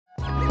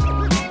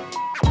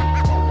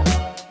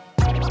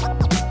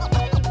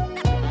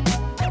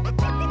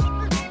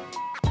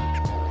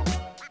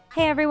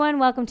Hey everyone,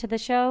 welcome to the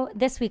show.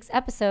 This week's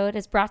episode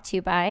is brought to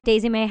you by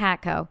Daisy May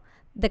Hat Co.,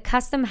 the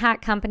custom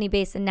hat company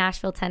based in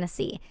Nashville,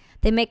 Tennessee.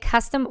 They make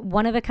custom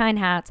one-of-a-kind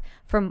hats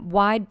from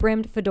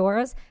wide-brimmed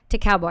fedoras to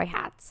cowboy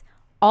hats.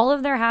 All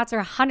of their hats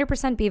are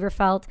 100% beaver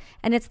felt,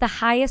 and it's the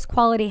highest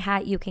quality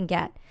hat you can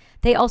get.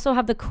 They also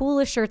have the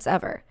coolest shirts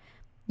ever.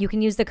 You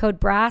can use the code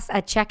BRASS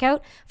at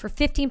checkout for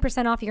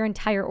 15% off your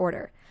entire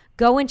order.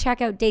 Go and check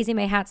out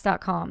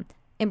daisymayhats.com.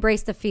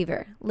 Embrace the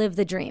fever. Live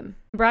the dream.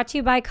 Brought to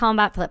you by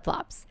Combat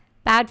Flip-Flops.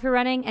 Bad for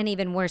running and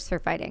even worse for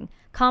fighting.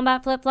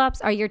 Combat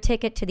Flip-Flops are your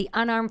ticket to the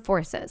unarmed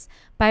forces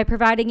by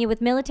providing you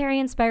with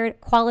military-inspired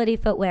quality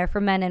footwear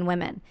for men and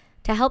women.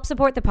 To help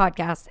support the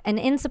podcast and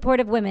in support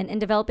of women in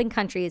developing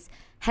countries,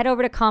 head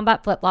over to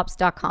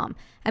combatflipflops.com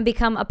and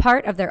become a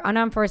part of their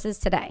unarmed forces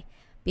today.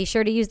 Be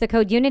sure to use the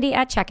code UNITY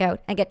at checkout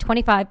and get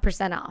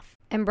 25% off.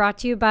 And brought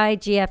to you by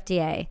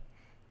GFDA.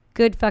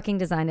 Good fucking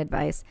design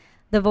advice.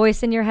 The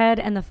voice in your head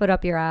and the foot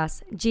up your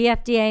ass.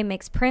 GFDA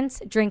makes prints,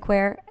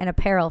 drinkware, and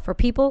apparel for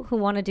people who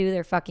want to do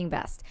their fucking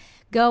best.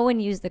 Go and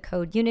use the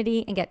code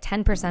UNITY and get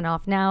 10%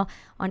 off now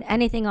on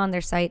anything on their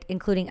site,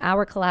 including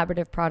our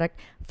collaborative product,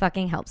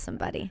 Fucking Help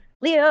Somebody.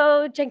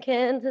 Leo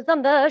Jenkins is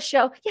on the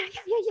show. Yeah.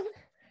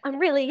 I'm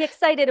really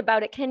excited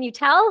about it. Can you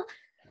tell?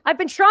 I've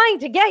been trying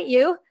to get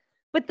you,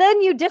 but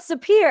then you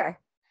disappear.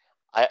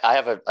 I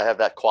have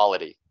that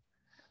quality.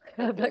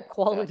 I have that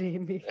quality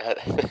in me.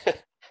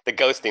 The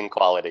ghosting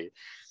quality.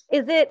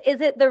 Is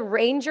it the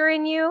ranger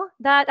in you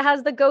that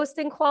has the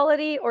ghosting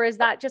quality, or is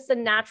that just a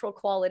natural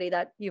quality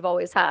that you've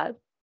always had?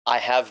 I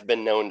have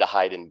been known to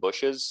hide in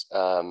bushes.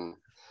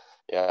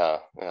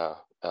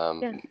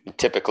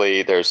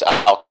 Typically there's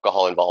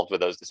alcohol involved with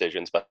those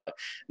decisions, but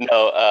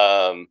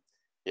no.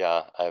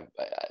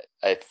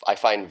 I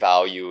find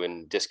value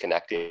in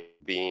disconnecting,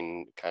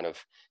 being kind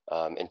of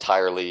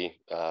entirely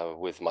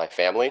with my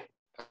family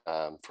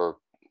for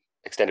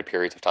extended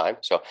periods of time.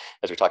 So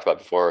as we talked about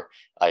before,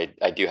 I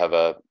do have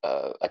a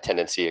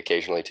tendency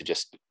occasionally to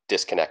just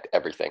disconnect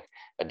everything.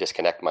 I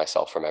disconnect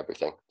myself from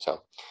everything.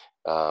 So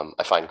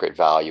I find great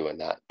value in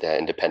that, the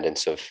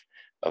independence of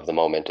the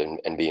moment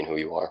and being who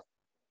you are.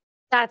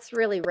 That's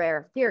really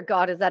rare. Dear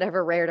God, is that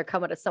ever rare to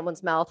come out of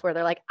someone's mouth where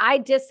they're like, I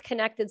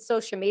disconnected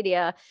social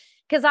media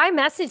because I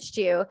messaged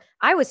you.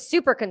 I was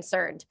super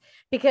concerned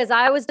because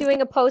I was doing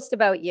a post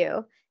about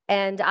you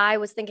and I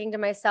was thinking to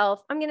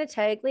myself, I'm going to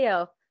tag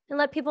Leo and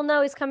let people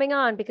know he's coming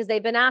on because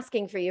they've been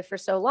asking for you for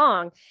so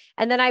long.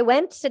 And then I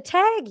went to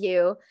tag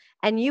you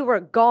and you were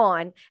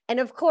gone. And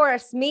of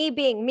course, me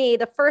being me,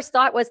 the first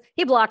thought was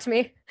he blocked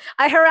me.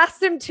 I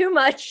harassed him too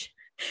much.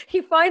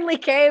 He finally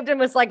caved and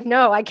was like,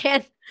 no, I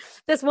can't.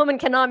 This woman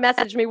cannot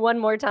message me one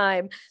more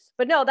time.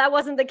 But no, that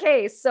wasn't the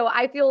case. So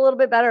I feel a little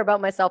bit better about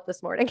myself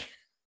this morning.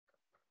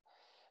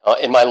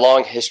 In my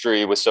long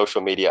history with social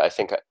media,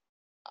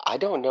 I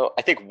don't know.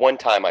 I think one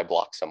time I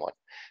blocked someone.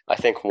 I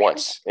think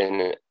once.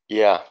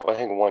 I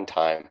think one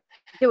time.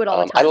 Do it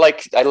all the time.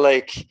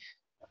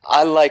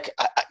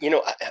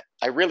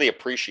 I really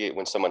appreciate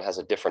when someone has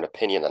a different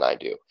opinion than I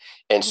do.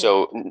 And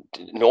so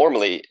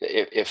normally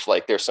if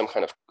like there's some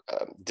kind of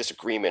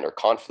disagreement or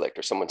conflict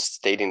or someone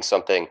stating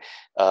something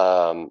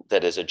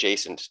that is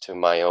adjacent to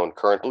my own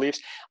current beliefs,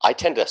 I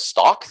tend to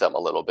stalk them a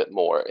little bit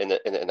more in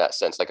that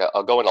sense. Like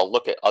I'll go and I'll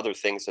look at other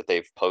things that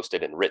they've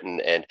posted and written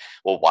and,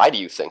 well, why do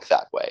you think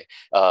that way?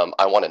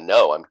 I want to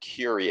know, I'm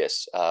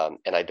curious.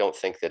 And I don't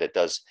think that it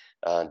does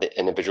the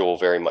individual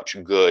very much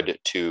good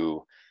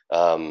to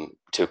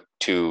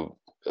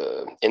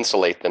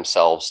insulate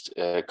themselves,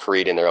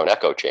 creating their own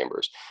echo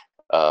chambers.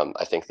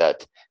 I think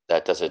that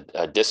does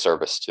a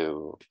disservice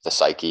to the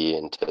psyche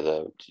and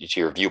to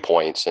your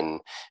viewpoints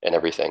and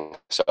everything.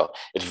 So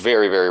it's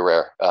very, very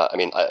rare.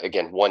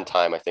 Again, one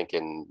time I think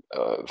in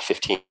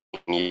 15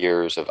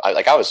 years of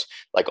I was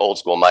like old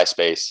school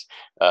MySpace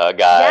guy.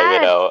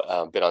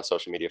 Yes. Been on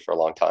social media for a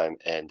long time,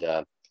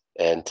 I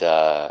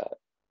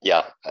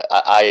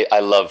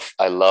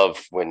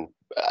love when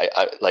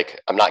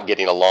I'm not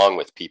getting along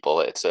with people.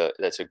 It's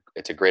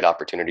a great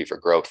opportunity for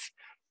growth.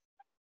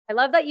 I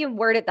love that you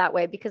word it that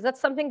way because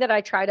that's something that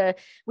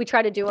we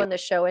try to do on the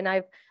show. And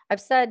I've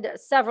said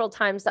several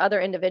times to other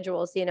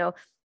individuals,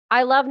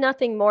 I love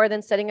nothing more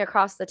than sitting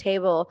across the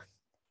table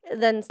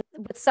than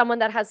with someone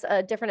that has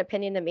a different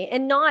opinion than me.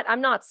 And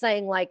I'm not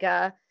saying like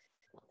the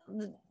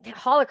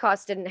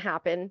Holocaust didn't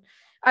happen.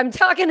 I'm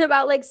talking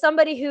about like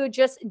somebody who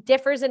just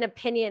differs in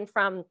opinion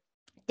from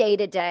day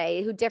to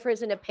day, who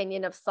differs in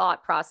opinion of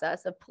thought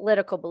process, of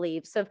political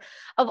beliefs, of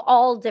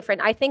all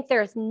different. I think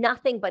there's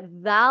nothing but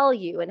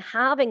value in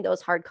having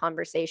those hard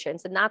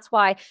conversations. And that's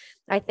why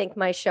I think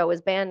my show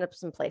is banned up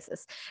some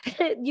places.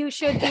 You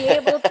should be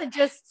able to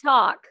just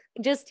talk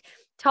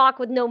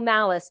with no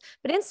malice.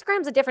 But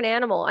Instagram's a different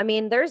animal. I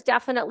mean, there's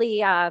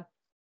definitely, I've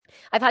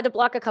had to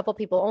block a couple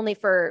people only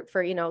for,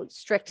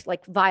 strict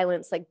like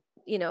violence, like,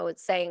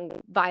 it's saying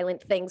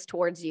violent things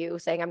towards you,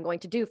 saying I'm going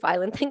to do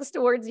violent things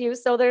towards you.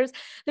 So there's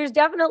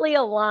definitely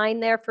a line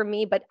there for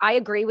me, but I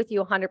agree with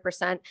you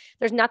 100%.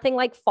 There's nothing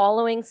like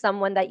following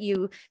someone that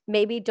you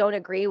maybe don't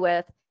agree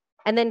with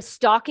and then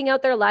stalking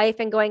out their life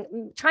and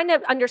trying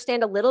to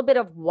understand a little bit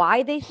of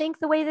why they think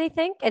the way they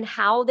think and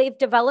how they've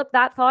developed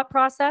that thought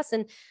process.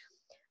 And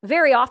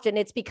very often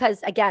it's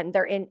because, again,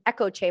 they're in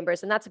echo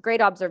chambers. And that's a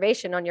great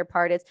observation on your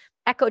part, is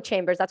echo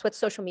chambers. That's what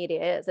social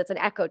media is. It's an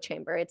echo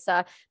chamber. It's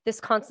this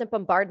constant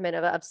bombardment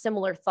of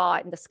similar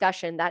thought and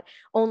discussion that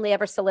only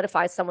ever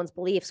solidifies someone's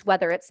beliefs,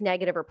 whether it's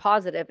negative or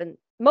positive. And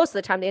most of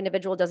the time, the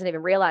individual doesn't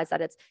even realize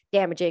that it's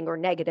damaging or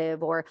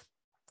negative or,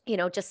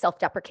 just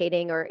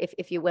self-deprecating, or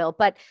if you will.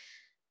 But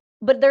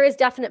there is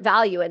definite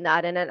value in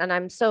that. And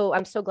I'm so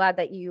glad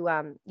that you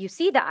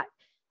see that.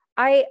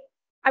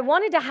 I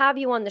wanted to have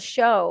you on the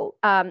show.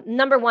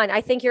 Number one,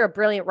 I think you're a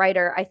brilliant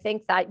writer. I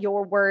think that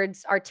your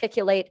words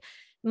articulate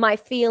my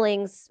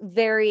feelings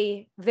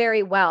very,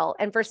 very well.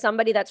 And for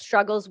somebody that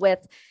struggles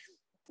with,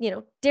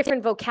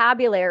 different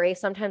vocabulary,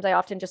 sometimes I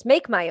often just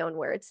make my own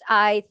words.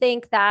 I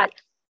think that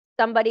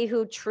somebody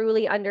who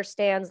truly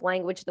understands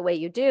language the way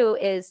you do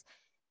is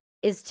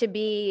to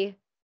be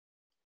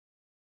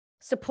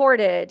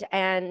supported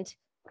and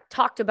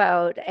talked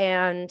about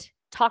and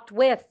talked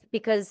with,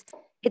 because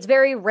it's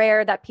very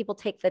rare that people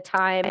take the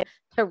time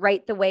to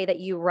write the way that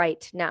you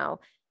write now.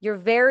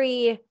 You're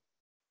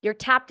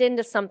tapped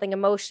into something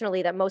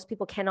emotionally that most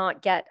people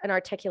cannot get and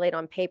articulate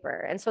on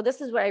paper. And so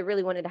this is what I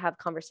really wanted to have a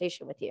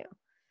conversation with you.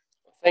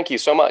 Thank you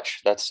so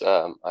much. That's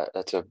a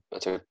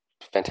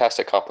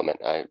fantastic compliment.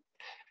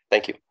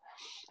 Thank you.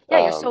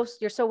 Yeah,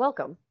 you're so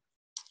welcome.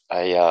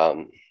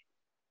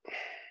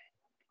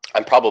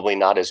 I'm probably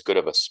not as good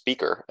of a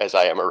speaker as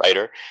I am a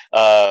writer,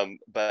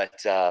 but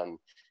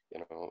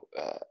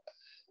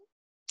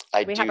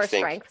we have our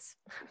strengths.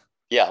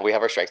 Yeah, we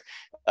have our strengths.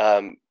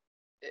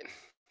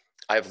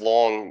 I've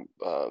long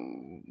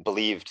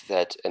believed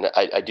that, and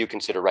I do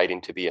consider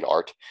writing to be an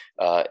art.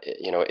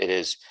 It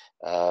is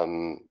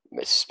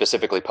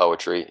specifically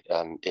poetry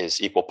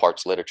is equal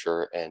parts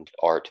literature and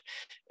art,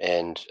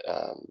 and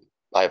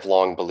I've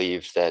long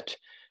believed that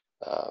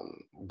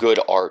good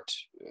art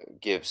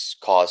gives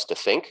cause to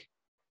think,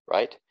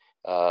 right?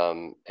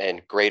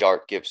 And great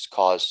art gives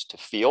cause to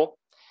feel.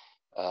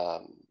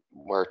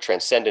 Where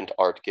transcendent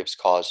art gives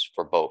cause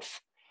for both.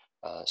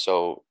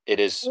 So it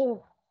is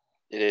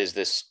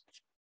this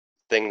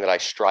thing that I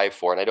strive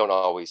for, and I don't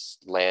always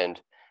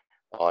land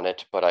on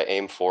it, but I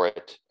aim for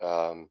it,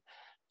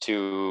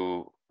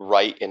 to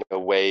write in a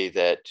way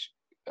that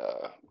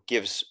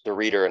gives the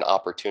reader an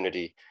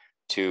opportunity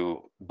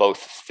to both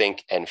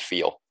think and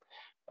feel.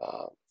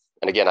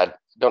 And again, I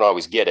don't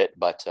always get it,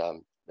 but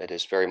it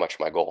is very much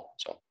my goal.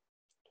 So.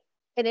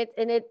 And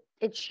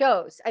it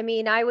shows. I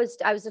mean, I was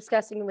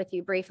discussing with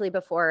you briefly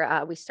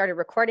before we started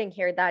recording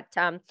here that,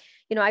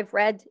 I've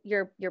read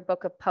your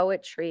book of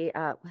poetry,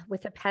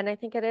 With a Pen, I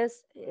think it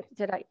is.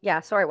 Did I?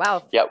 Yeah. Sorry.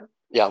 Wow. Yeah.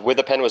 Yeah. With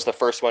a Pen was the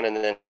first one. And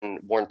then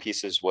Worn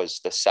Pieces was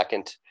the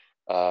second,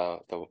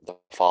 the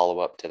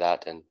follow-up to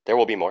that. And there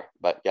will be more,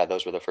 but yeah,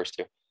 those were the first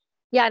two.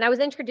 Yeah. And I was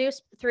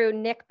introduced through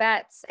Nick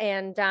Betts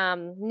and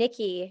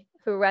Nikki,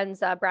 who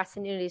runs Brass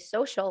and Unity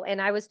Social.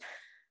 And I was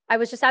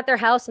just at their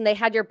house and they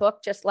had your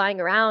book just lying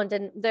around.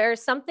 And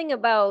there's something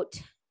about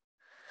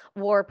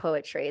war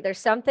poetry. There's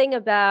something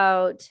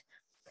about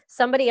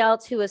somebody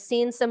else who has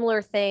seen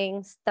similar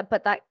things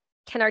but that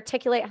can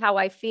articulate how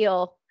I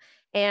feel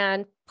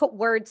and put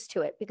words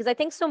to it. Because I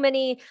think so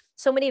many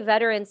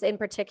veterans in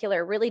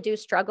particular really do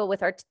struggle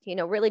with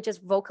really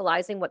just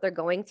vocalizing what they're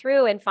going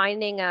through and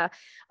finding a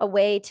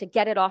way to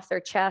get it off their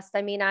chest.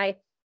 I mean, I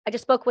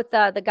just spoke with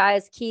the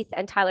guys, Keith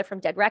and Tyler from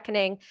Dead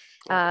Reckoning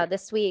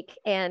this week.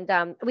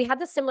 And we had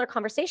this similar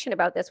conversation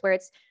about this, where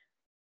it's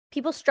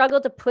people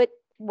struggle to put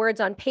words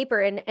on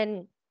paper,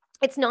 and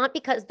it's not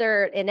because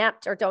they're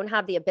inept or don't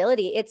have the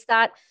ability. It's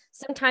that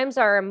sometimes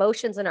our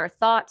emotions and our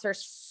thoughts are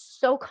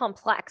so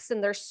complex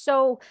and they're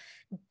so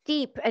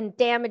deep and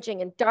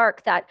damaging and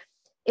dark that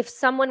if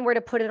someone were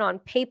to put it on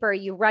paper,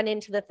 you run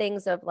into the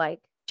things of like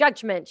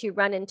judgment. You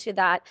run into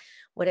that.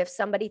 What if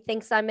somebody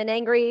thinks I'm an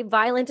angry,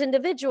 violent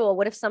individual?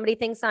 What if somebody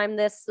thinks I'm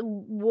this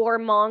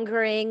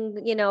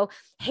warmongering,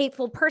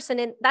 hateful person?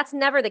 And that's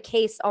never the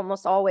case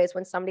almost always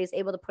when somebody's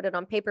able to put it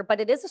on paper, but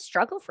it is a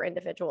struggle for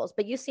individuals.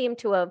 But you seem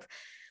to have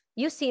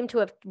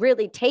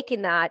really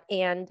taken that.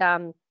 And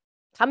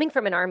coming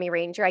from an Army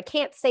Ranger, I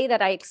can't say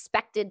that I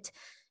expected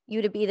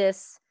you to be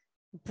this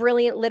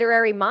brilliant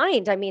literary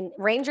mind. I mean,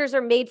 Rangers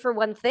are made for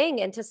one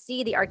thing, and to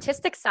see the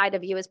artistic side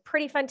of you is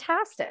pretty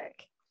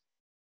fantastic.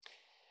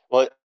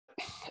 Well,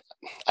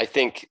 I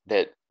think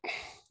that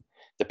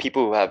the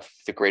people who have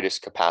the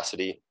greatest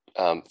capacity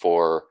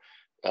for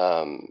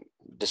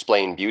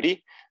displaying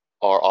beauty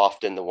are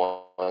often the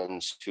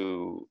ones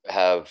who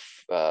have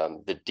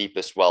the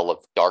deepest well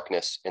of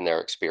darkness in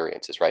their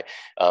experiences, right?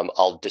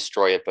 I'll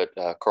destroy it, but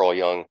Carl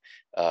Jung,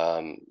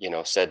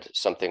 said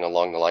something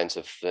along the lines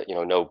of,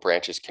 no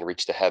branches can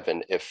reach to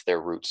heaven if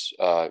their roots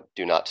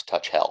do not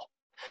touch hell.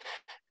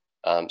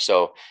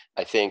 So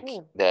I think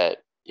that,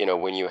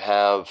 when you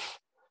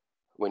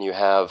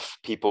have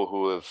people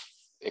who have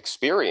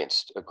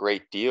experienced a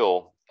great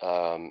deal,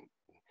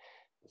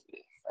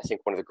 I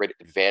think one of the great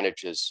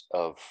advantages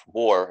of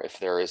war, if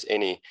there is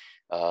any,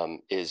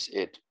 is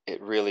it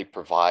really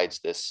provides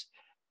this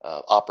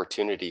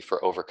opportunity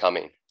for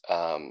overcoming.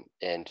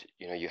 And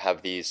you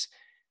have these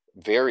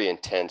very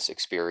intense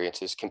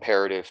experiences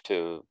comparative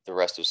to the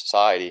rest of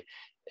society,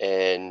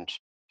 and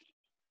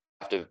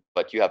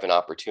but you have an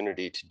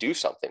opportunity to do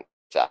something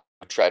that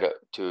try to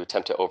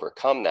attempt to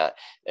overcome that,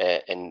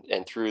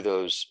 and through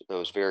those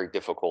very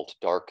difficult,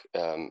 dark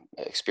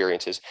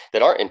experiences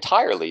that aren't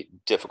entirely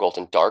difficult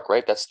and dark,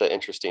 right? That's the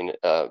interesting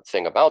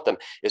thing about them,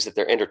 is that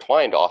they're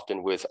intertwined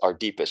often with our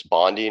deepest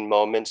bonding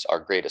moments, our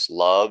greatest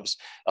loves,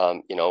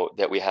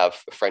 that we have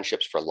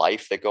friendships for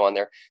life that go on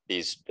there,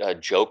 these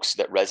jokes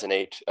that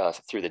resonate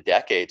through the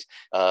decades.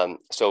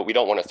 So we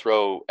don't want to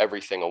throw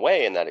everything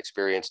away in that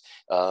experience,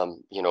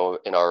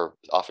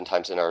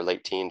 oftentimes in our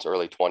late teens,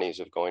 early 20s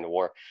of going to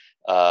war.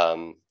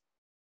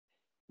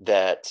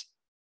 That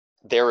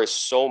there is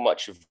so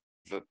much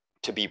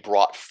to be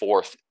brought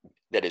forth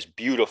that is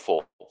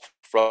beautiful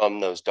from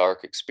those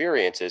dark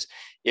experiences,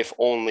 if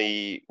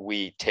only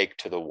we take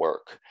to the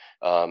work,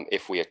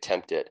 if we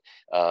attempt it.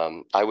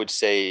 I would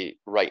say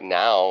right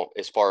now,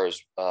 as far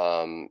as,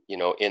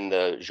 in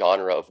the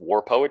genre of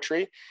war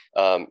poetry,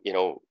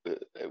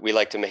 we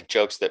like to make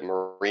jokes that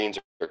Marines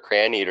are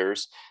crayon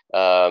eaters,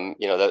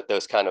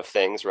 those kind of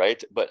things,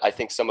 right? But I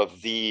think some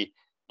of the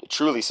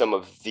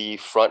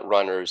front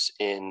runners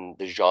in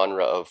the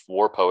genre of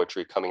war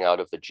poetry coming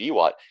out of the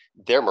GWOT,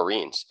 they're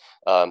Marines.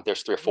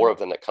 There's 3 or 4 of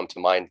them that come to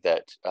mind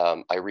that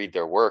I read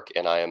their work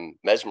and I am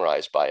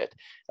mesmerized by it.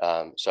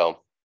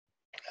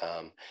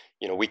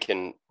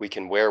 We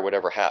can wear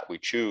whatever hat we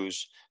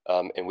choose,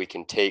 and we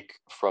can take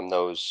from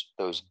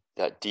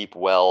that deep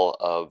well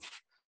of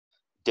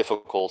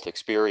difficult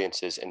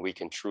experiences, and we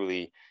can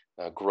truly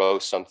grow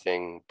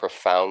something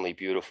profoundly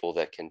beautiful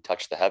that can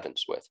touch the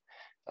heavens with.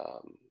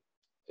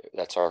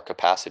 That's our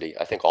capacity.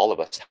 I think all of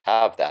us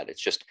have that.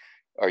 It's just,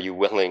 are you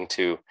willing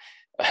to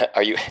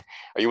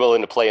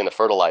play in the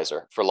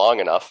fertilizer for long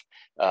enough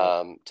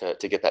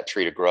to get that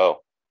tree to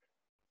grow?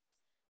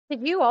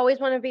 Did you always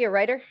want to be a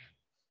writer?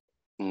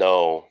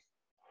 No,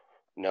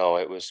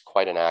 it was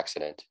quite an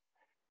accident.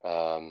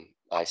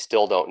 I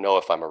still don't know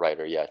if I'm a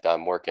writer yet.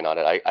 I'm working on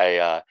it.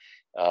 I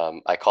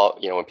call,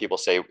 when people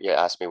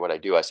ask me what I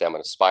do, I say I'm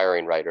an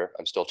aspiring writer.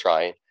 I'm still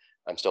trying.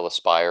 I'm still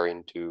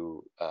aspiring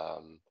to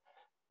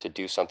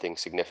do something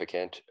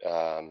significant.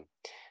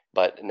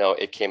 But no,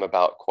 it came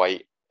about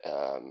quite,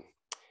 I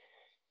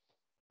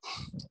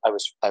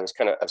was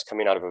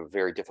coming out of a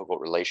very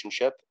difficult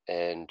relationship,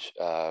 and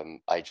I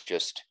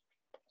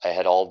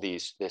had all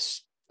this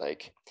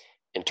like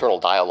internal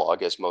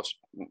dialogue, as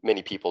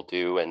many people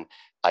do. And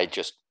I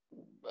just,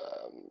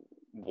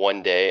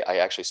 one day I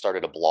actually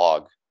started a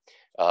blog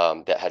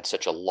that had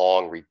such a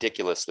long,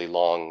 ridiculously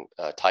long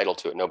title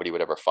to it. Nobody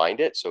would ever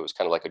find it. So it was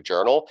kind of like a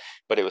journal,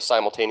 but it was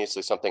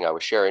simultaneously something I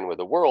was sharing with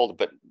the world,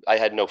 but I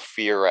had no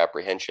fear or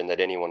apprehension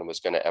that anyone was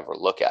going to ever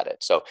look at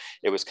it. So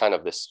it was kind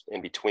of this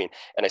in between.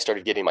 And I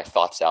started getting my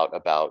thoughts out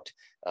about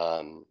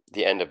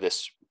the end of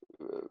this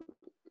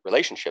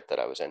relationship that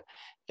I was in.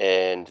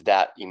 And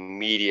that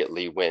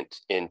immediately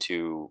went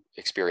into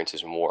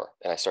experiences in war.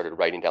 And I started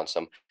writing down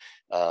some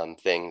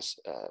things,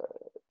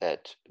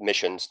 that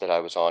missions that I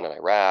was on in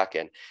Iraq,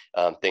 and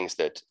things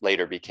that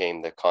later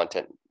became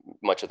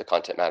much of the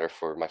content matter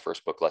for my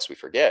first book, Lest We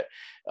Forget.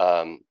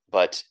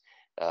 But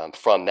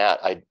from that,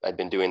 I'd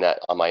been doing that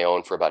on my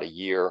own for about a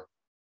year.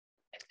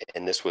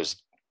 And this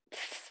was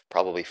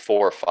probably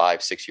 4 or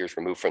 5, 6 years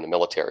removed from the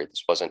military.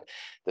 This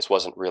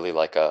wasn't really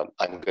like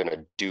I'm going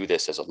to do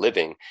this as a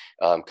living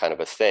kind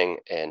of a thing.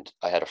 And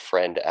I had a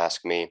friend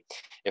ask me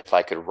if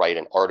I could write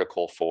an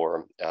article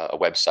for a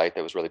website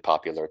that was really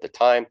popular at the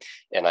time.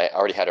 And I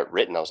already had it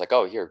written. I was like,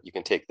 oh, here, you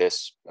can take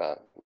this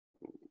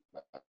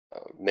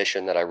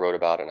mission that I wrote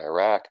about in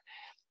Iraq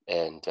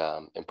and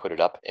put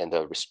it up. And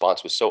the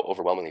response was so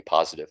overwhelmingly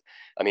positive.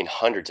 I mean,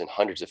 hundreds and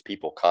hundreds of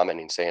people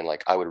commenting, saying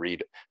like, I would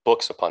read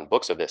books upon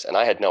books of this. And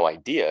I had no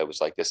idea it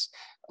was like this.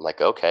 I'm like,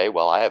 okay,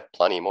 well, I have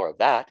plenty more of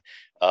that.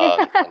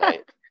 And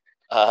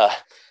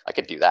I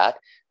could do that.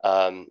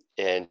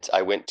 And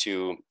I went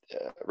to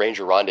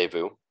Ranger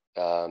Rendezvous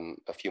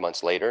a few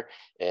months later,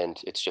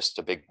 and it's just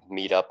a big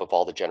meetup of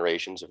all the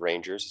generations of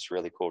Rangers. It's a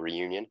really cool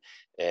reunion.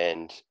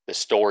 And the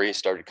stories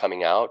started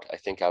coming out. I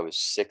think I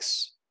was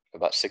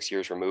about 6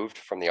 years removed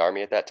from the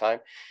Army at that time.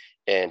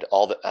 And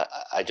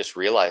I just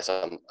realized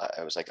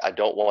I was like, I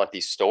don't want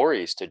these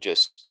stories to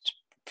just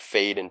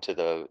fade into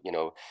the,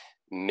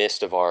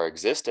 mist of our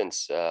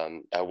existence.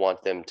 I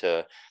want them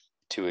to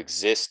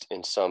exist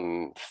in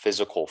some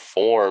physical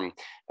form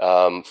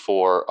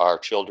for our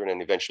children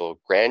and eventual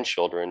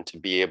grandchildren to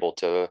be able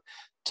to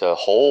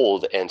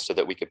hold, and so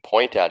that we could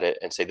point at it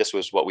and say, this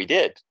was what we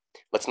did.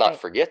 Let's not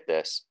forget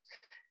this.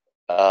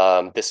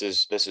 This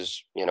is,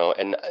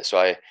 and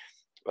so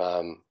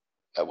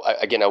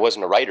again, I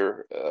wasn't a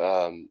writer.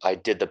 I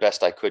did the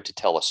best I could to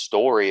tell a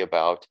story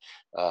about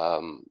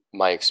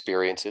my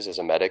experiences as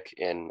a medic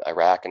in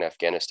Iraq and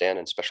Afghanistan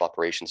and Special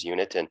Operations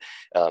Unit, and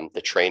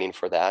the training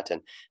for that,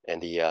 and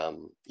the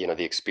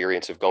the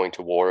experience of going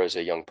to war as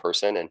a young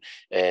person,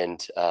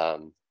 and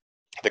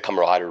the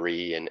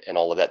camaraderie and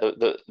all of that,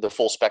 the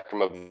full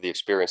spectrum of the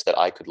experience that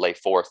I could lay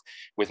forth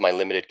with my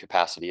limited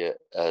capacity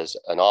as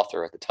an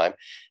author at the time.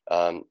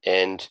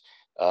 And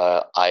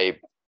I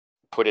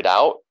put it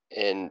out,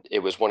 and it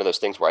was one of those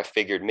things where I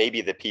figured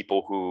maybe the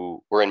people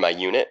who were in my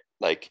unit,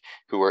 like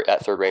who were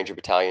at 3rd Ranger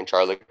Battalion,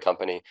 Charlie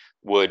Company,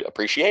 would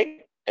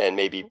appreciate, and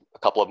maybe a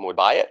couple of them would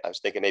buy it. I was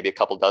thinking maybe a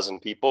couple dozen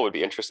people would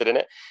be interested in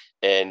it,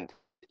 and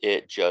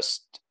it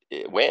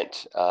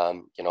went.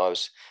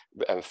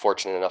 I'm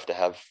fortunate enough to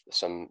have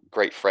some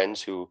great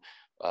friends who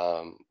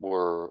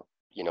were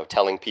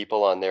telling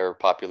people on their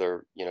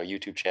popular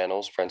YouTube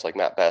channels. Friends like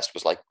Matt Best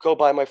was like, "Go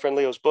buy my friend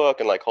Leo's book,"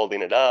 and like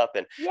holding it up,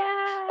 and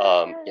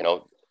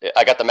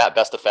I got the Matt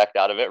Best effect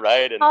out of it,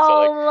 right? And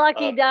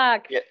lucky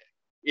duck.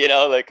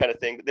 Yeah, that kind of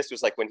thing. But this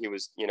was like when he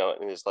was,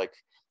 it was like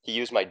he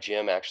used my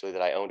gym actually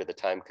that I owned at the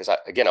time, because I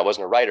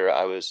wasn't a writer.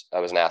 I was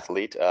an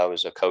athlete. I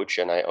was a coach,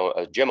 and I owned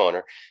a gym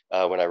owner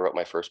when I wrote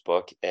my first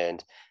book,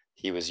 and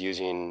he was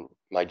using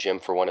my gym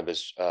for one of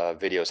his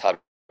videos, how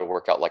to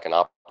work out like an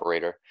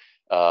operator.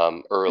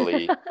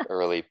 Early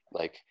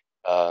like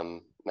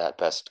Matt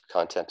Best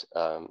content,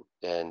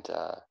 and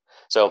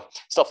so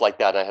stuff like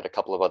that. I had a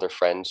couple of other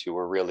friends who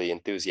were really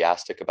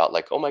enthusiastic about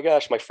like, oh my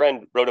gosh, my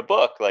friend wrote a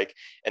book, like,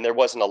 and there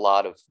wasn't a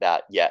lot of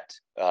that yet.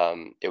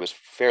 It was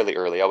fairly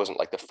early. I wasn't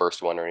like the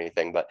first one or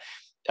anything, but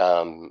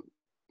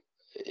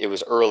it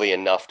was early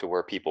enough to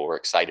where people were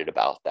excited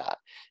about that,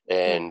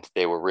 and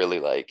they were really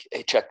like,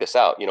 hey, check this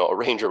out, a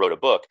Ranger wrote a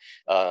book.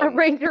 A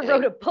Ranger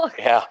wrote a book.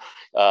 Yeah.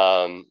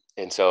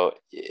 And so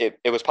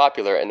it was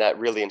popular, and that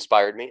really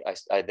inspired me.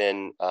 I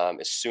then,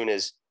 as soon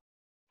as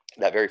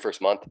that very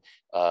first month,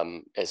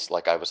 it's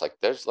like I was like,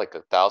 there's like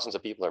thousands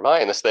of people are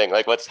buying this thing.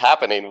 Like, what's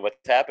happening?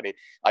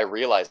 I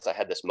realized I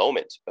had this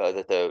moment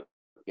that the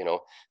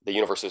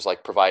universe is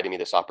like providing me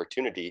this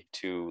opportunity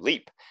to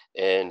leap.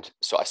 And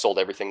so I sold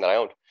everything that I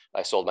owned.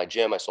 I sold my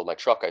gym. I sold my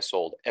truck. I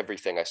sold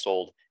everything. I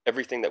sold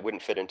everything that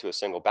wouldn't fit into a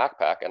single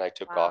backpack. And I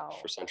took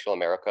off for Central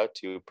America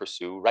to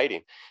pursue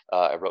writing.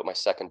 I wrote my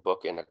second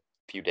book in a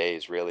few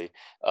days, really.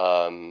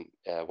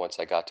 Once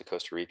I got to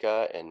Costa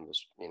Rica and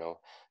was,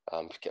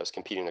 I was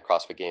competing in the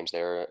CrossFit Games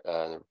there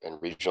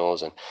and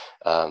regionals, and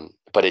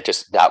but it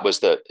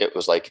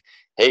was like,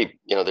 hey,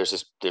 there's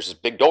this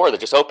big door that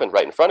just opened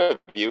right in front of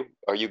you.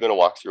 Are you going to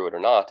walk through it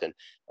or not? And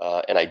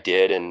I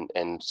did, and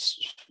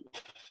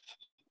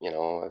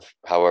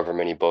however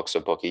many books, a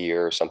book a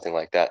year or something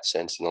like that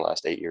since in the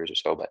last 8 years or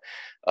so. But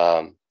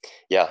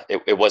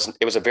it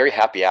was a very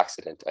happy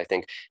accident. I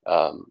think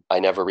I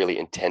never really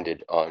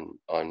intended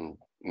on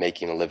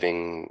making a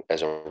living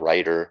as a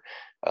writer.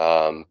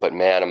 But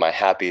man, am I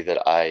happy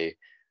that I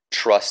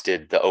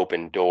trusted the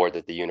open door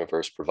that the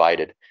universe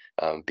provided,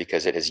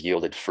 because it has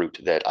yielded fruit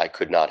that I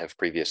could not have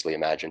previously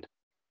imagined.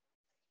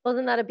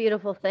 Wasn't that a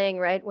beautiful thing,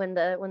 right? When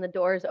the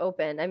doors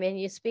open. I mean,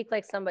 you speak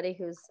like somebody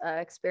who's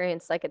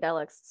experienced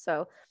psychedelics.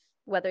 So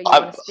whether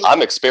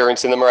I'm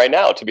experiencing them right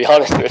now, to be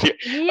honest with you.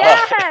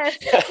 Yes.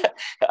 Yes.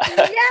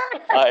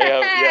 I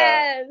am.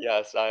 Yeah.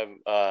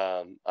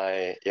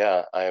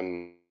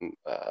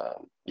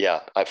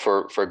 Yes.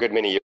 For a good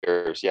many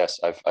years. Yes.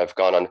 I've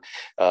gone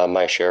on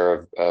my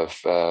share of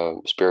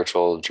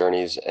spiritual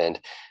journeys. And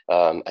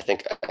I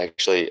think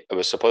actually I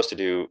was supposed to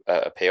do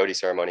a peyote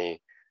ceremony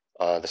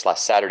this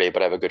last Saturday,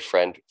 but I have a good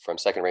friend from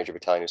 2nd Ranger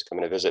Battalion who's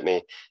coming to visit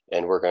me,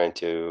 and we're going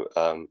to.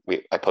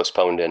 I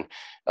postponed, and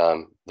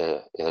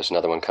there's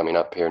another one coming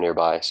up here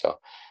nearby. So,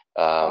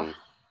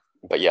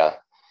 but yeah,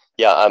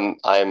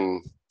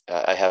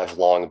 I have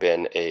long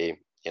been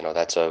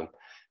that's I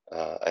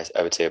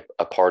would say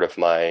a part of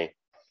my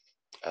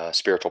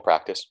spiritual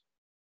practice.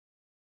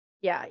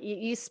 Yeah,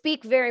 you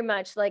speak very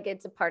much like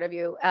it's a part of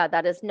you.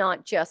 That is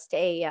not just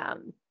a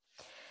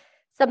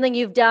something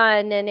you've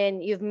done and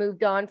then you've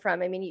moved on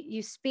from. I mean,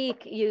 you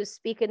speak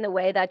in the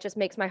way that just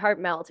makes my heart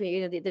melt.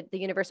 The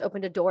universe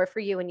opened a door for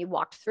you, and you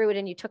walked through it,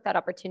 and you took that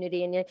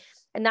opportunity,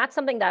 and that's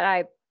something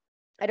that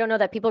I don't know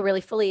that people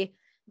really fully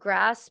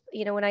grasp.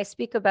 When I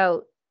speak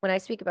about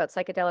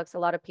psychedelics, a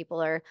lot of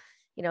people are,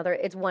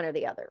 it's one or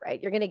the other,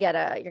 right? You're gonna get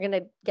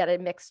a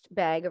mixed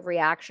bag of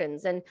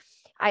reactions, and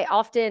I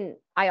often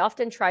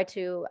try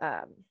to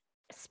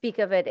speak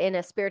of it in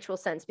a spiritual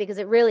sense, because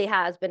it really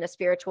has been a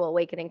spiritual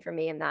awakening for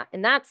me in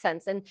that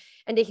sense. And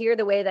to hear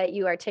the way that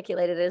you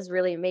articulate it is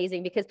really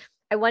amazing, because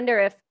I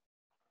wonder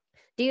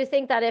do you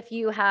think that if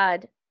you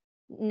had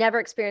never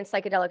experienced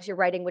psychedelics, your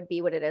writing would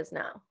be what it is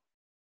now?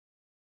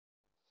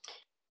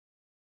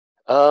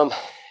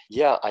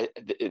 Yeah,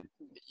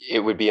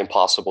 it would be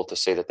impossible to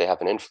say that they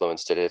haven't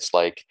influenced it. It's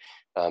like,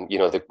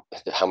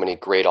 how many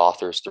great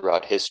authors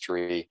throughout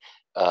history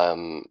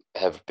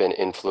have been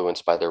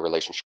influenced by their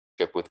relationship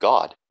with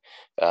God,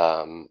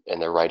 and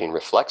their writing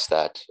reflects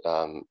that.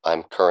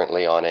 I'm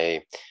currently on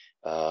a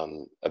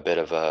a bit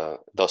of a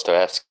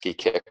Dostoevsky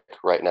kick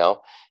right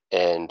now.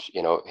 And,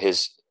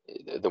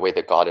 the way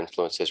that God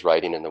influenced his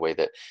writing, and the way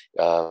that,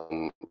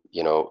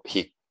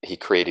 he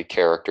created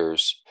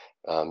characters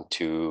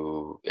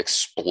to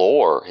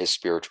explore his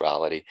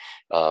spirituality,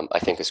 I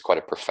think is quite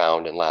a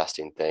profound and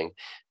lasting thing.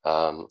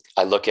 I've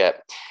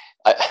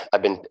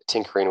been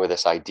tinkering with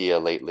this idea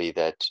lately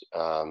that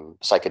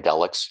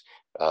psychedelics,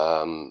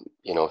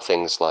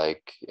 things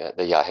like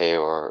the yahe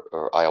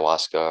or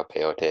ayahuasca,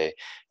 peyote,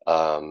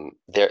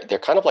 they're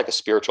kind of like a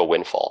spiritual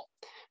windfall,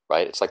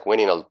 right? It's like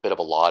winning a bit of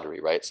a lottery,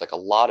 right? It's like a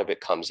lot of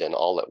it comes in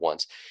all at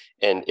once.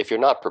 And if you're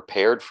not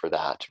prepared for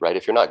that, right?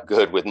 If you're not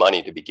good with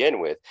money to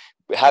begin with,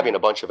 having a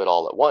bunch of it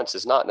all at once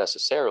is not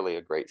necessarily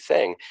a great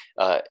thing.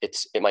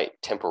 It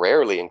might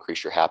temporarily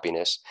increase your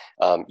happiness.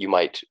 You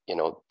might,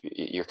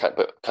 you're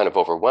kind of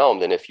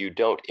overwhelmed. And if you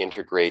don't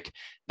integrate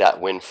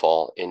that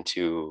windfall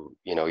into,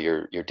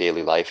 your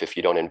daily life, if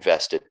you don't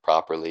invest it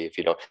properly, if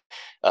you don't,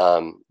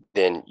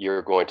 then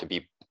you're going to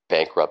be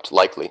bankrupt,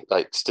 likely,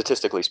 like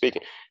statistically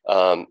speaking.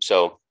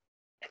 So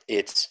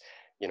it's,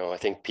 I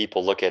think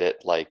people look at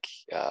it like,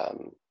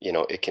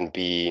 it can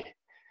be,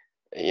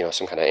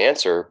 some kind of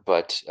answer,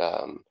 but,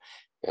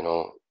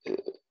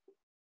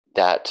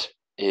 that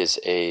is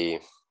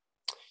if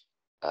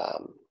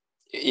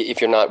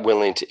you're not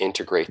willing to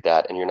integrate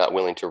that, and you're not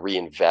willing to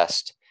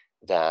reinvest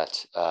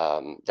that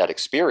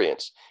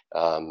experience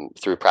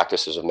through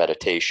practices of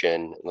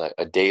meditation, like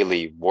a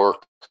daily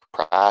work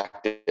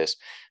practice,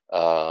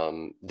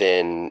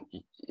 then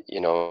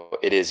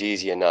it is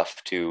easy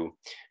enough to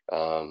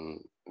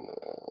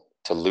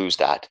lose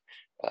that.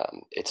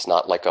 It's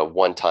not like a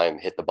one-time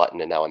hit the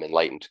button and now I'm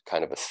enlightened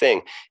kind of a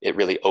thing. It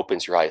really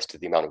opens your eyes to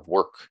the amount of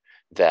work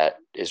that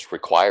is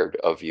required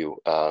of you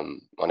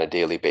on a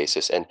daily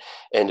basis,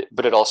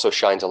 but it also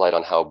shines a light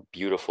on how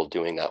beautiful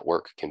doing that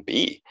work can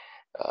be,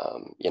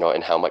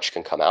 and how much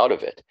can come out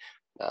of it.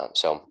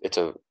 So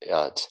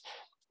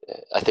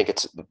I think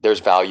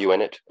there's value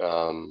in it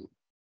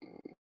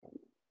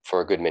for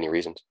a good many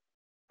reasons.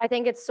 I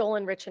think it's soul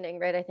enriching,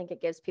 right? I think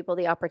it gives people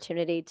the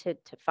opportunity to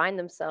find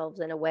themselves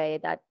in a way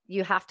that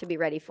you have to be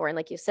ready for. And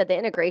like you said, the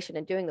integration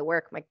and doing the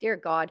work, my dear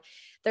God,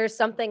 there's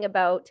something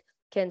about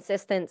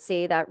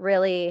consistency that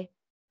really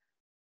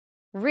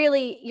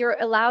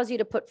allows you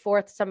to put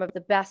forth some of the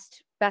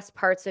best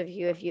parts of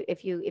you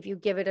if you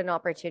give it an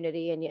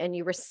opportunity and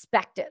you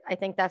respect it. I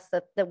think that's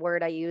the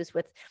word I use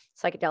with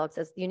psychedelics,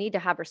 is you need to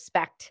have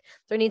respect.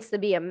 There needs to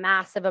be a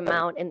massive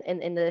amount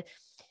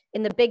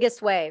in the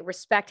biggest way.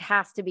 Respect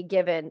has to be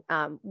given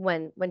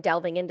when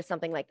delving into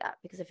something like that,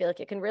 because I feel like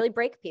it can really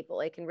break people.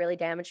 It can really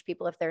damage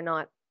people if they're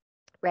not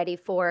ready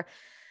for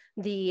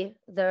the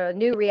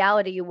new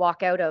reality you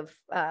walk out of,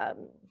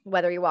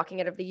 whether you're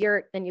walking out of the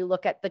yurt and you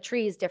look at the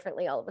trees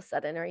differently all of a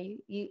sudden, or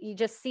you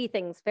just see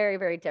things very,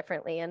 very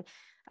differently. And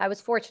I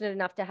was fortunate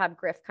enough to have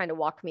Griff kind of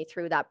walk me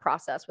through that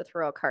process with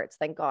Heroic Hearts,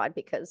 thank God,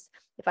 because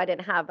if I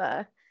didn't have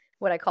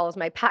what I call as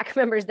my pack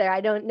members there,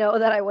 I don't know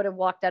that I would have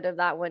walked out of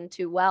that one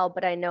too well,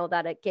 but I know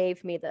that it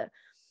gave me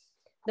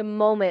the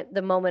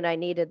moment I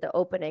needed, the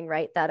opening,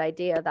 right? That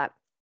idea that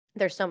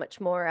there's so much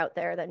more out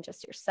there than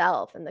just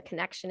yourself, and the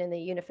connection and the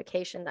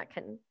unification that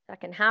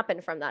can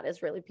happen from that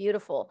is really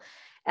beautiful.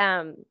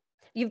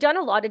 You've done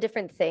a lot of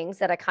different things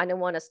that I kind of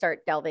want to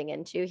start delving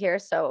into here.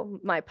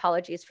 So my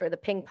apologies for the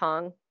ping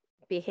pong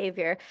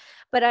behavior,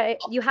 but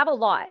you have a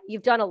lot.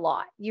 You've done a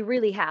lot. You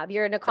really have.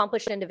 You're an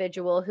accomplished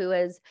individual who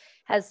has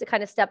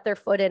kind of stepped their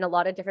foot in a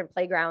lot of different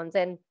playgrounds,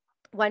 and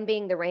one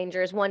being the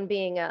Rangers, one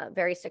being a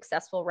very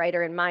successful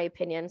writer, in my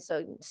opinion.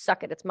 So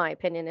suck it. It's my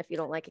opinion. If you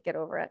don't like it, get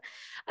over it.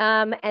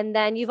 And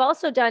then you've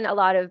also done a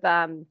lot of,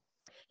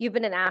 you've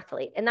been an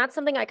athlete. And that's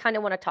something I kind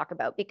of want to talk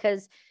about,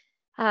 because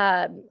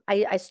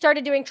I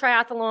started doing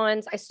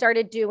triathlons. I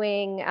started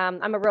doing,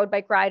 I'm a road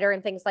bike rider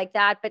and things like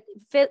that. But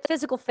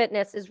physical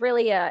fitness is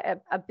really a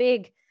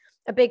big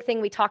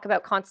thing we talk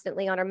about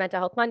constantly on our Mental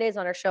Health Mondays,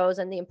 on our shows,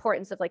 and the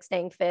importance of like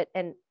staying fit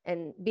and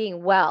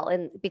being well.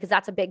 And because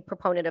that's a big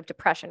proponent of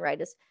depression,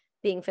 right? Is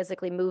being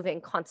physically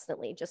moving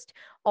constantly, just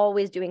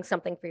always doing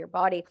something for your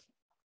body.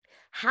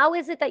 How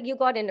is it that you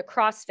got into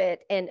CrossFit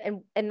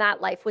and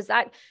that life? Was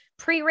that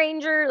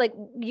pre-Ranger? Like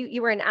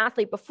you were an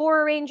athlete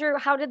before a Ranger?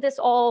 How did this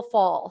all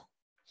fall?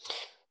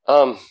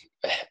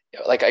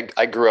 Like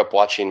I grew up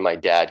watching my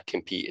dad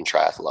compete in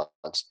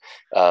triathlons.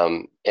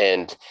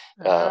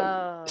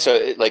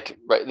 So like,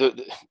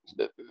 right.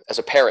 As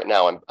a parent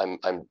now,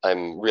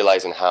 I'm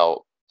realizing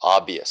how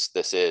obvious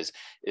this is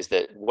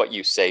that what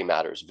you say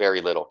matters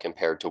very little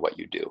compared to what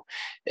you do.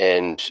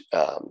 And,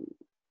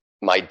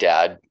 my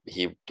dad,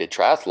 he did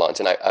triathlons,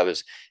 and I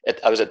was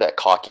at that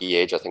cocky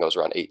age. I think I was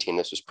around 18.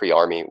 This was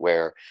pre-army,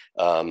 where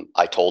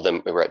I told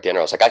him, we were at dinner,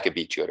 I was like, I could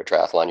beat you at a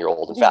triathlon. You're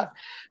old and fat.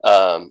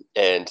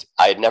 And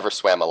I had never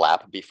swam a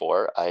lap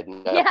before. I had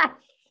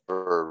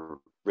never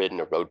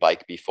ridden a road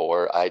bike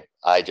before. I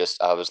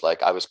was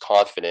like, I was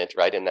confident,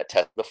 right, in that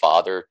test the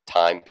father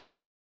time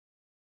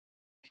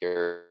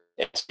here.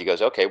 And so he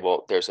goes, okay,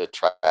 well, there's a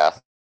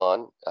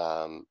triathlon,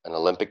 an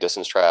Olympic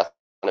distance triathlon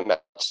in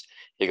Memphis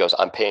He goes,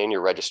 I'm paying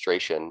your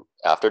registration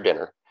after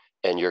dinner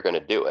and you're going to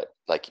do it.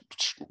 Like,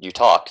 you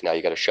talked, now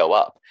you got to show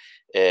up.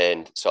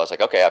 And so I was like,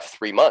 okay, I have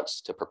 3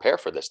 months to prepare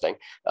for this thing.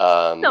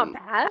 Not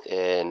bad.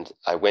 And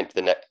I went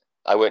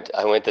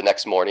the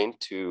next morning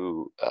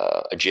to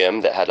a gym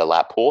that had a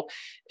lap pool.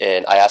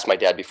 And I asked my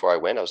dad before I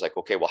went, I was like,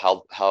 okay,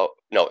 well,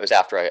 no, it was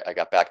after I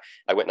got back.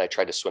 I went and I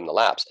tried to swim the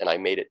laps, and I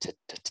made it to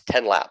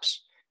 10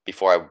 laps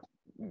before I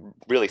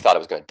really thought I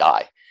was going to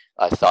die.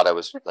 I thought I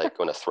was like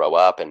going to throw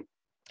up. And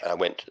I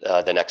went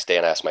the next day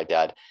and I asked my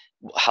dad,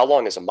 how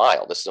long is a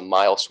mile? This is a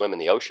mile swim in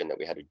the ocean that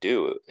we had to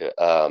do.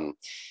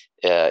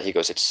 He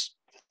goes, it's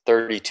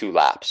 32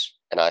 laps.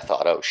 And I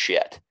thought, oh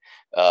shit.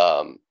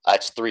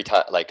 That's 3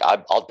 times. Like,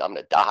 I'm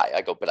gonna die.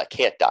 I go, but I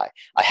can't die.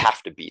 I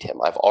have to beat him.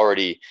 I've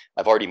already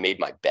made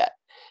my bet.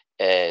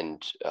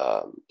 And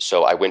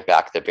so I went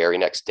back the very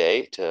next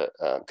day to,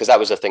 because that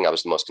was the thing I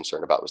was the most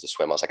concerned about, was the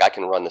swim. I was like, I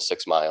can run the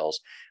 6 miles.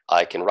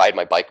 I can ride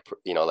my bike,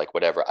 like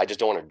whatever. I just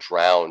don't want to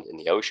drown in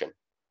the ocean.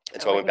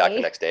 And so I went back the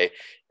next day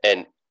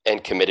and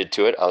committed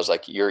to it. I was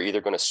like, you're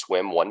either going to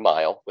swim 1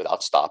 mile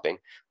without stopping,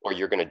 or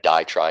you're going to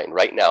die trying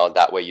right now.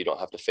 That way you don't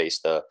have to face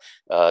the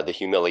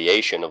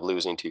humiliation of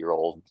losing to your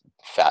old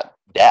fat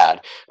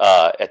dad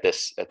at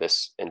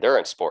this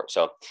endurance sport.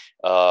 So,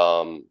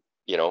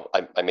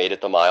 I made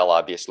it the mile,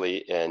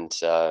 obviously, and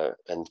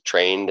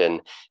trained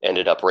and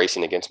ended up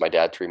racing against my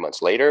dad 3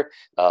 months later.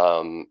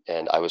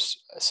 And I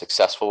was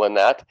successful in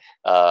that.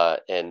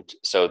 And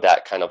so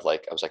that kind of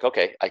like, I was like,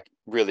 okay, I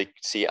really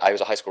see, I was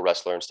a high school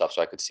wrestler and stuff.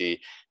 So I could see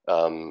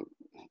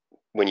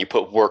when you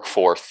put work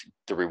forth,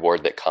 the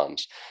reward that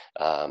comes.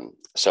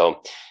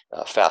 So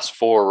fast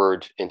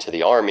forward into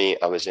the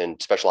Army, I was in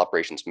Special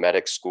Operations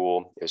Medic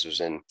School. This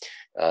was in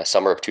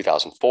summer of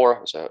 2004.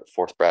 It was at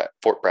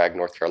Fort Bragg,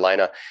 North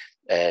Carolina.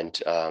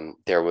 And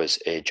there was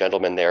a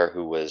gentleman there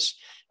who was,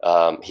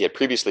 he had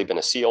previously been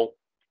a SEAL,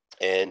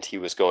 and he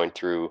was going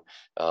through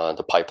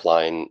the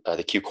pipeline,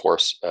 the Q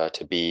course,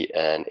 to be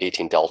an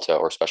 18 Delta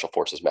or Special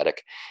Forces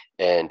medic.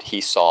 And he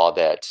saw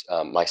that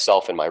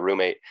myself and my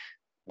roommate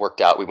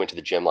worked out. We went to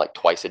the gym like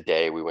twice a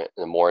day. We went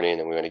in the morning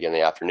and we went again in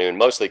the afternoon,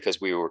 mostly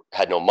because we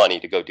had no money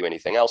to go do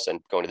anything else,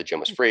 and going to the gym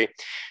was free.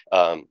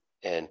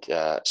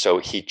 So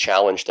he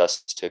challenged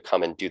us to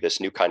come and do this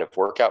new kind of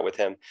workout with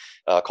him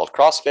called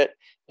CrossFit.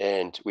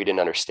 And we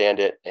didn't understand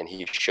it. And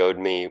he showed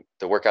me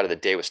the workout of the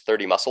day was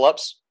 30 muscle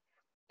ups.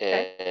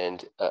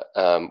 And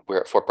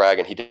we're at Fort Bragg,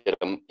 and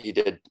he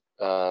did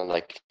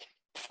like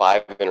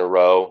 5 in a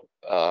row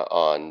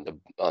on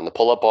the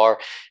pull-up bar.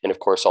 And of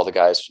course, all the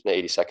guys in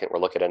the 82nd were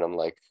looking at him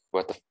like,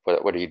 what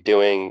are you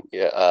doing?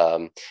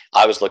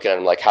 I was looking at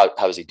him like,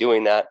 how is he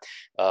doing that?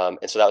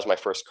 And so that was my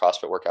first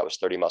CrossFit workout, was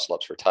 30 muscle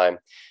ups for time.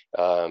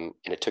 And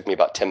it took me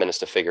about 10 minutes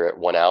to figure it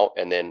one out.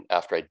 And then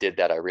after I did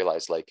that, I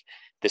realized like,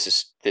 this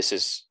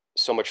is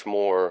so much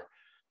more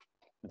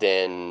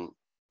than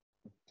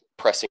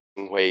pressing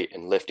weight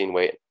and lifting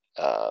weight.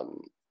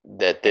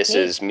 That this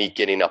is me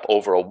getting up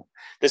over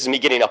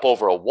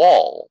a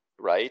wall,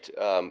 right?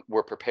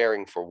 We're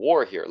preparing for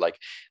war here. Like,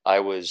 I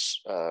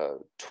was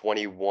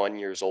 21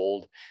 years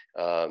old,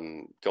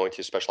 going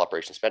through Special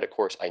Operations Medic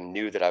course. I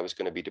knew that I was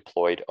going to be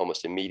deployed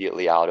almost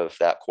immediately out of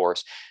that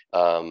course.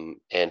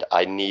 And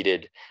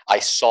I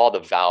saw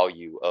the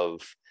value of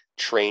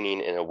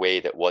training in a way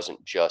that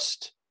wasn't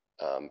just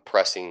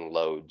pressing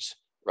loads,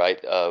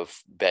 right, of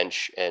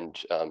bench and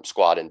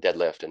squat and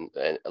deadlift,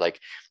 and like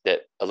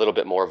that, a little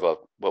bit more of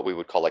what we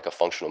would call like a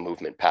functional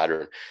movement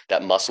pattern.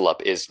 That muscle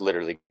up is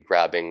literally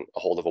grabbing a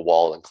hold of a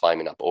wall and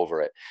climbing up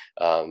over it.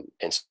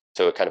 And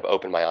so it kind of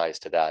opened my eyes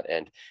to that.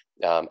 And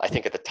I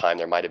think at the time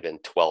there might have been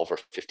 12 or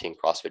 15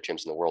 CrossFit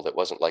gyms in the world. It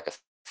wasn't like a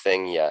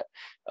thing yet.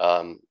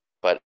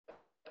 But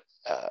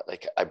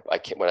like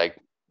when I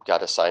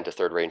got assigned to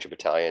 3rd Ranger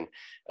Battalion,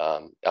 I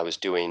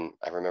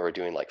remember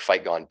doing like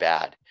Fight Gone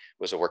Bad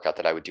was a workout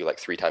that I would do like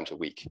 3 times a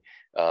week.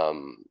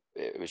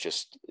 It was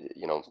just,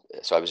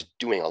 so I was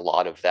doing a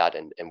lot of that,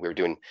 and we were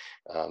doing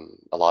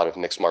a lot of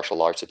mixed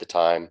martial arts at the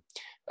time.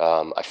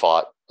 I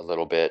fought a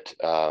little bit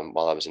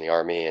while I was in the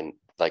Army, and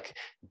like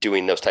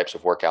doing those types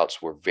of workouts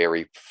were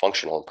very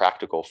functional and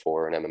practical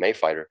for an MMA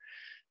fighter.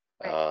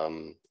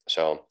 Right.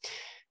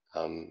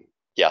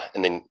 Yeah.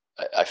 And then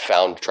I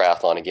found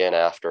triathlon again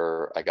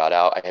after I got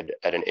out. I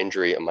had an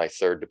injury in my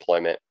 3rd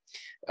deployment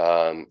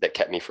that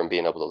kept me from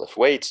being able to lift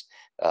weights.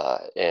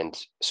 And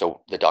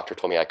so the doctor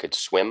told me I could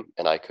swim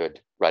and I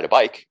could ride a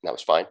bike, and that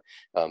was fine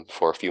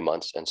for a few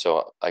months. And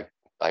so I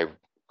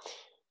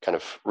kind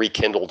of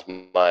rekindled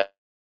my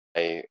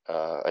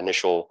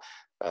initial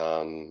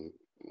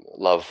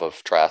love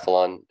of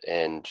triathlon.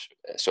 And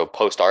so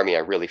post Army, I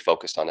really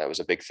focused on that. It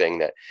was a big thing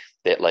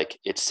that like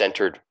it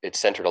centered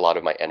a lot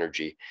of my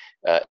energy.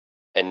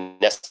 And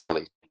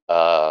necessarily,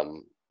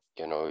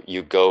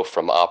 you go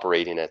from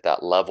operating at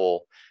that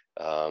level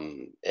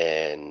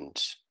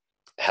and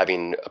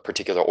having a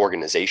particular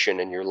organization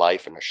in your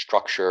life and a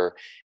structure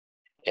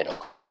and a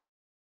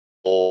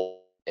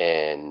goal,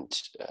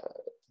 and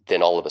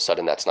then all of a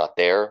sudden that's not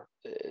there.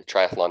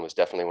 triathlon was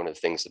definitely one of the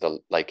things that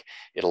like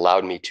it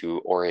allowed me to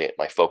orient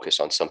my focus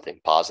on something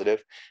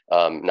positive,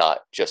 not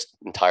just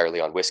entirely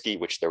on whiskey,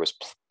 which there was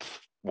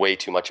way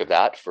too much of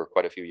that for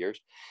quite a few years.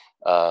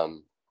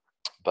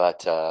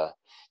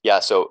 Yeah,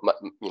 so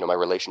my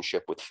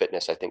relationship with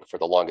fitness, I think for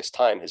the longest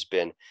time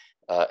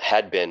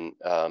had been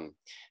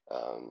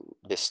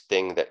this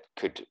thing that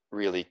could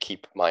really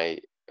keep my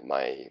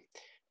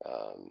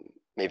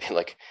maybe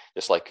like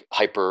this like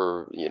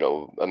hyper,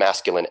 a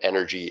masculine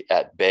energy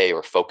at bay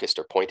or focused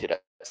or pointed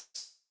at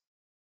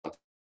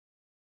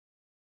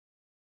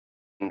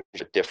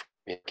different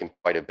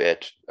quite a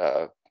bit,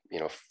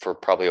 for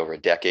probably over a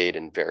decade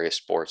in various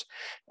sports,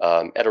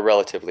 at a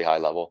relatively high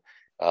level.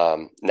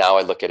 Now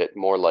I look at it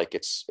more like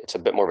it's a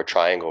bit more of a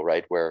triangle,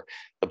 right? Where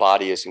the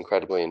body is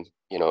incredibly,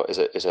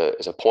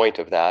 is a point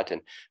of that.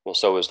 And well,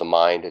 so is the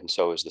mind and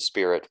so is the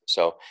spirit.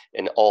 So,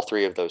 and all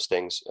three of those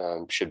things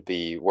should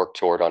be worked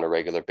toward on a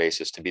regular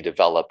basis to be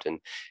developed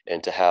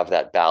and to have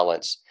that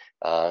balance.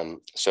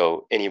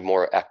 So any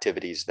more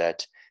activities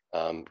that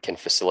can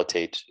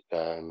facilitate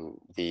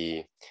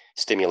the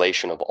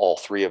stimulation of all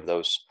three of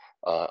those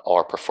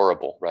are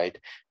preferable, right?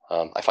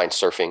 I find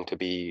surfing to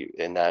be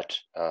in that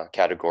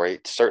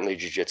category. Certainly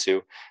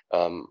jiu-jitsu.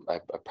 I'm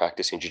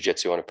practicing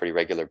jiu-jitsu on a pretty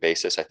regular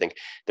basis. I think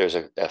there's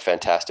a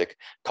fantastic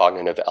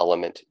cognitive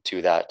element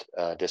to that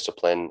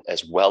discipline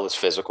as well as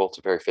physical.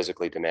 It's very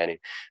physically demanding.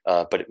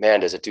 But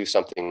man, does it do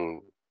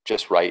something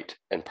just right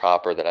and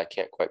proper that I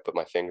can't quite put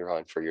my finger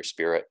on for your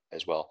spirit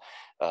as well.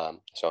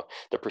 So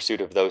the pursuit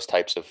of those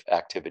types of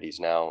activities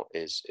now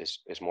is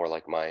more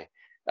like my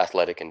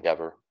athletic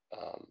endeavor.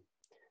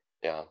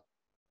 Yeah.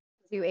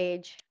 As you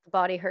age, the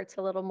body hurts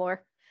a little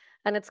more,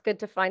 and it's good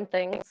to find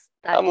things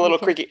that I'm a little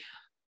creaky.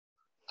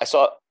 I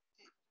saw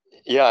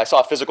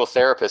a physical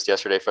therapist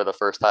yesterday for the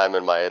first time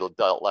in my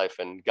adult life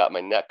and got my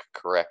neck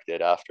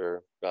corrected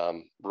after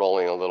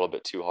rolling a little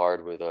bit too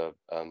hard with a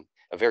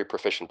very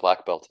proficient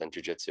black belt in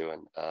jiu-jitsu.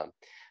 And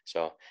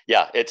so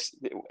yeah,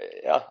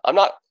 I'm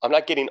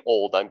not getting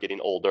old. I'm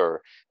getting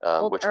older,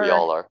 which we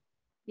all are.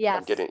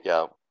 Yes.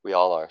 We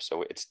all are.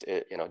 So it's,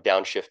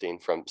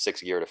 downshifting from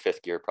 6th gear to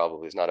 5th gear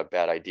probably is not a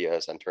bad idea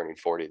as I'm turning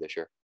 40 this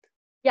year.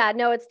 Yeah,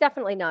 no, it's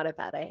definitely not a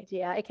bad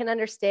idea. I can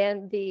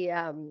understand the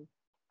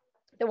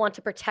want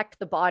to protect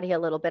the body a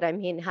little bit. I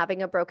mean,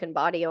 having a broken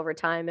body over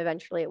time,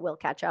 eventually it will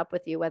catch up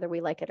with you, whether we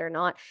like it or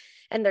not.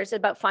 And there's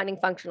about finding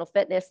functional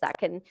fitness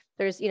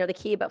the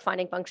key about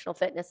finding functional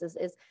fitness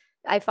is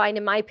I find,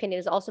 in my opinion,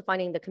 is also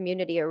finding the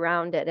community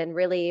around it and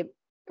really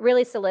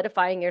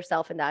solidifying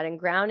yourself in that and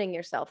grounding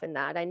yourself in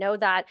that. I know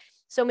that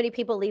so many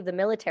people leave the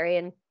military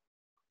and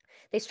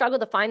they struggle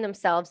to find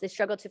themselves. They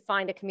struggle to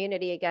find a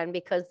community again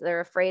because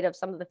they're afraid of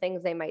some of the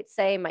things they might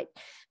say might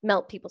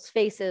melt people's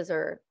faces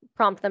or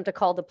prompt them to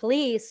call the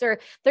police. Or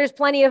there's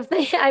plenty of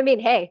things. I mean,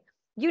 hey,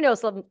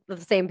 some of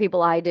the same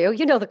people I do,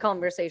 the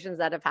conversations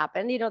that have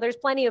happened, there's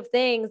plenty of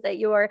things that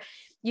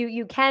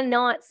you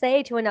cannot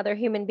say to another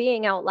human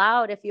being out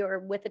loud if you're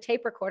with a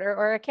tape recorder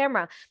or a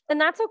camera,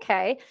 and that's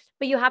okay.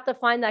 But you have to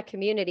find that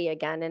community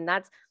again. And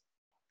that's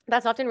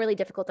often really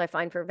difficult, I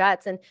find, for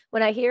vets. And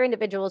when I hear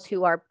individuals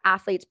who are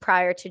athletes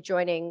prior to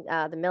joining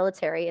the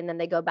military and then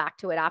they go back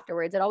to it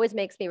afterwards, it always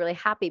makes me really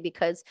happy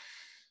because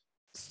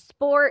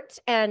sport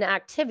and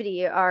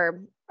activity are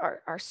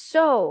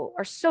so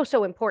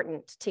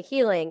important to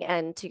healing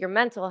and to your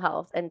mental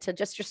health and to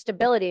just your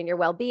stability and your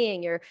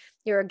well-being.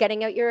 You're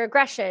getting out your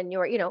aggression.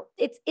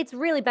 It's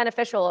really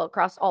beneficial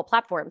across all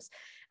platforms.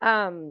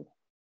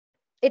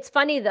 It's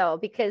funny though,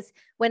 because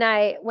when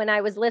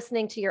I was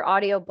listening to your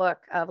audiobook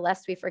of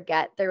Lest We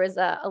Forget, there was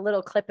a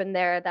little clip in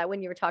there that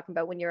when you were talking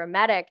about when you're a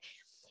medic,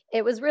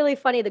 it was really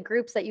funny, the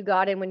groups that you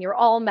got in when you're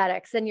all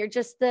medics and you're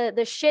just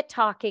the shit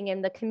talking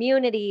and the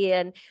community.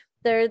 And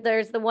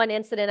there's the one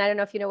incident, I don't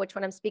know if you know which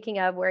one I'm speaking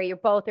of,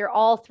 where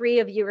all three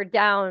of you are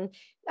down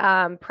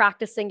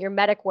practicing your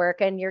medic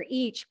work and you're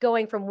each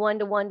going from one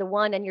to one to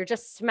one and you're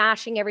just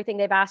smashing everything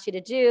they've asked you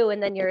to do.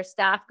 And then your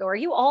staff go, "Are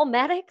you all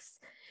medics?"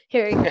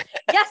 Here,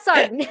 yes,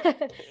 Sergeant.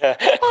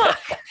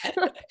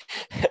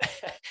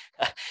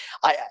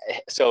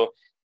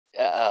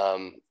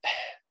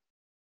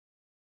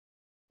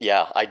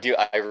 Yeah, I do.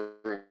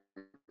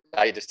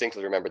 I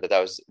distinctly remember that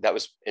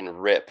was in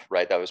RIP,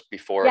 right? That was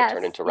before it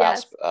turned into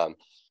RASP. Yes.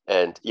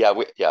 And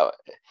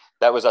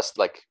that was us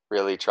like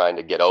really trying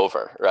to get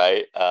over,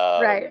 right?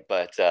 Right.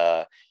 But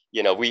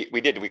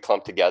we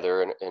clumped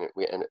together and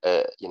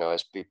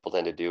as people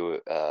tend to do,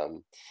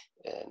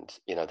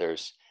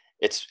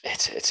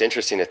 it's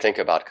interesting to think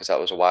about because that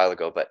was a while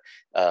ago, but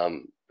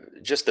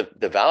just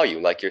the value,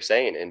 like you're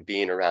saying, in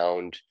being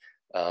around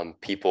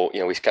people.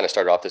 We kind of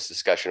started off this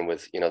discussion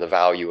with the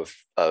value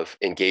of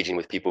engaging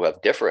with people who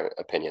have different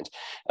opinions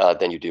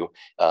than you do,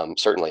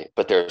 certainly,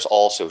 but there's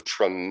also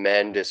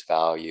tremendous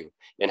value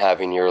in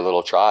having your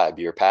little tribe,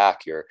 your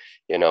pack,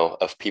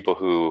 of people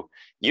who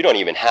you don't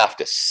even have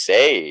to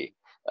say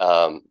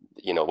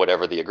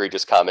whatever the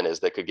egregious comment is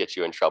that could get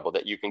you in trouble,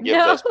 that you can give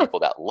those people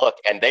that look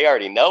and they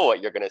already know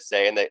what you're going to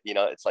say. And that,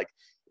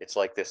 it's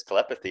like this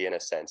telepathy in a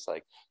sense,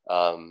 like,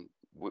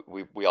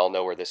 we all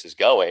know where this is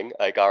going.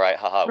 Like, all right,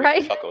 haha, we Right.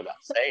 can chuckle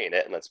about saying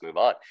it and let's move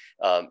on.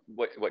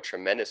 What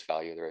tremendous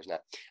value there is in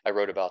that. I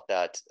wrote about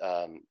that,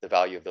 the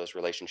value of those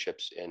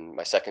relationships in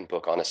my second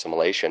book on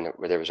assimilation,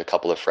 where there was a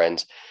couple of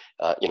friends,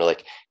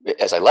 like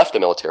as I left the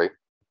military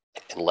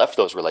and left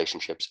those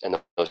relationships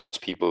and those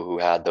people who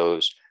had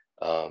those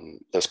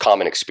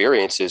common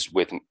experiences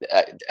with,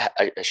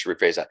 I should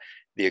rephrase that,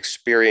 the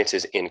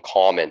experiences in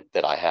common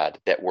that I had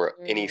that were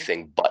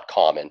anything but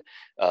common,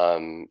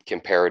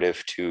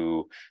 comparative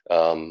to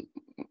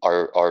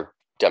our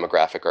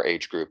demographic, our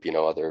age group,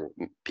 other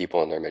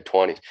people in their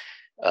mid-20s.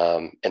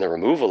 And the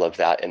removal of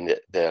that, and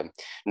the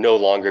no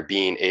longer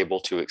being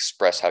able to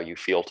express how you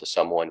feel to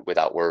someone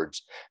without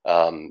words,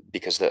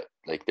 because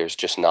there's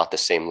just not the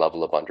same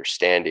level of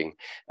understanding,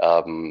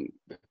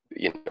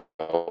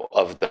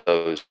 of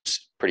those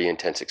pretty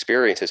intense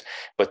experiences.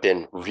 But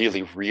then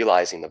really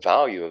realizing the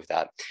value of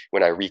that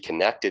when I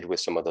reconnected with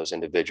some of those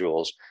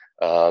individuals.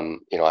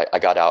 I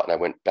got out and I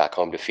went back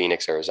home to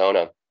Phoenix,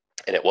 Arizona,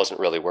 and it wasn't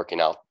really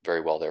working out very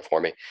well there for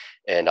me.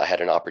 And I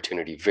had an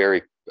opportunity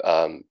very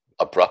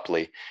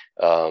abruptly,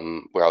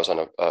 where I was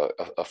on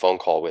a phone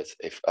call with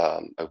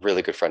a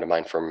really good friend of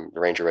mine from the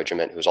Ranger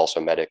Regiment, who's also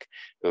a medic,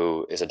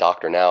 who is a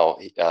doctor now.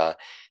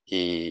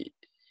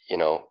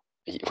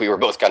 We were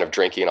both kind of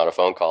drinking on a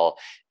phone call,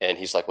 and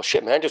he's like, well,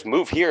 shit, man, just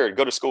move here and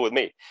go to school with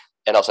me.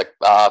 And I was like,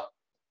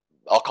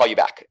 I'll call you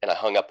back. And I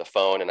hung up the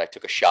phone and I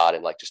took a shot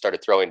and just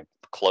started throwing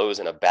clothes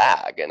in a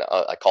bag. And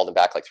I called him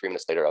back 3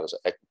 minutes later. I was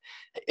like,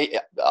 hey,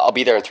 I'll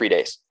be there in 3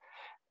 days.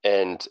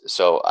 And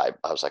so I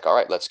was like, all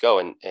right, let's go.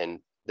 And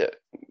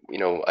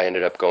I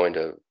ended up going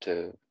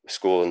to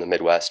school in the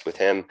Midwest with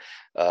him.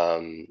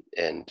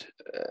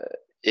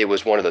 It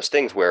was one of those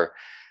things where,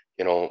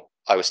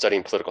 I was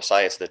studying political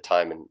science at the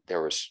time, and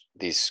there was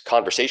these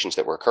conversations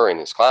that were occurring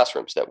in these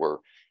classrooms that were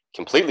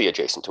completely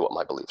adjacent to what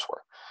my beliefs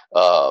were.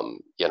 I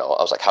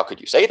was like, how could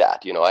you say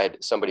that? I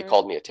had somebody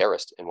called me a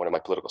terrorist in one of my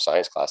political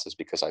science classes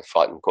because I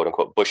fought in quote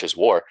unquote Bush's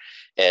war.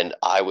 And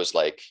I was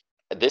like,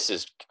 this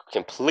is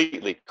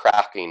completely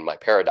cracking my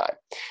paradigm.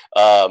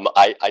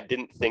 I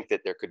didn't think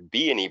that there could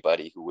be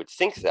anybody who would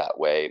think that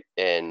way.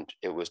 And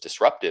it was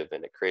disruptive,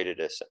 and it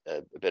created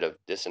a bit of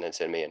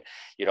dissonance in me. And,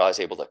 I was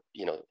able to,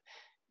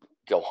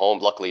 go home,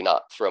 luckily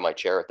not throw my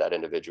chair at that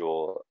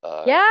individual.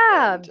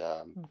 Violence.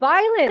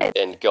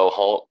 And go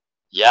home.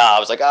 Yeah, I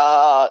was like,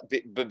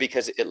 but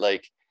because it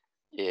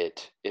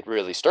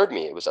really stirred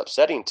me. It was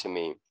upsetting to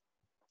me,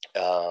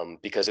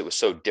 because it was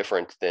so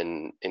different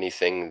than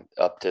anything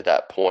up to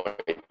that point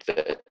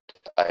that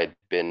I had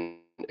been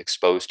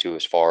exposed to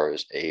as far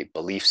as a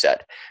belief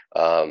set.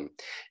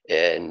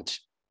 And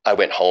I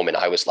went home and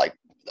I was like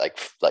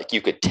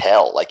you could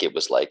tell, it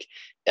was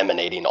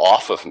emanating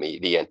off of me,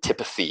 the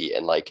antipathy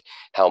and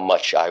how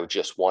much I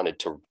just wanted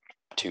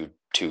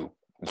to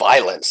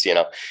violence,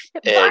 and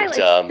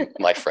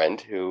my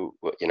friend who,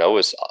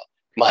 was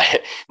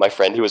my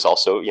friend who was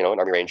also, an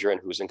Army Ranger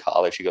and who was in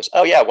college, he goes,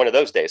 oh yeah, one of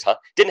those days, huh?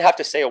 Didn't have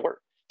to say a word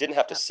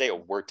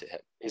to him.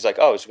 He's like,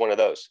 oh, it's one of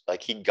those.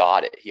 He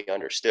got it. He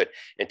understood.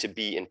 And to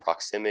be in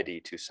proximity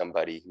to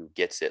somebody who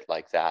gets it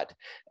like that,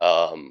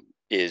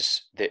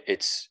 it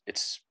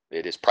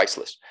is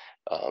priceless.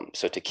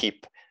 So to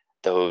keep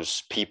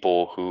those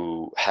people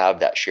who have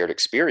that shared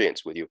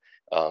experience with you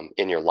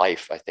in your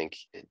life, I think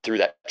through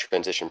that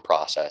transition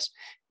process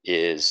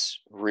is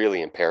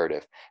really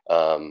imperative.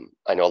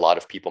 I know a lot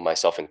of people,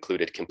 myself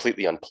included,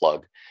 completely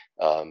unplug,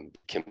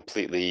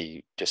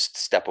 completely just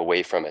step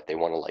away from it. They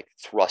want to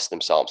thrust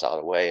themselves out of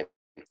the way.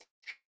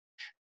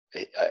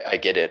 I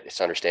get it. It's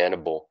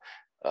understandable.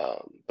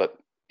 But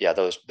yeah,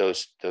 those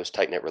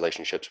tight-knit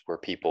relationships where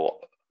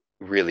people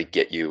really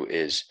get you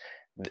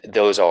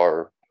those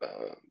are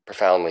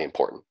profoundly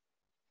important.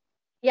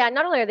 Yeah,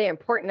 not only are they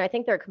important, I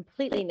think they're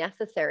completely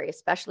necessary,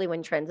 especially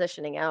when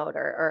transitioning out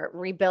or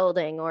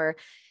rebuilding or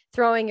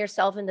throwing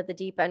yourself into the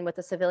deep end with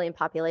the civilian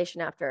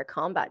population after a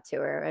combat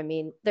tour. I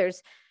mean,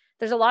 there's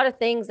a lot of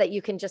things that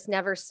you can just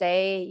never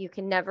say. You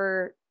can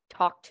never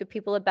talk to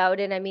people about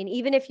it. I mean,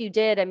 even if you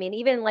did,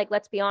 even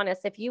let's be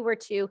honest, if you were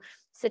to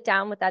sit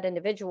down with that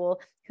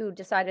individual who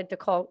decided to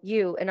call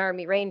you an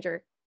Army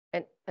Ranger,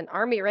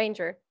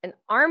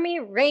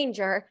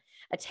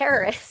 a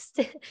terrorist,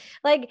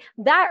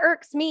 that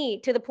irks me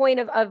to the point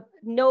of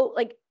no,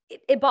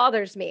 it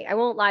bothers me. I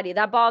won't lie to you.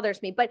 That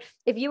bothers me. But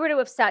if you were to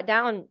have sat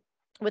down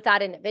with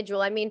that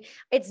individual,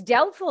 it's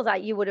doubtful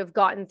that you would have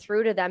gotten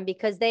through to them,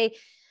 because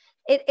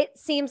it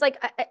seems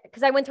like,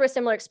 because I went through a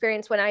similar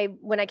experience when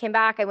I came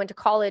back. I went to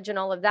college and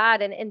all of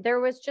that. And there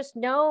was just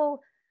no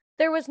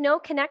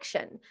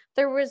connection.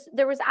 There was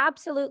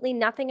absolutely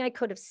nothing I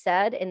could have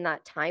said in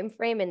that time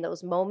frame, in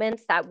those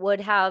moments, that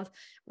would have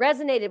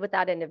resonated with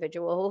that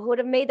individual, who would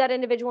have made that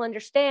individual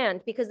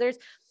understand. Because there's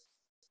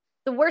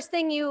the worst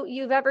thing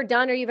you've ever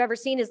done or you've ever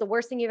seen is the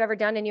worst thing you've ever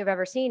done and you've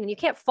ever seen. And you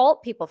can't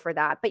fault people for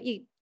that, but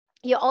you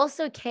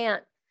also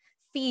can't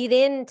feed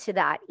into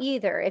that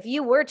either. If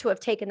you were to have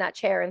taken that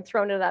chair and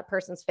thrown it at that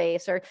person's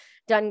face or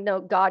done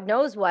God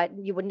knows what,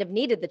 you wouldn't have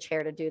needed the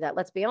chair to do that.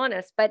 Let's be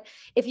honest. But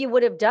if you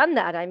would have done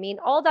that, I mean,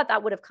 all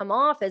that would have come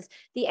off as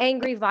the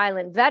angry,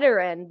 violent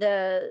veteran,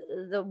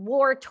 the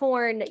war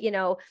torn,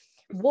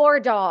 war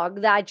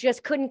dog that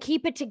just couldn't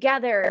keep it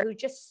together, who's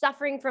just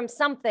suffering from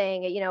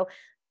something,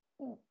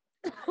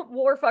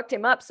 war fucked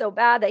him up so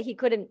bad that he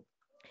couldn't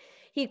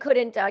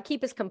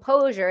keep his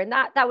composure, and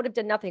that would have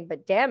done nothing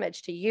but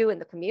damage to you and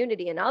the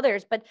community and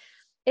others. But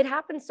it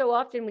happens so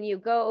often when you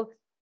go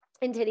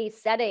into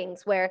these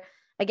settings where,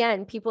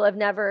 again, people have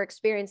never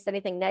experienced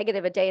anything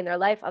negative a day in their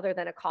life other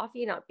than a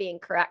coffee not being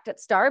correct at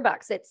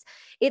Starbucks.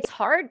 It's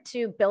hard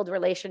to build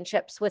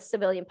relationships with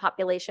civilian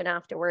population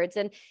afterwards.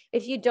 And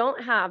if you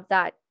don't have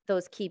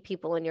those key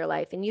people in your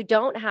life, and you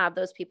don't have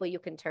those people you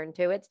can turn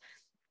to,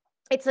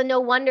 it's a no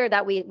wonder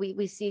that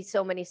we see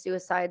so many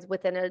suicides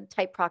within a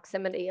tight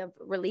proximity of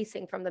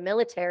releasing from the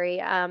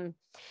military. I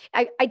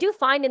do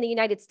find in the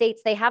United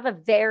States, they have a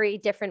very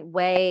different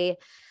way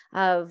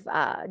of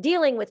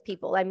dealing with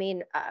people. I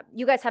mean,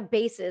 you guys have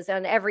bases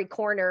on every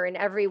corner in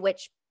every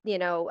which,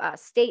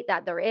 state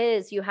that there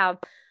is. You have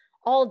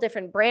all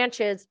different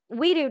branches.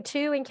 We do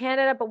too in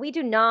Canada, but we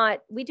do not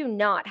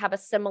have a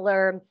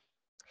similar,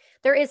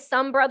 there is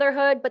some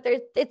brotherhood, but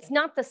it's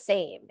not the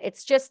same.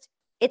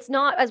 It's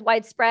not as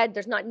widespread.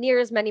 There's not near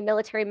as many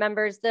military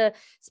members. The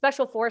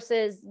special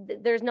forces,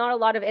 there's not a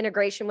lot of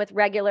integration with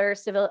regular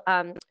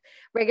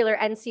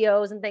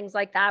NCOs and things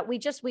like that. We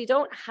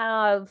don't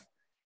have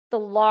the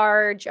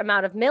large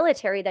amount of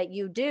military that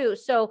you do.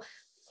 So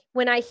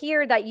when I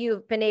hear that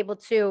you've been able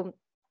to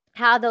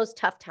have those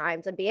tough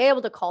times and be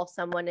able to call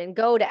someone and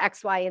go to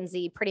X, Y, and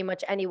Z pretty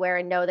much anywhere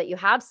and know that you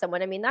have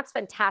someone, I mean, that's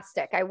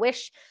fantastic. I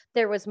wish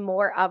there was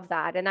more of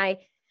that. And I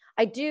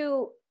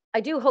do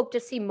hope to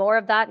see more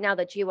of that now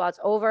that GWOT's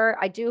over.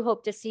 I do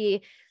hope to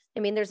see,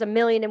 there's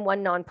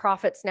 1,000,001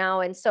 nonprofits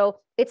now. And so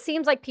it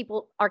seems like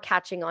people are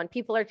catching on.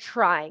 People are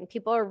trying.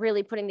 People are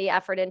really putting the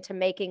effort into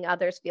making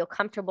others feel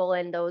comfortable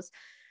in those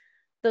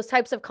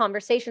types of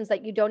conversations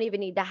that you don't even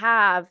need to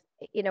have.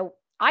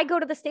 I go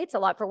to the States a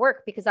lot for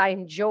work because I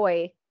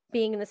enjoy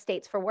being in the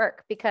States for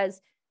work,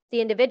 because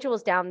the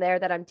individuals down there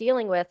that I'm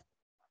dealing with,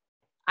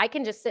 I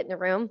can just sit in a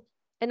room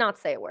and not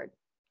say a word.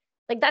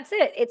 Like, that's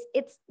it.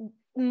 It's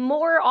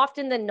more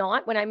often than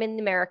not, when I'm in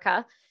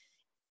America,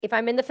 if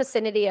I'm in the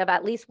vicinity of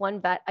at least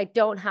one vet, I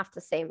don't have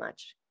to say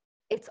much.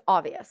 It's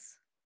obvious.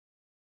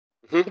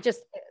 Mm-hmm. It just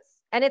is.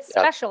 And it's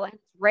special and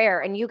it's rare.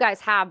 And you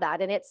guys have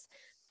that. And it's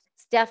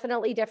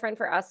definitely different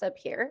for us up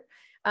here.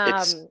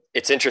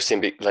 It's interesting,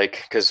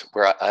 because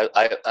where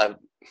I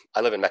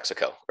live in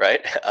Mexico,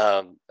 right?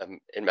 I'm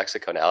in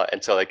Mexico now.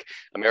 And so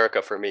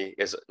America for me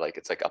is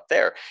it's up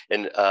there.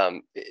 And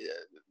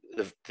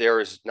there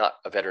is not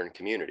a veteran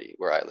community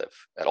where I live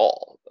at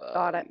all.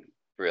 Got it.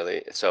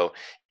 Really. So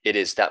it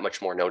is that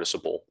much more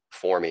noticeable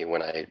for me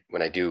when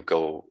I do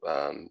go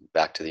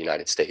back to the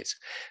United States.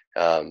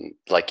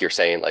 Like you're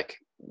saying,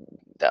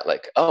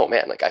 oh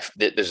man,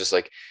 there's just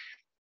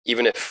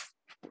even if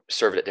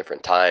served at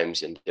different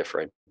times in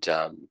different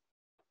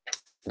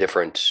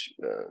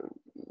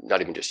not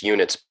even just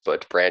units,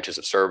 but branches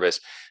of service,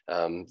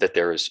 that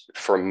there is,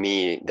 for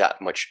me, that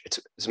much,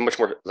 it's much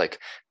more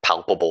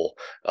palpable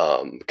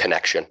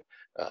connection,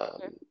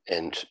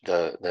 and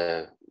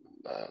the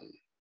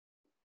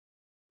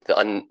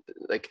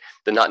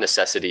not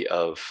necessity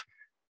of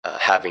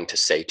having to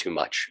say too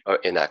much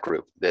in that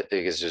group, that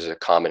because there's a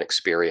common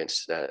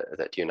experience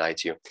that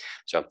unites you.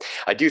 So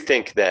I do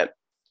think that,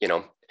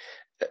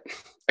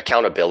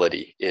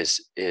 accountability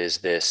is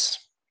this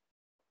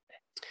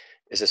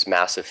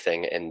massive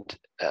thing, and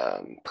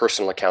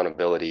personal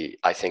accountability,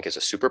 I think, is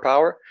a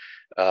superpower.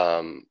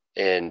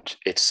 And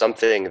it's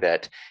something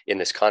that in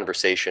this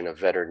conversation of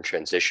veteran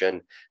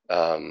transition,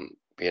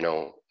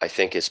 I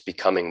think is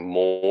becoming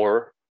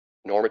more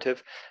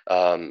normative.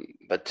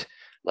 But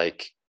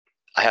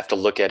I have to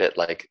look at it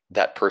like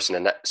that person,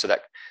 and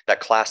that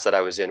class that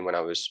I was in when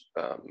I was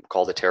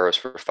called a terrorist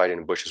for fighting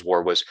in Bush's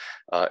war was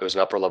it was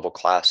an upper level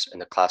class,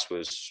 and the class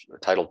was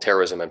titled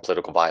Terrorism and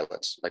Political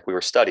Violence. We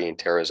were studying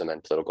terrorism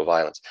and political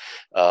violence.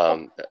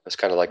 It was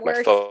kind of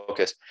my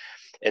focus.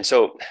 And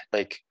so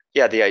the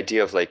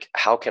idea of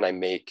how can I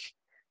make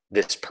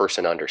this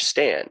person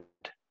understand?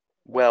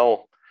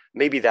 Well,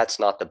 maybe that's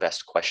not the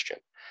best question.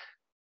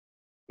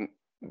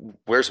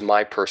 Where's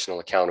my personal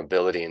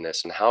accountability in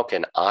this, and how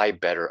can I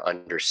better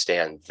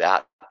understand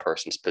that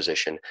person's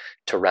position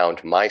to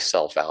round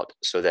myself out,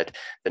 so that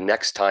the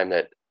next time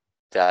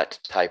that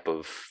type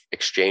of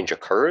exchange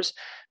occurs,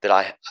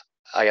 that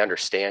I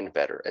understand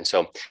better. And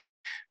so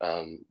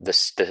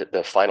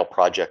the final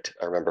project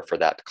I remember for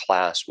that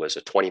class was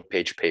a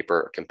 20-page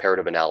paper,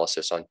 comparative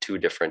analysis on 2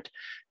 different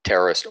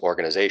terrorist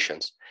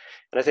organizations.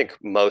 And I think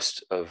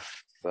most of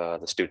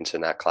the students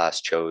in that class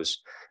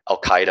chose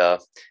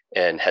Al-Qaeda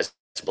and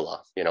Hezbollah.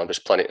 There's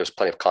plenty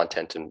of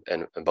content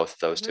in both of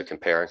those to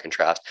compare and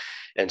contrast.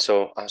 And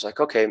so I was like,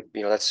 okay,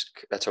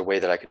 that's a way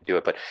that I could do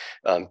it. But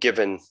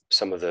given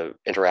some of the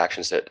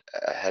interactions that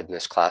I had in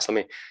this class, let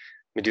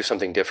me do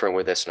something different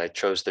with this. And I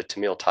chose the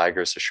Tamil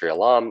Tigers, the Sri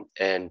Alam,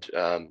 and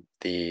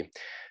the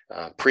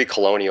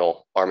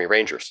pre-colonial Army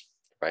Rangers,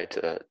 right?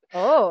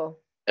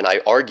 And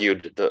I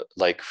argued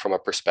from a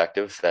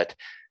perspective that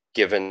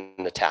given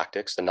the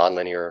tactics, the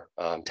nonlinear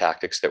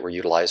tactics that were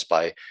utilized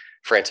by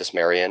Francis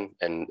Marion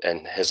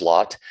and his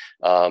lot,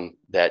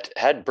 that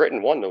had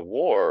Britain won the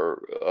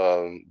war,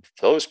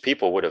 those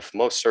people would have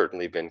most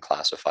certainly been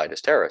classified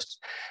as terrorists,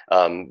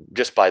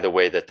 just by the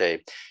way that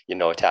they,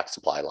 attacked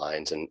supply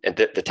lines and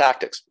the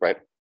tactics, right?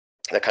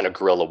 That kind of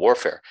guerrilla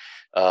warfare.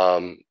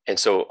 And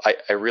so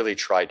I really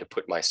tried to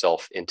put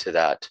myself into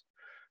that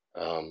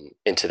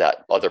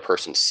other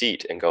person's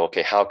seat and go,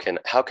 okay, how can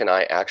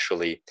I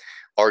actually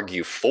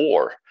argue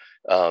for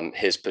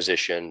his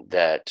position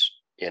that,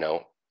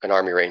 an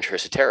Army Ranger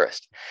is a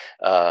terrorist?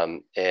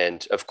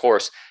 And of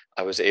course,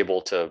 I was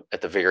able to,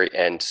 at the very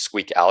end,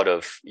 squeak out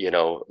of,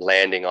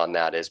 landing on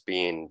that as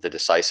being the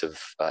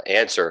decisive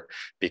answer,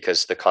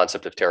 because the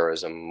concept of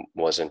terrorism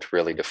wasn't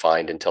really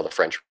defined until the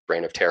French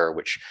Reign of Terror,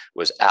 which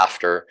was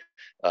after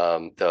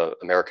the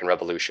American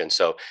Revolution.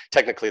 So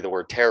technically the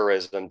word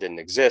terrorism didn't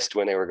exist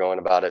when they were going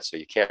about it. So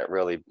you can't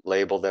really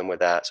label them with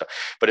that. So,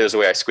 but it was the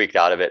way I squeaked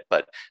out of it.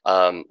 But,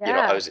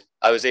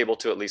 I was able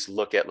to at least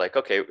look at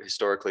okay,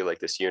 historically,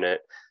 this unit,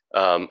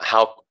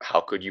 how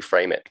could you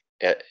frame it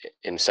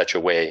in such a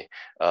way?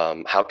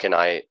 How can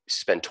I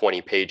spend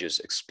 20 pages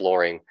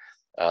exploring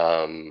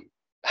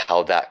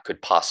how that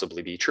could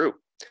possibly be true?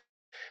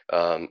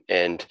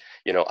 And,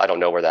 I don't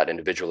know where that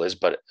individual is,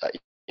 but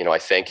I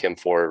thank him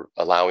for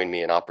allowing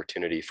me an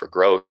opportunity for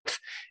growth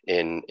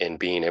in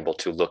being able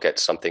to look at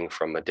something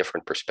from a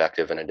different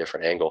perspective and a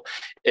different angle.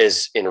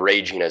 As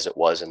enraging as it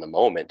was in the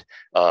moment,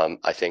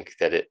 I think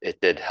that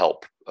it did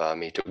help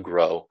me to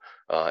grow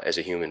as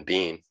a human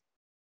being.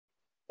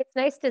 It's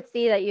nice to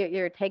see that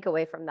your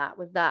takeaway from that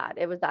was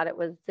it was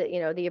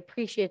the, the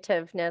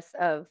appreciativeness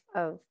of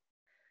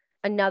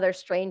another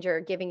stranger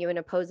giving you an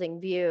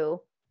opposing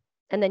view,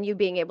 and then you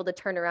being able to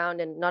turn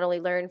around and not only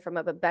learn from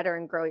it, but better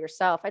and grow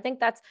yourself. I think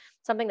that's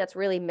something that's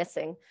really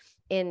missing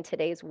in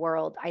today's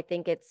world. I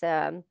think it's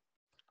a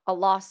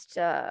lost,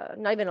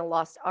 not even a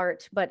lost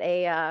art, but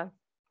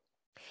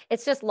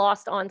it's just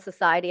lost on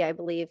society, I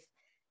believe.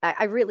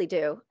 I really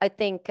do. I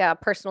think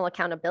personal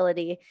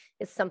accountability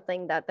is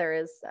something that there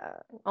is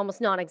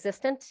almost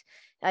non-existent.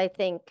 I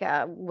think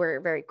we're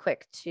very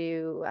quick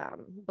to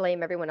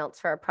blame everyone else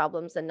for our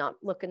problems and not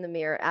look in the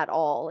mirror at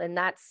all. And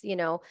that's,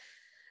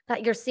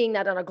 that you're seeing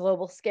that on a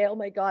global scale.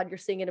 My God, you're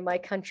seeing it in my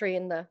country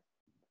in the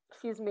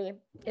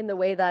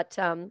way that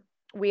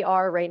we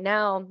are right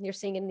now. You're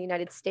seeing it in the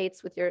United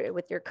States with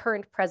your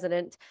current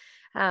president.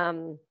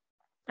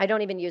 I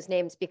don't even use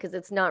names because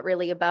it's not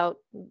really about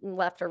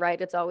left or right.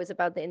 It's always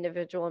about the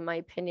individual, in my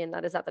opinion,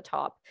 that is at the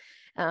top.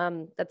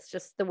 That's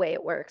just the way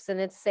it works. And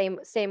it's same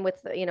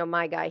with,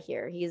 my guy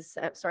here. He's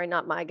sorry,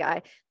 not my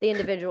guy, the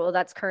individual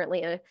that's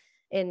currently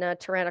in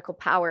tyrannical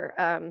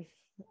power.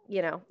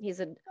 He's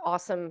an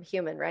awesome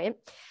human, right?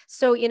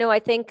 So, I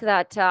think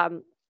that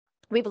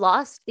we've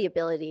lost the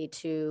ability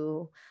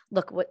to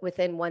look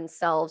within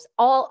oneself.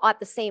 All at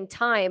the same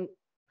time,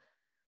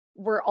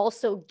 we're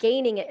also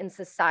gaining it in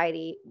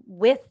society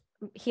with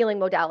healing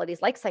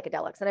modalities like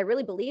psychedelics. And I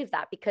really believe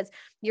that, because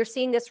you're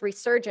seeing this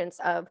resurgence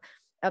of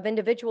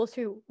individuals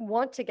who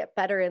want to get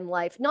better in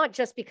life, not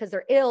just because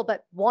they're ill,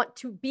 but want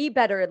to be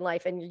better in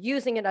life. And you're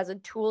using it as a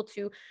tool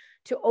to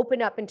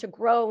open up and to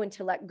grow and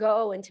to let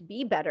go and to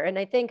be better. And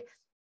I think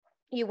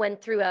you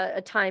went through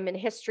a time in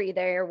history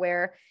there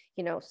where,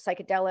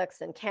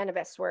 psychedelics and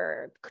cannabis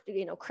were,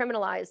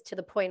 criminalized to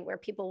the point where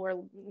people were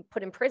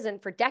put in prison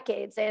for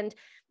decades. And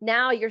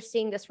now you're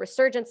seeing this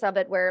resurgence of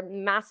it where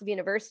massive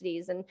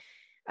universities and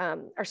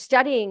are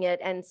studying it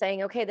and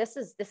saying, okay, this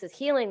is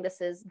healing.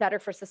 This is better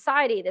for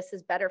society. This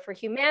is better for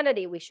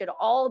humanity. We should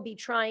all be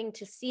trying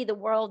to see the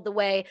world the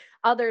way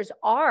others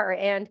are.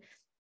 And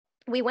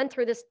we went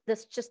through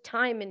this just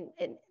time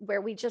in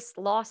where we just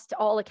lost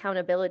all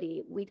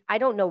accountability. I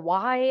don't know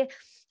why.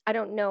 I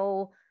don't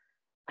know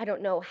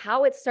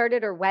how it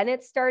started or when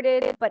it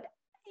started, but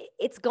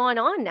it's gone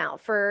on now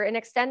for an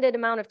extended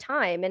amount of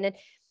time. And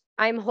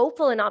I'm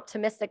hopeful and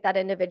optimistic that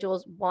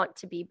individuals want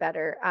to be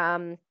better.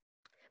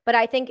 But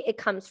I think it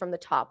comes from the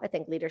top. I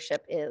think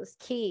leadership is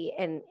key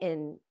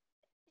in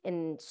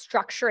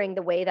structuring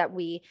the way that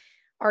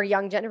our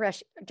young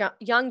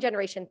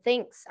generation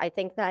thinks. I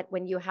think that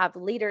when you have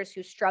leaders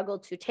who struggle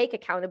to take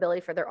accountability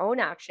for their own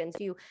actions,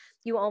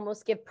 you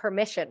almost give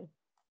permission.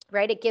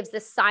 Right? It gives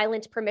this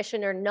silent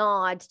permission or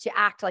nod to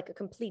act like a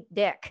complete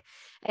dick.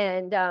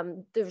 And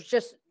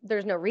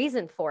there's no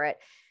reason for it.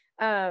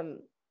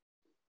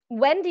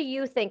 When do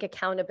you think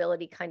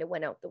accountability kind of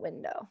went out the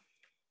window?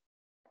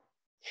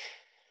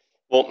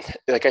 Well,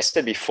 like I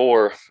said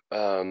before,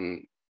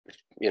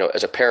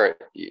 as a parent,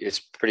 it's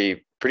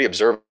pretty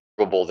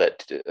observable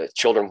that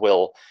children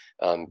will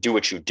do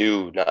what you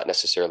do, not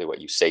necessarily what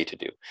you say to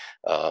do.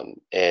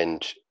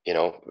 And you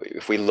know,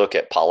 if we look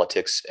at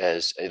politics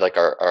as like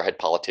our head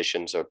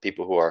politicians or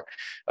people who are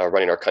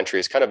running our country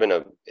is kind of in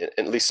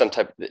at least some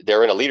type,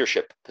 they're in a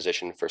leadership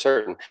position for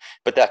certain,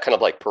 but that kind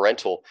of like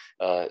parental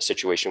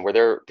situation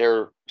where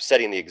they're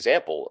setting the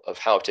example of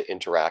how to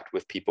interact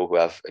with people who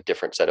have a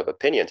different set of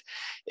opinions.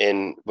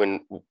 And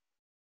when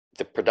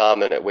the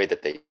predominant way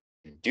that they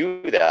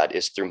do that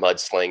is through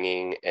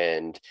mudslinging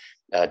and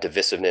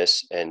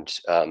divisiveness and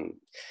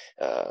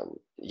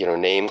you know,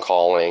 name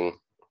calling,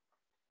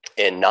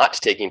 and not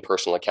taking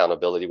personal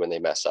accountability when they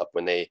mess up,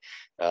 when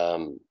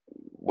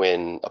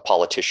a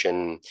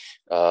politician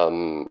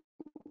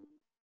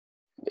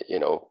you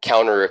know,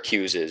 counter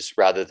accuses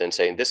rather than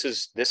saying this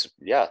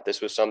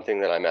was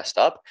something that I messed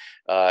up,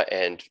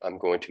 and I'm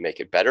going to make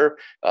it better.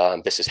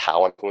 This is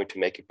how I'm going to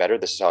make it better.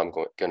 This is how I'm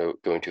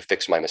going to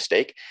fix my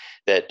mistake.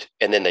 And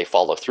then they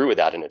follow through with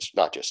that, and it's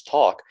not just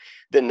talk.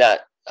 Then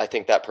that, I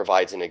think that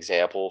provides an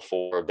example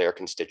for their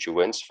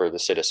constituents, for the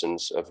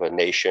citizens of a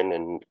nation,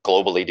 and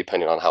globally,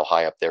 depending on how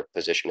high up their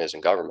position is in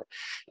government.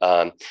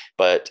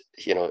 But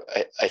you know,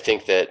 I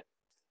think that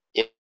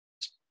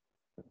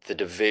the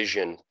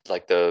division,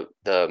 like the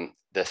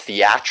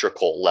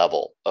theatrical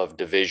level of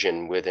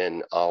division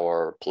within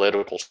our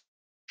political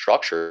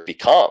structure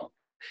become,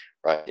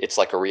 right? It's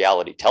like a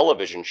reality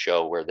television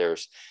show where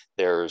there's,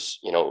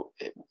 you know,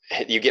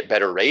 you get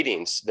better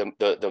ratings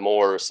the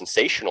more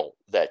sensational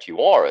that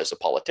you are as a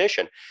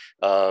politician.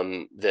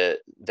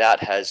 That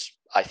has,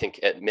 I think,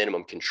 at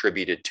minimum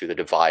contributed to the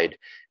divide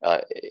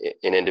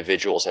in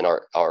individuals and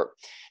our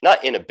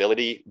not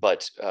inability,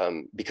 but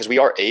because we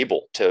are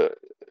able to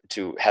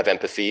have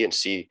empathy and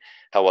see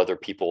how other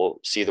people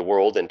see the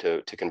world, and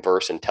to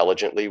converse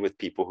intelligently with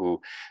people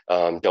who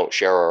don't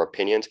share our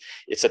opinions.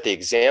 It's that the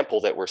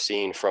example that we're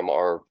seeing from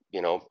our,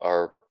 you know,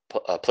 our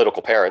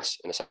political parents,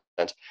 in a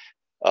sense,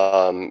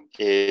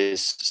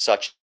 is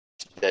such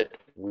that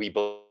we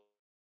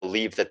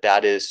believe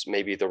that is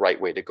maybe the right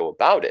way to go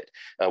about it.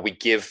 We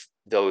give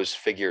those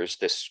figures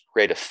this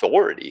great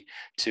authority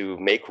to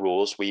make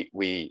rules.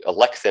 We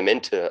elect them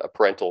into a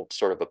parental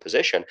sort of a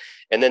position,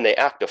 and then they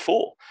act a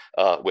fool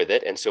with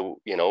it. And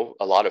so, you know,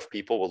 a lot of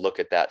people will look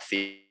at that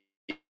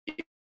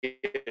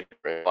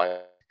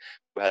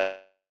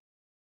as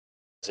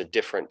a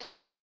different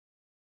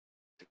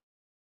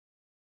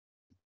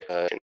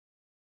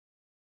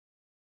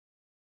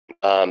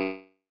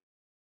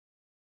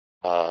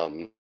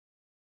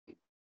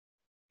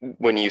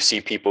when you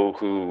see people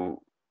who,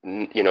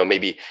 you know,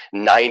 maybe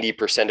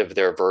 90% of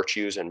their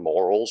virtues and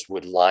morals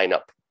would line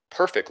up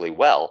perfectly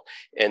well,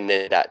 and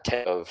then that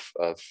of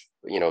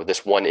you know,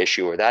 this one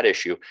issue or that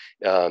issue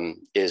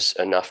is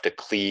enough to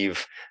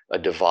cleave a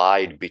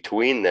divide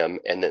between them,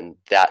 and then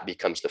that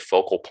becomes the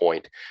focal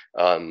point.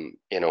 You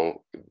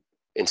know,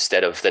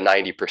 instead of the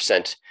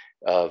 90%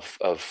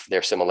 of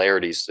their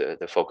similarities,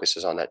 the focus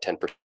is on that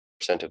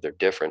 10% of their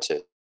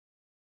differences.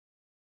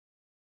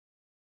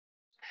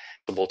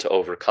 To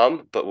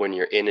overcome, but when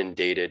you're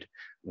inundated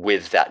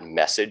with that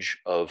message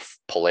of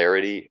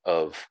polarity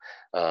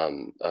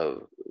on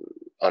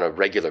a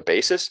regular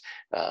basis,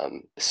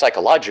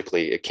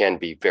 psychologically, it can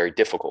be very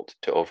difficult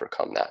to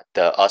overcome that.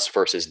 The us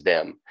versus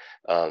them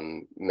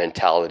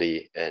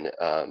mentality and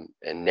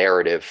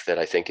narrative that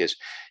I think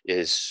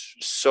is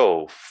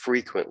so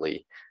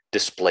frequently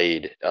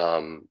displayed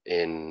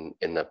in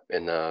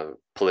the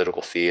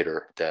political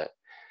theater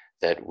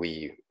that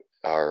we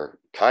are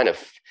kind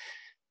of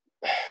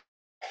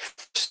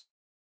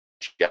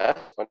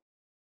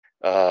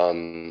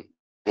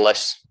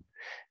unless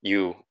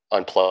you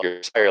unplug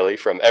entirely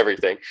from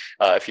everything.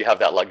 If you have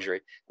that luxury,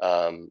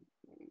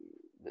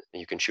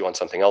 you can chew on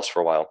something else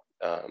for a while.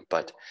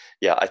 But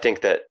yeah, I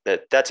think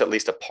that's at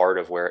least a part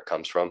of where it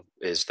comes from,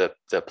 is the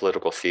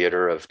political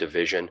theater of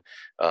division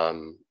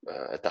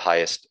at the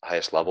highest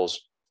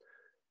levels.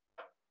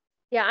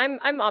 Yeah,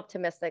 I'm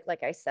optimistic.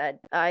 Like I said,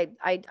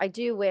 I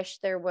do wish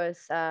there was.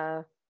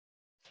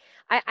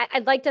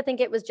 I'd like to think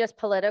it was just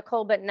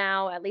political, but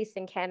now, at least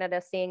in Canada,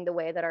 seeing the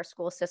way that our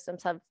school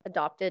systems have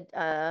adopted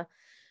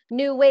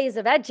new ways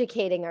of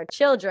educating our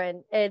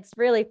children, it's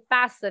really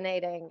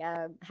fascinating.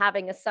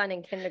 Having a son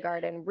in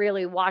kindergarten,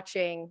 really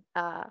watching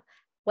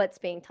what's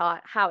being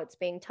taught, how it's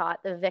being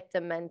taught, the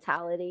victim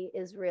mentality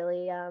is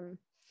really,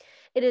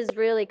 it is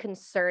really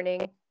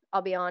concerning.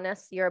 I'll be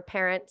honest, you're a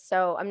parent,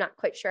 so I'm not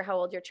quite sure how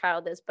old your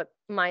child is, but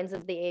mine's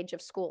of the age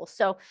of school.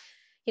 So,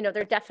 you know,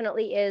 there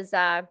definitely is,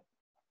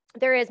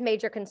 there is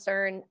major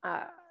concern.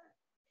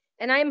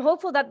 And I'm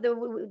hopeful that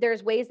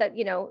there's ways that,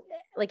 you know,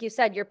 like you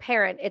said, your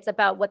parent, it's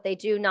about what they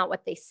do, not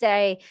what they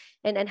say,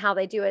 and how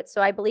they do it.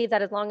 So I believe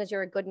that as long as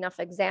you're a good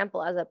enough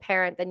example as a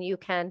parent, then you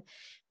can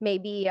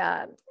maybe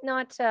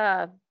not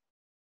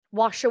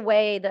wash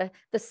away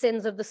the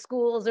sins of the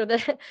schools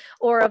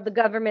or of the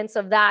governments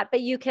of that,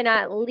 but you can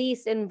at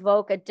least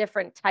invoke a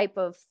different type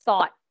of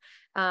thought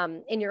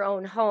in your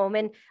own home.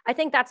 And I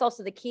think that's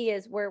also the key,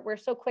 is we're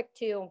so quick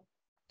to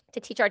to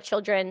teach our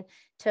children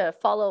to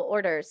follow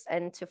orders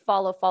and to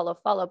follow,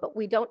 but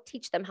we don't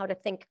teach them how to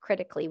think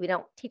critically. We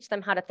don't teach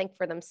them how to think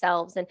for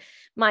themselves. And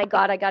my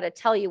God, I got to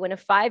tell you, when a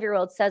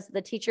 5-year-old says to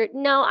the teacher,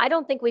 no, I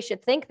don't think we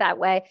should think that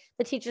way,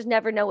 the teachers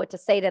never know what to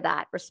say to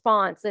that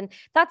response. And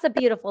that's a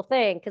beautiful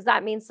thing, because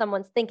that means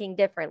someone's thinking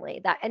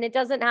differently. And it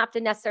doesn't have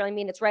to necessarily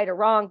mean it's right or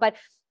wrong, but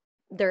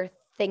they're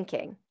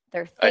thinking.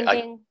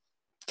 I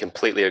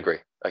completely agree.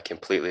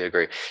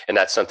 And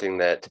that's something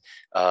that,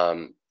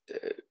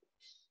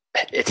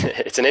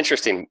 it's an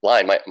interesting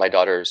line. My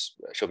daughter's,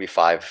 she'll be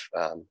 5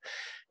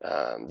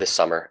 this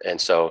summer,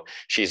 and so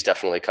she's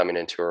definitely coming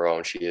into her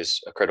own. She is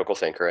a critical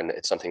thinker, and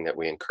it's something that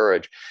we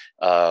encourage.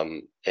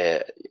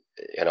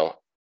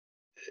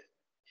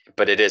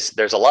 But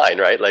there's a line,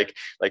 right? Like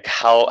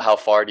how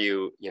far do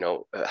you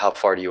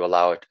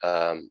allow it,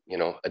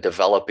 a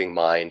developing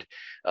mind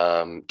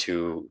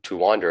to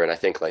wander? And I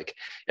think, like,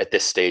 at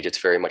this stage, it's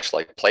very much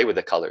like play with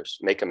the colors,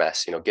 make a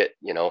mess,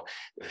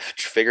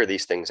 figure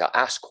these things out,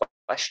 ask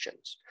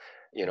questions.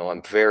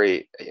 I'm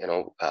very,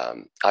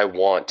 I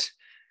want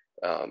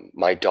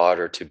my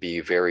daughter to be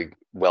very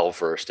well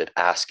versed at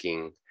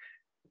asking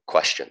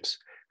questions,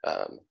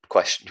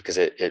 because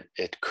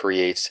it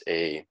creates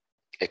a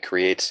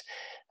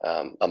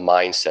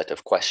mindset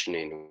of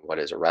questioning what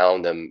is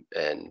around them,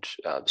 and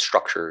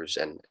structures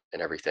and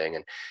everything.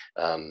 And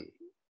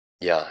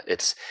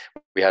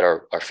we had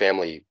our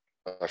family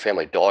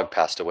dog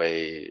passed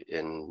away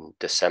in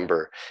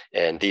December,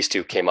 and these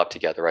two came up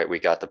together, right? We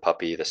got the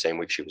puppy the same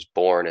week she was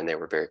born, and they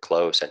were very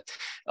close.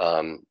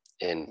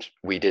 And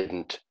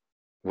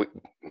my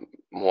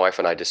wife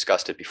and I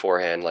discussed it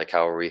beforehand, like,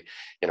 how are we,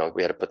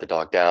 we had to put the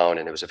dog down,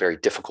 and it was a very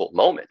difficult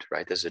moment,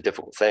 right? This is a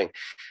difficult thing,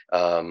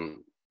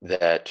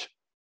 that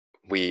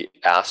we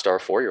asked our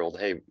 4-year-old,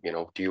 hey,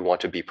 do you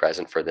want to be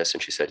present for this?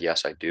 And she said,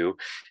 yes, I do.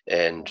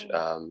 And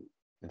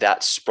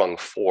that sprung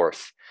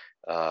forth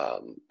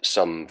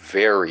some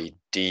very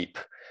deep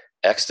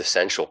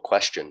existential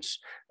questions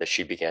that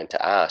she began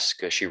to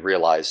ask, as she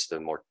realized the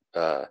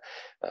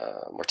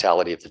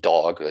mortality of the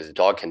dog. The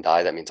dog can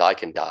die, that means I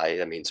can die,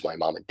 that means my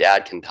mom and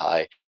dad can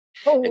die.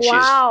 Oh, and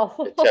wow.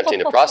 She's attempting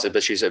to process,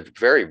 but she's a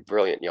very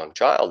brilliant young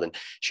child, and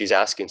she's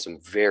asking some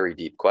very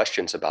deep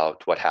questions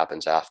about what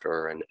happens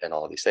after, and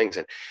all of these things.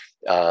 And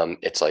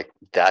it's like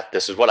that.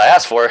 This is what I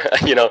asked for.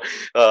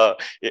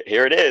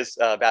 Here it is.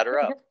 Batter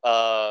up.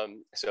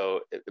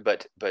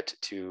 But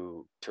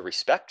to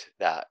respect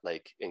that,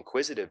 like,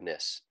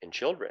 inquisitiveness in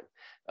children,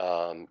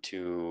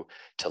 to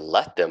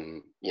let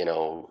them,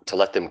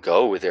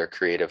 go with their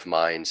creative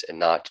minds, and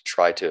not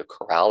try to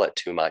corral it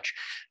too much.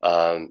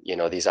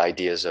 These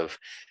ideas of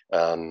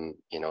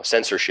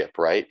censorship,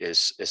 right,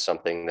 is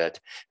something that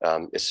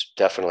is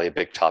definitely a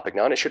big topic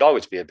now, and it should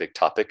always be a big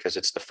topic, because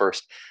it's the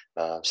first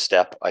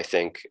step, I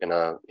think, in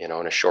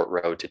a short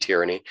road to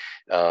tyranny.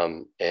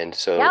 And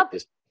so yep.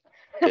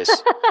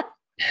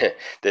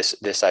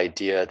 this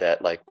idea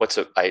that, like,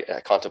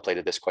 I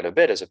contemplated this quite a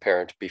bit as a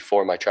parent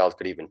before my child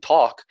could even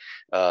talk,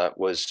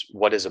 was,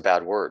 what is a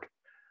bad word?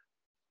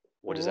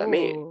 What does that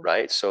mean,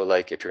 right? So,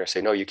 like, if you're gonna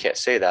say, no, you can't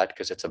say that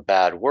because it's a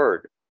bad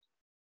word.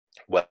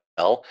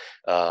 Well,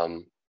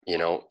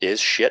 is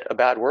shit a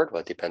bad word? Well,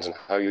 it depends on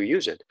how you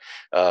use it.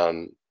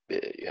 I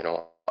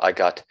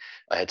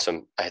had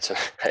some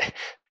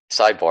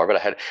sidebar, but I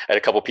had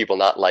a couple of people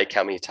not like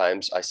how many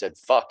times I said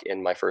fuck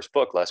in my first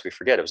book, lest we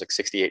forget. It was like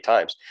 68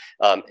 times.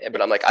 But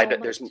I'm like,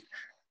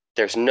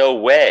 there's no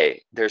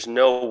way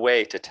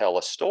to tell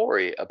a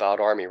story about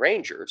Army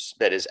Rangers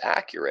that is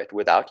accurate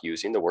without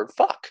using the word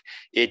fuck.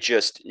 It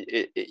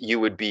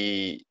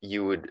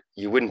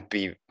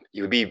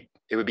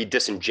would be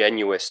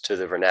disingenuous to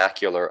the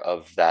vernacular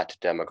of that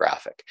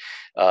demographic.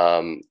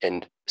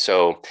 And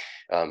so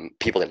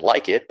people didn't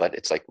like it, but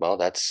it's like, well,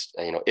 that's,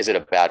 is it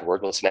a bad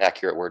word? Well, it's an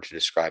accurate word to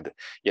describe,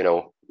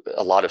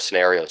 a lot of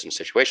scenarios and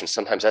situations.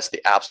 Sometimes that's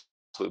the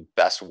absolute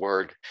best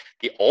word,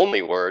 the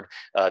only word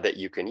that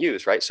you can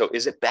use, right? So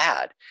is it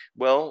bad?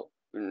 Well,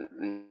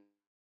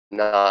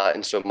 not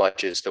in so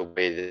much as the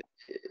way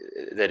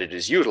that it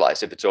is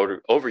utilized. If it's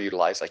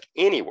overutilized, like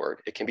any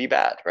word, it can be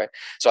bad, right?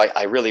 So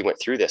I really went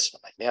through this.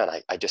 I'm like,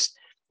 man, I just,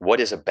 what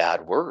is a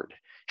bad word?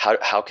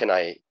 How can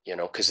I,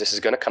 because this is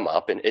going to come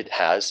up, and it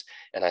has.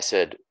 And I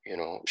said,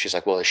 she's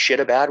like, well, is shit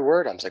a bad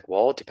word? I was like,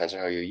 well, it depends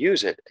on how you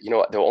use it.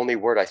 The only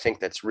word I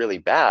think that's really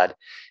bad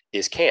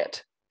is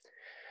can't.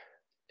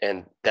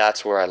 And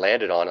that's where I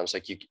landed on. I was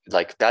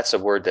like, that's a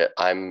word that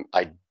I'm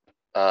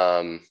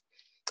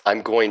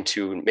going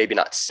to maybe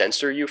not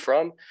censor you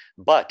from,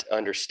 but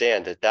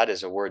understand that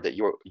is a word that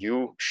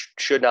you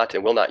should not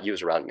and will not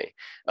use around me.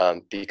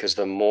 Because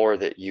the more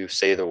that you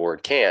say the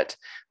word can't,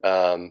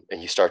 and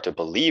you start to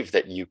believe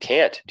that you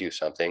can't do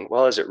something,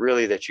 well, is it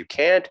really that you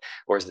can't,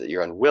 or is it that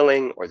you're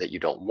unwilling, or that you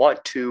don't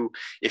want to?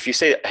 If you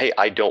say, hey,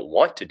 I don't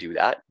want to do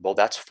that, well,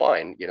 that's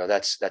fine.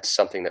 That's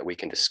something that we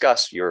can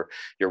discuss, your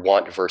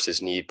want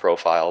versus need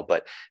profile,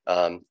 but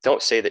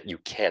don't say that you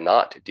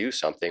cannot do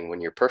something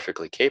when you're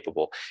perfectly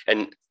capable.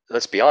 And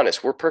let's be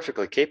honest, we're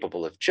perfectly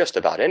capable of just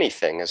about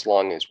anything as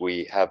long as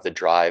we have the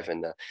drive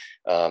and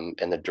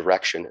the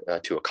direction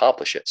to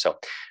accomplish it. So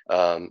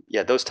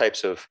yeah, those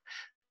types of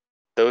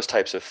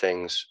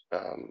things,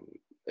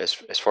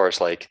 as far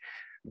as like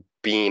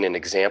being an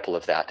example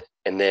of that.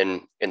 And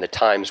then in the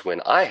times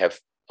when I have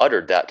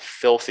uttered that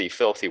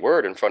filthy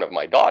word in front of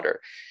my daughter,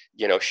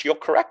 she'll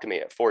correct me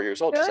at 4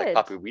 years old. Good. She's like,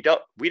 Papi,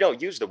 we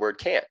don't use the word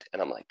can't.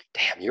 And I'm like,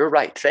 damn, you're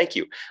right. Thank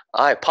you.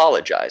 I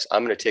apologize.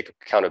 I'm going to take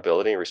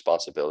accountability and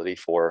responsibility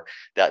for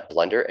that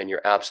blunder. And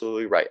you're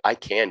absolutely right. I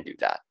can do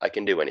that. I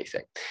can do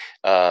anything.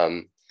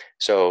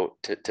 So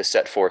to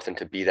set forth and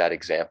to be that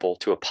example,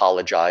 to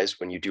apologize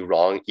when you do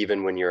wrong,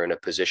 even when you're in a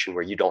position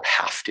where you don't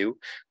have to,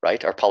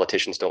 right? Our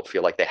politicians don't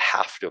feel like they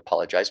have to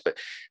apologize, but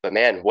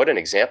man, what an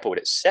example would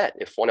it set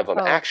if one of them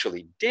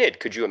actually did?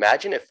 Could you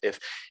imagine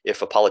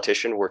if a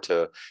politician were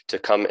to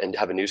come and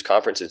have a news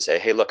conference and say,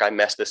 hey, look, I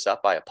messed this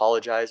up. I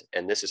apologize.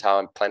 And this is how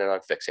I'm planning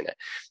on fixing it.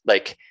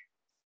 Like,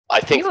 I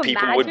think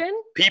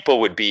people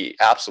would be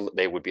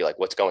absolutely, they would be like,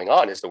 what's going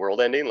on? Is the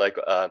world ending? Like,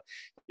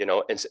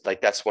 and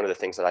like, that's one of the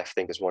things that I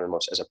think is one of the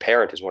most, as a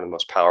parent, is one of the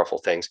most powerful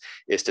things,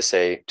 is to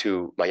say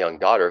to my young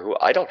daughter, who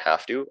I don't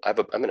have to,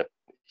 I'm in a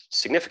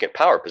significant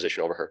power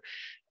position over her.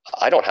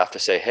 I don't have to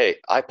say, hey,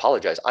 I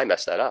apologize. I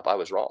messed that up. I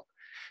was wrong.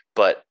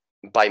 But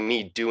by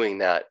me doing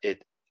that,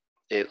 it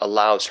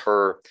allows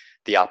her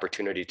the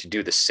opportunity to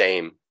do the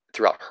same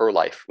throughout her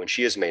life when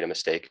she has made a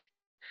mistake,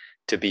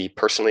 to be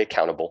personally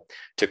accountable,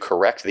 to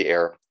correct the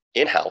error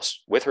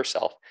in-house with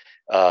herself,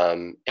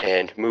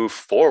 and move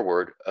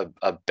forward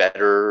a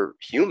better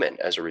human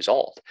as a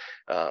result.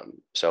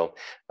 So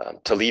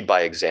to lead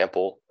by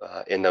example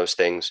in those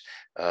things,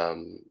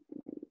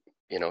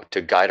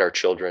 to guide our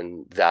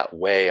children that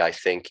way, I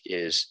think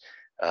is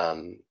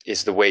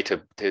the way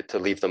to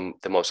leave them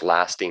the most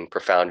lasting,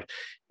 profound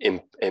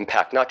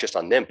impact, not just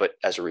on them, but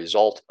as a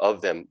result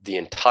of them, the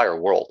entire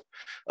world.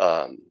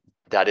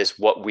 That is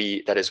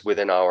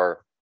within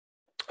our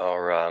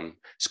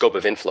scope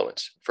of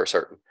influence, for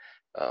certain.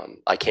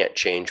 I can't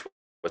change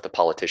what the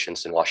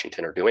politicians in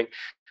Washington are doing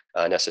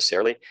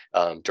necessarily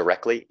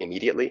directly,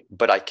 immediately,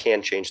 but I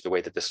can change the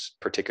way that this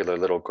particular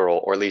little girl,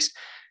 or at least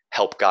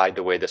help guide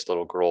the way this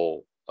little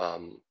girl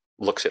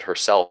looks at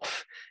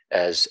herself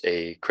as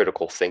a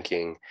critical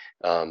thinking,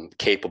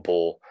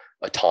 capable,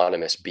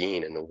 autonomous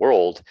being in the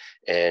world.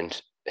 And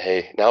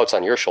hey, now it's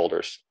on your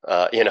shoulders,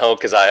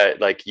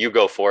 because you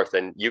go forth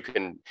and you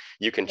can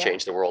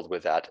change the world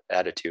with that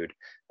attitude,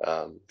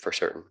 for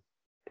certain.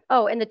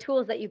 Oh, and the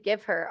tools that you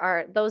give her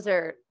are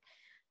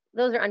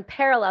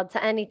unparalleled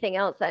to anything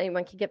else that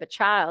anyone can give a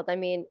child. I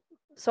mean,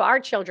 so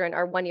our children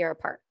are 1 year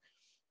apart,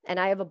 and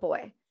I have a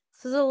boy.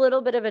 This is a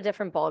little bit of a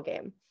different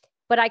ballgame,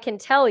 but I can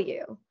tell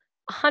you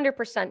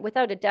 100%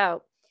 without a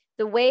doubt,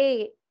 the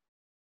way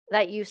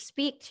that you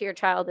speak to your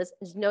child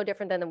is no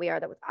different than we are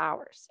with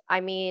ours.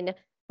 I mean,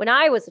 when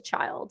I was a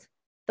child,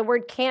 the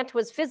word can't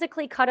was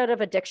physically cut out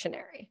of a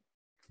dictionary.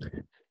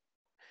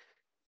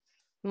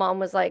 Mom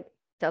was like,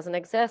 doesn't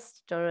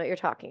exist. Don't know what you're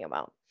talking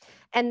about.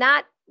 And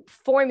that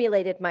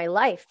formulated my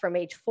life from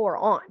age 4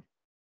 on.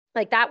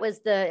 Like, that was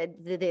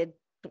the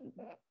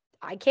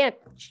I can't,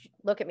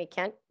 look at me,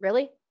 Kent,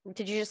 really?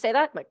 Did you just say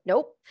that? I'm like,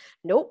 nope,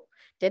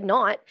 did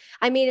not.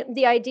 I mean,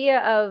 the idea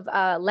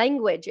of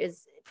language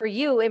is, for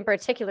you in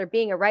particular,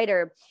 being a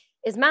writer,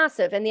 is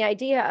massive. And the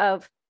idea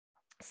of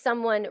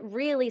someone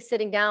really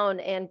sitting down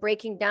and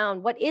breaking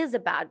down, what is a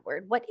bad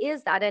word? What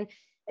is that? And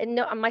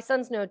no, my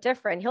son's no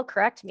different. He'll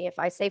correct me if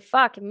I say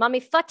fuck. Mommy,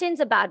 futting's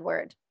a bad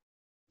word.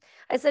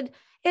 I said,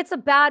 it's a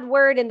bad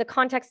word in the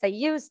context I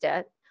used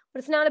it, but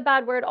it's not a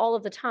bad word all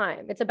of the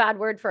time. It's a bad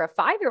word for a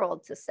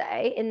 5-year-old to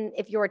say. And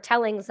if you're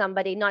telling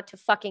somebody not to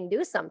fucking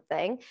do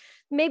something,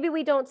 maybe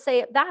we don't say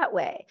it that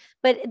way,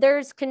 but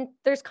there's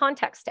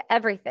context to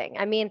everything.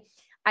 I mean,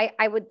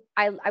 I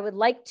would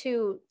like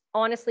to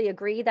honestly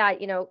agree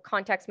that,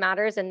 context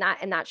matters, and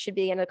that should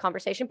be in a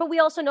conversation, but we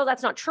also know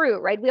that's not true,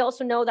 right? We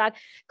also know that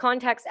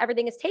context,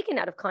 everything is taken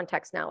out of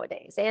context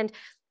nowadays, and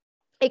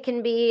it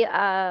can be,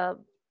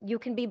 you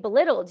can be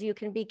belittled, you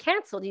can be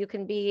canceled, you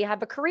can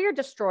have a career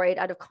destroyed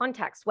out of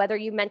context, whether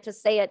you meant to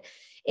say it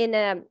in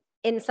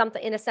a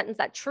sentence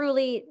that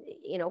truly,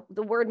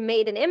 the word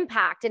made an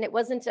impact and it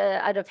wasn't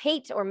out of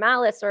hate or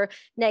malice or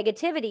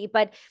negativity,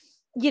 but,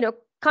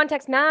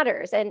 context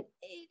matters, and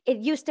it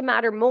used to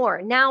matter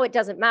more. Now it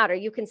doesn't matter.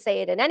 You can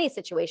say it in any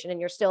situation and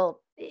you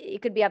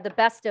could have the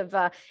best of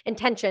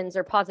intentions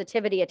or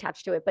positivity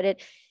attached to it. But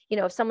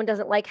if someone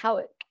doesn't like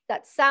how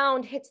that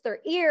sound hits their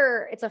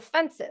ear, it's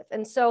offensive.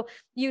 And so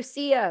you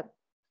see a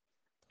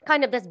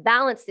kind of this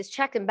balance, this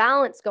check and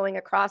balance going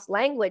across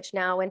language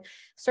now. And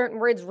certain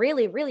words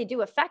really, really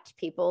do affect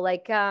people.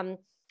 Like,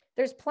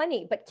 there's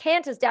plenty, but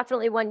can't is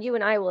definitely one you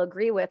and I will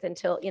agree with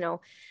until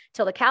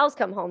the cows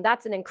come home.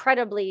 That's an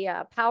incredibly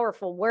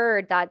powerful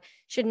word that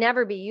should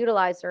never be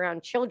utilized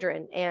around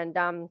children. And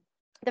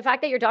the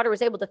fact that your daughter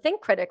was able to think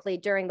critically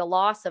during the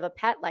loss of a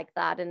pet like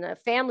that and a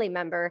family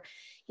member,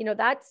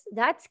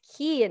 that's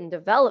key in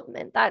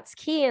development. That's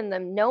key in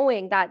them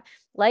knowing that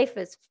life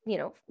is,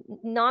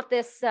 not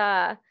this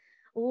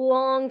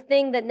long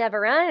thing that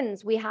never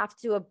ends. We have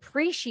to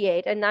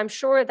appreciate. And I'm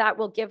sure that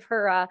will give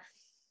her a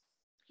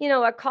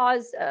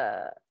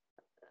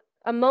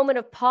moment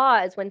of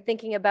pause when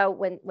thinking about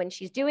when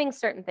she's doing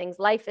certain things.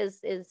 Life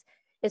is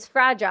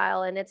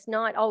fragile, and it's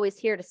not always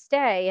here to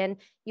stay. And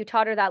you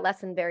taught her that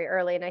lesson very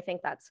early. And I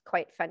think that's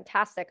quite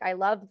fantastic. I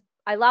love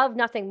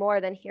nothing more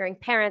than hearing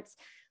parents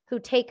who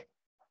take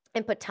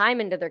and put time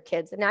into their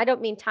kids. And I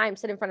don't mean time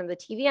sit in front of the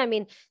TV. I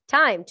mean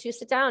time to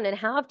sit down and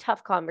have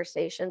tough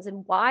conversations,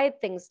 and why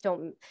this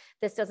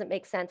doesn't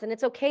make sense. And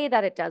it's okay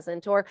that it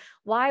doesn't, or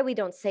why we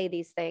don't say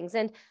these things.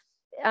 And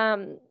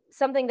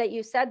something that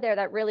you said there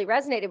that really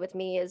resonated with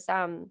me is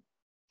an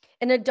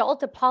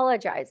adult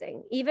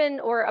apologizing,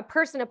 or a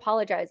person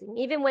apologizing,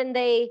 even when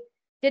they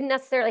didn't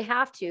necessarily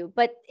have to,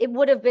 but it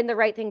would have been the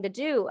right thing to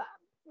do.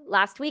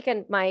 Last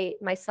weekend, my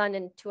son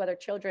and 2 other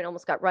children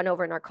almost got run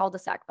over in our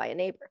cul-de-sac by a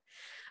neighbor,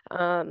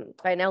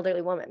 by an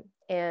elderly woman.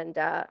 And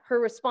her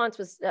response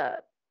was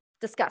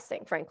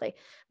disgusting, frankly.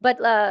 But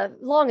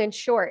long and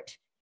short,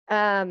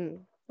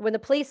 when the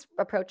police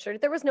approached her,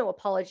 there was no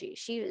apology.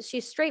 She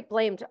straight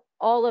blamed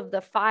all of the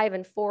 5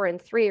 and 4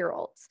 and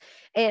 3-year-olds.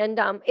 And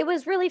it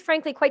was really,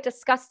 frankly, quite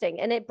disgusting.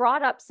 And it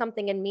brought up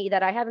something in me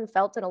that I haven't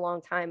felt in a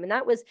long time. And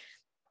that was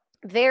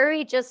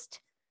very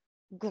just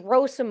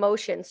gross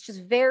emotions,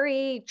 just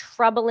very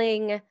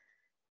troubling.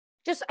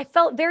 I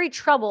felt very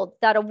troubled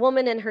that a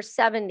woman in her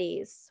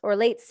 70s or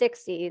late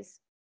 60s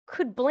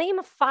could blame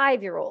a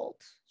 5-year-old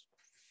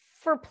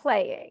for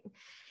playing.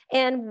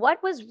 And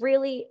what was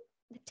really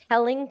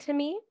telling to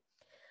me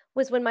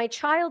was when my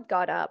child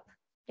got up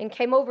and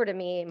came over to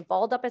me and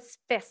balled up his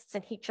fists,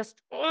 and he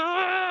just,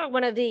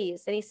 one of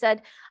these, and he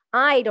said,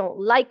 "I don't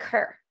like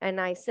her."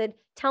 And I said,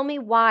 "Tell me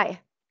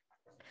why."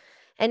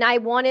 And I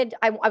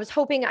was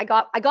hoping I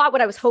got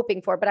what I was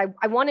hoping for, but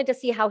I wanted to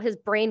see how his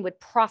brain would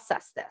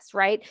process this,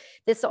 right?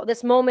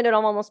 This moment of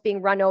almost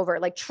being run over,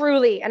 like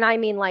truly. And I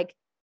mean, like,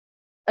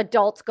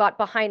 adults got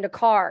behind a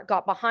car,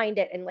 got behind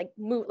it, and like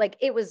moved. Like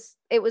it was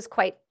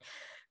quite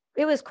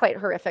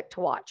horrific to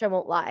watch. I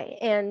won't lie.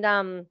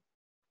 And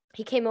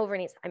he came over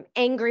and he said, "I'm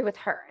angry with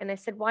her." And I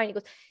said, "Why?" And he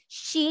goes,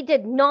 "She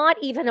did not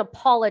even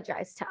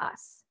apologize to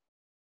us."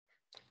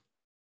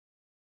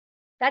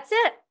 That's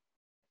it.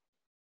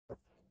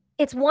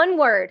 It's one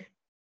word.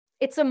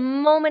 It's a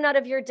moment out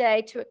of your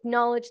day to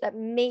acknowledge that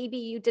maybe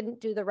you didn't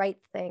do the right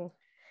thing.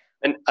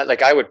 And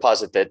like, I would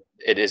posit that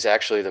it is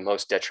actually the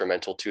most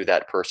detrimental to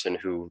that person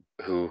who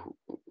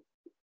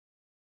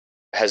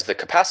has the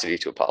capacity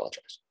to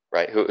apologize,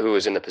 right? Who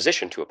is in the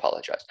position to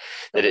apologize.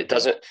 That it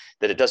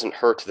doesn't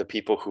hurt the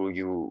people who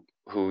you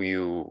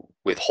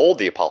withhold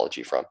the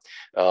apology from,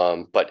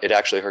 but it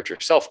actually hurts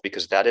yourself,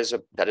 because that is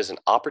an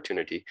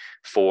opportunity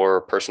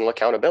for personal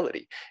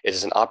accountability. It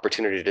is an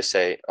opportunity to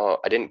say, "Oh,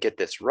 I didn't get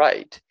this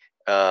right."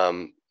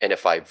 And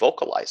if I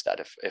vocalize that,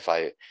 if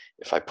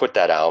I put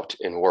that out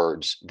in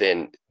words,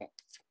 then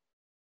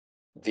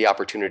the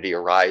opportunity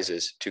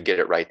arises to get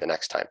it right the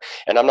next time.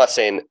 And I'm not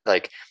saying,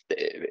 like,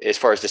 as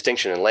far as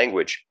distinction in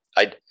language,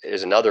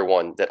 is another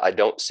one that I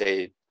don't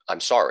say "I'm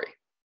sorry."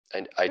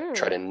 And I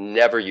try to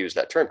never use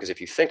that term, because if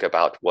you think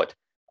about what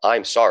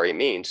 "I'm sorry"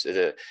 means,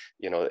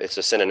 it's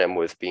a synonym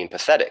with being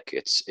pathetic.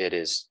 It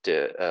is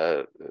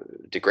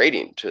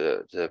degrading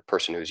to the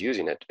person who's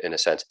using it, in a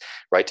sense,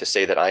 right? To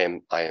say that I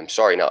am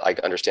sorry. Now, I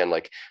understand,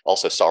 like,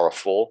 also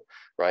sorrowful,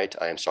 right?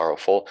 I am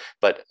sorrowful,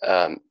 but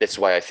it's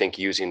why I think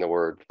using the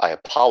word "I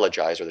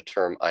apologize" or the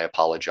term "I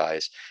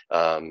apologize"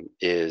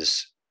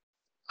 is,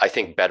 I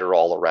think, better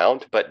all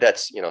around. But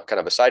that's, kind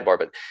of a sidebar.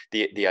 But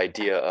the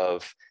idea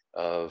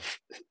of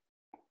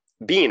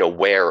being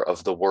aware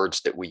of the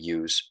words that we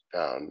use,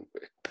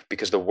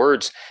 because the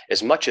words,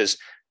 as much as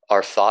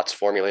our thoughts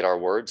formulate our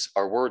words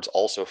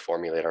also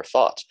formulate our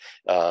thoughts.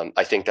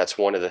 I think that's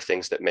one of the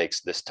things that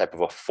makes this type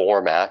of a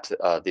format,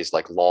 these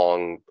like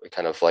long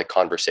kind of like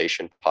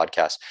conversation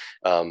podcasts,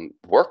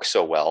 work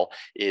so well,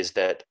 is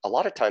that a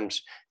lot of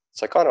times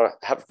it's like, I don't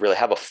really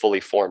have a fully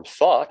formed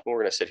thought.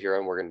 We're going to sit here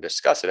and we're going to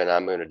discuss it, and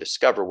I'm going to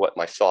discover what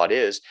my thought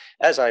is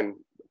as I'm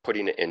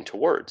putting it into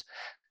words.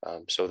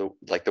 So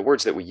the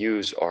words that we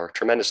use are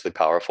tremendously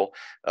powerful.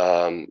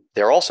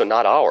 They're also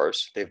not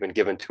ours. They've been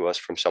given to us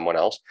from someone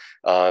else.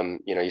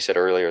 You said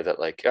earlier that,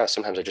 like,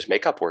 sometimes I just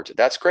make up words.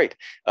 That's great.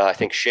 I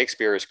think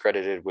Shakespeare is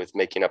credited with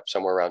making up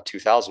somewhere around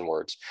 2,000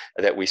 words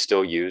that we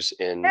still use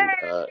in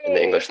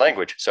the English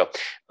language. So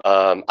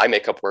I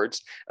make up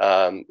words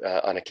on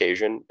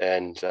occasion,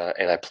 and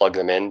I plug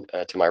them in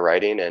to my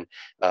writing, and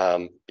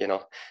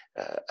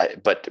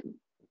but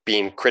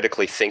being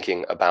critically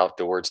thinking about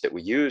the words that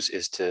we use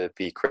is to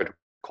be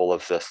critical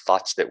of the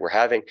thoughts that we're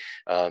having,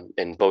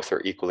 and both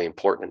are equally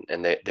important.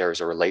 And there's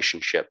a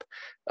relationship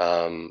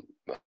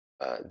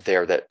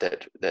there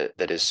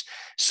that is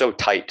so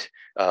tight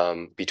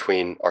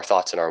between our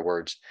thoughts and our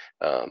words,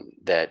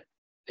 that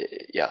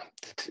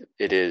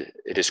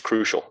it is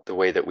crucial the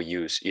way that we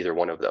use either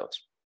one of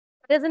those.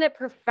 Isn't it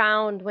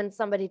profound when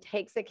somebody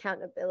takes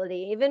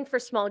accountability, even for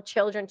small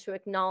children, to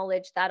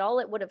acknowledge that all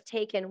it would have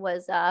taken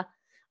was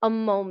a a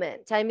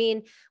moment. I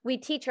mean, we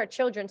teach our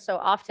children so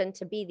often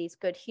to be these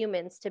good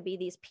humans, to be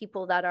these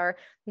people that are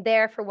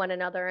there for one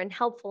another and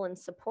helpful and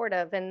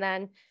supportive. And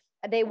then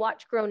they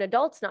watch grown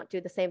adults not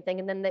do the same thing.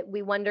 And then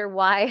we wonder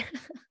why,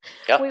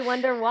 Yeah. we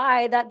wonder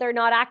why that they're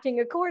not acting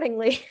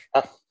accordingly.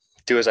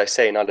 Do as I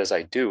say, not as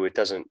I do. It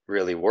doesn't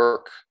really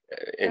work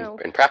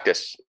in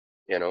practice.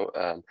 You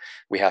know,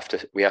 we have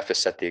to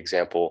set the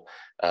example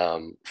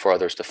for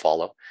others to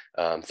follow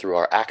through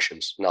our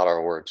actions, not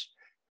our words.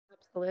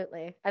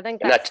 Absolutely. I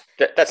think that's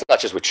not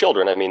just with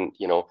children. I mean,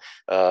 you know,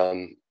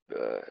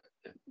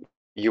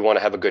 you want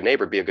to have a good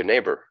neighbor, be a good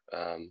neighbor.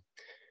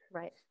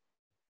 Right.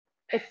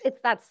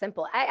 It's that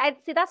simple. I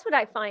see. That's what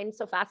I find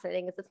so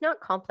fascinating is it's not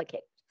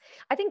complicated.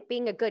 I think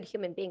being a good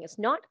human being is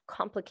not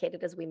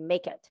complicated as we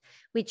make it.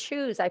 We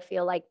choose, I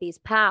feel like, these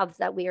paths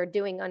that we are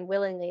doing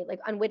unwittingly,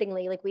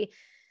 like we,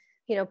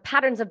 you know,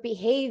 patterns of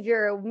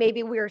behavior.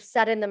 Maybe we're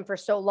set in them for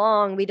so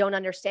long, we don't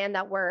understand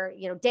that we're,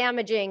 you know,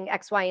 damaging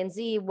X, Y, and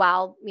Z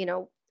while, you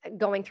know,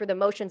 going through the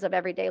motions of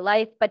everyday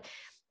life. But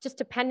just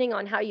depending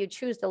on how you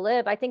choose to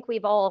live, I think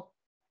we've all,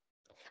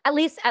 at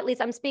least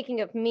I'm speaking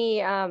of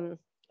me.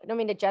 I don't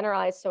mean to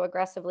generalize so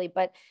aggressively,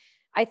 but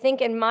I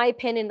think, in my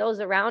opinion, those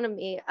around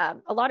me,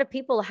 a lot of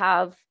people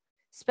have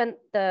spent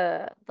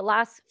the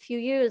last few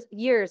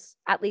years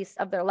at least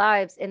of their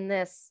lives in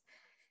this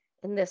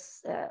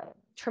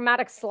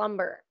traumatic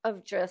slumber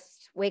of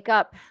just wake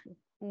up,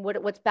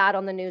 what's bad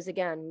on the news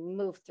again,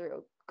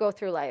 go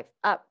through life,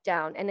 up,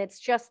 down, and it's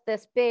just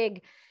this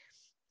big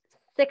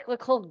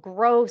cyclical,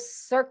 gross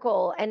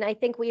circle. And I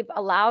think we've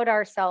allowed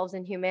ourselves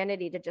in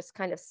humanity to just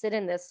kind of sit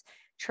in this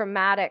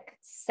traumatic,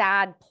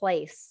 sad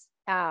place.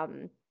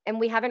 And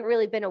we haven't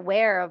really been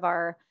aware of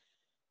our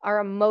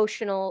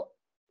emotional,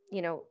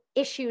 you know,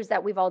 issues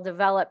that we've all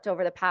developed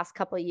over the past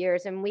couple of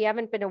years. And we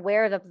haven't been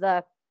aware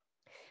of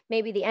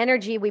maybe the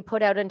energy we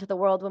put out into the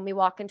world when we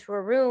walk into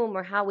a room,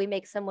 or how we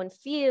make someone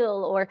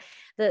feel, or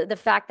the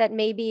fact that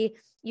maybe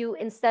you,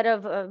 instead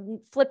of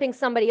flipping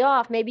somebody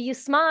off, maybe you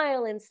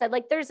smile instead.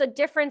 Like, there's a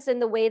difference in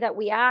the way that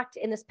we act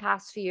in this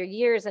past few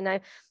years. And I'm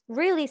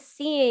really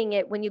seeing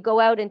it when you go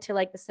out into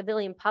like the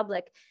civilian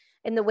public,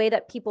 in the way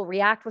that people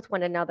react with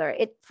one another.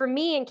 For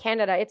me in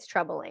Canada, it's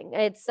troubling.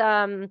 It's,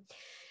 I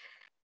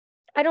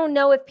don't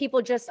know if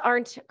people just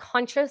aren't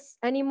conscious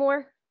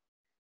anymore,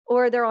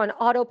 or they're on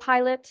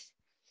autopilot,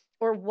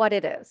 or what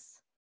it is,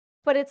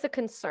 but it's a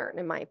concern,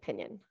 in my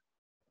opinion.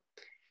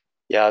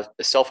 Yeah,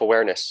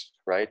 self-awareness,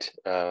 right,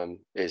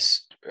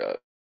 is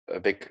a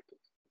big,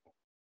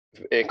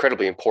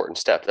 incredibly important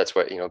step. That's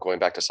what, you know, going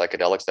back to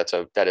psychedelics,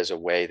 that is a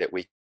way that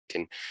we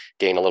can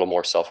gain a little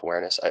more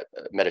self-awareness.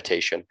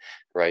 Meditation,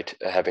 right,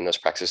 having those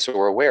practices, so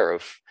we're aware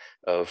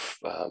of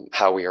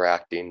how we are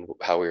acting,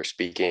 how we are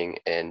speaking,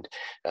 and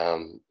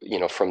you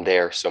know, from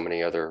there, so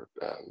many other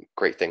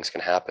great things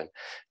can happen.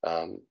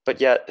 But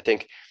yet, I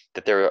think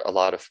that there are a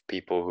lot of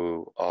people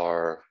who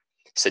are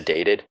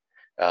sedated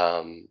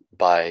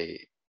by,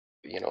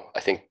 you know,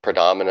 I think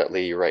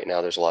predominantly right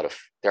now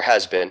there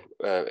has been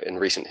in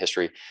recent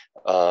history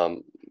a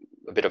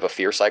bit of a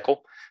fear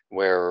cycle,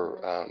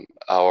 where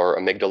our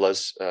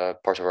amygdalas,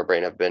 parts of our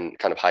brain, have been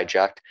kind of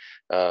hijacked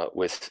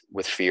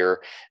with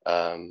fear,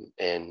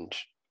 and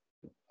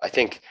I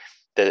think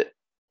that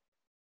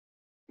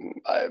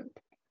I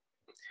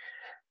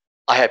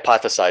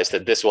hypothesize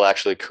that this will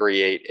actually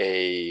create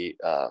a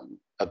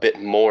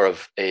bit more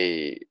of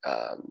a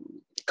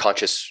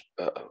conscious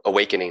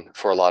awakening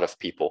for a lot of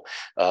people,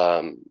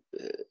 and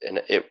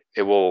it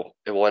will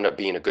end up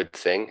being a good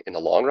thing in the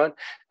long run,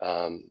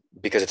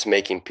 because it's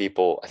making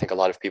people, I think, a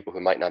lot of people who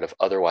might not have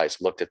otherwise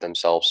looked at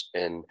themselves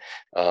in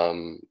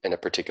a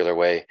particular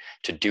way,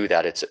 to do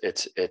that. It's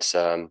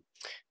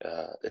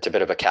a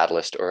bit of a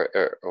catalyst, or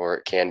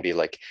it can be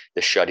like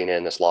this shutting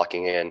in, this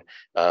locking in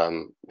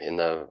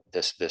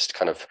this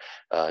kind of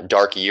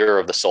dark year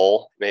of the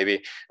soul,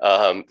 maybe,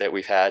 that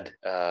we've had,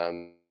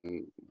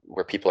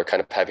 where people are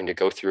kind of having to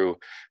go through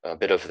a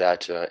bit of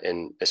that,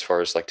 in, as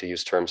far as, like, to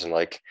use terms in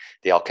like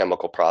the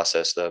alchemical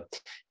process, the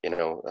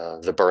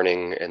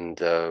burning and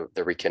the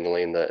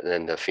rekindling,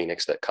 and the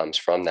phoenix that comes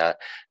from that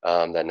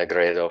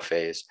Negredo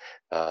phase.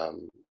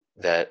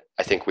 That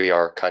I think we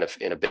are kind of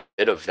in a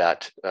bit of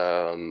that,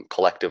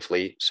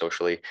 collectively,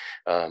 socially,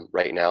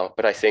 right now.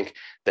 But I think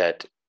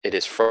that it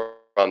is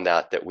from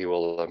that we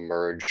will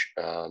emerge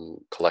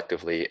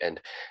collectively and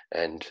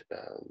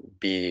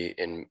be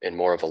in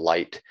more of a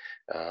light,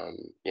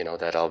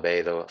 that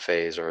albedo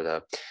phase,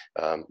 or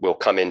we'll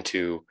come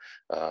into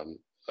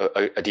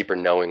a deeper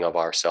knowing of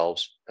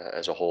ourselves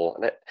as a whole.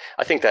 And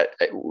I think that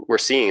we're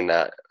seeing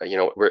that,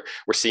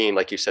 we're seeing,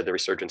 like you said, the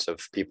resurgence of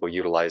people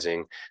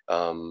utilizing,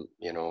 a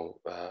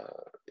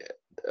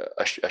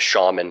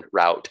shaman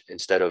route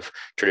instead of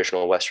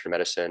traditional Western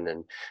medicine.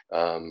 And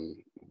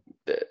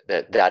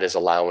that is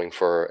allowing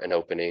for an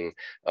opening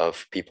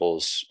of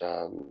people's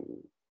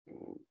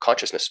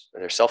consciousness,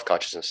 their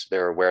self-consciousness,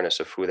 their awareness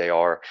of who they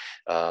are,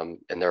 and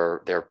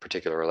their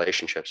particular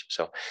relationships.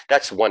 So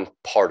that's one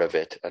part of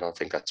it. I don't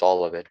think that's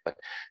all of it, but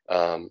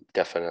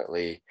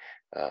definitely,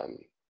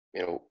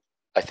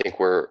 I think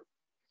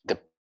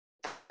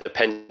the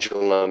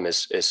pendulum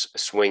is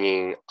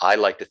swinging, I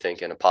like to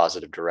think, in a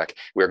positive direction.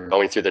 We're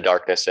going through the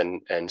darkness,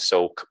 and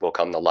so will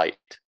come the light.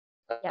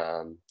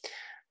 Yeah.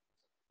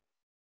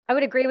 I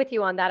would agree with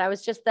you on that. I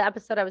was just, the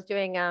episode I was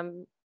doing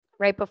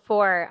right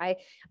before, I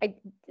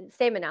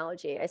same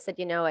analogy. I said,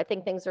 I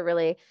think things are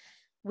really,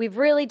 we've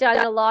really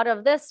done a lot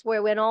of this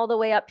where we went all the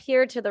way up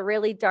here to the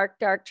really dark,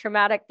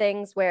 traumatic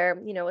things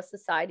where, a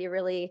society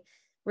really,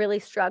 really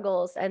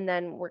struggles. And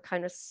then we're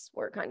kind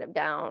of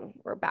down.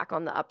 We're back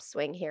on the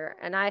upswing here.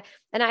 And I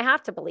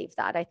have to believe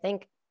that. I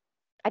think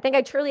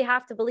I truly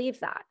have to believe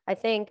that. I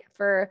think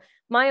for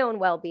my own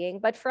well-being,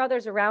 but for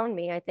others around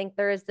me, I think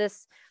there is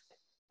this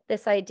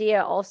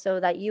idea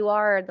also that you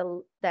are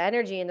the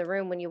energy in the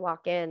room when you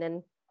walk in.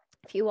 And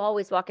if you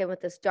always walk in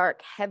with this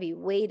dark, heavy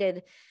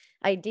weighted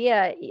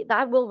idea,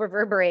 that will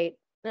reverberate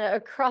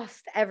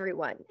across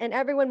everyone, and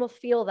everyone will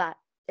feel that.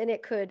 And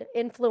it could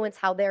influence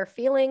how they're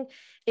feeling.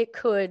 It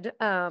could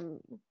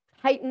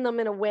heighten them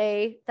in a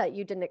way that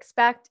you didn't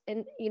expect.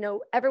 And,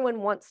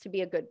 everyone wants to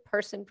be a good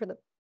person for the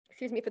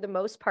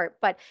most part.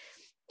 But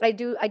I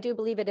do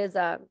believe it is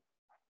a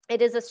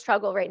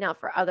struggle right now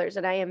for others.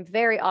 And I am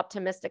very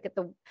optimistic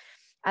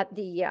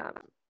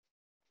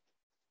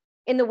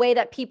in the way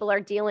that people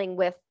are dealing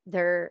with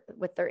their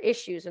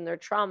issues and their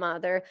trauma.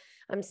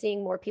 I'm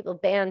seeing more people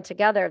band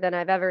together than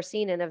I've ever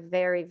seen in a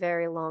very,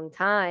 very long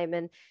time.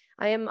 And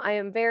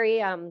I'm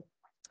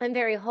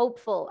very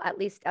hopeful, at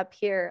least up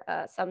here.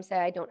 Some say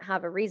I don't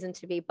have a reason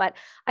to be, but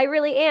I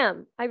really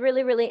am. I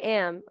really, really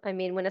am. I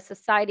mean, when a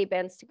society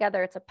bands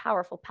together, it's a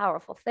powerful,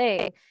 powerful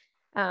thing.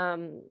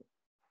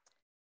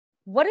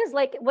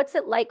 What's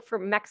it like for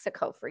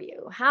Mexico for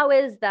you? How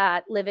is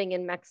that living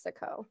in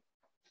Mexico?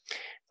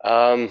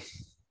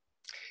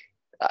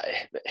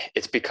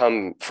 It's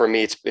become, for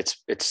me,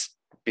 it's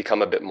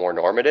become a bit more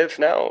normative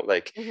now,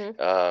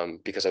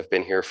 because I've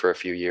been here for a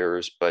few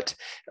years, but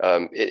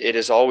it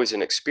is always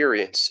an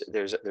experience.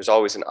 There's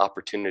always an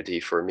opportunity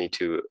for me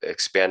to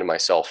expand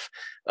myself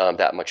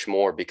that much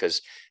more,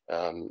 because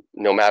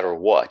no matter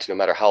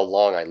how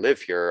long I live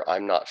here,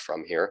 I'm not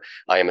from here.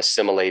 I am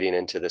assimilating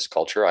into this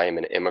culture. I am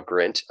an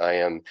immigrant. I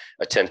am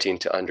attempting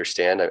to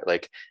understand.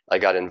 I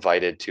got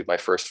invited to my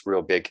first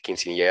real big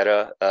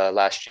quinceañera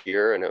last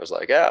year, and it was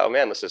like, oh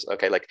man, this is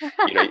okay. All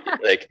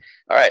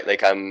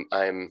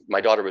right,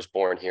 my daughter was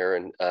born here,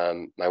 and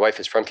my wife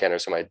is from Canada,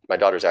 so my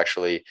daughter's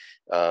actually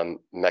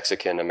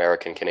Mexican,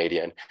 American,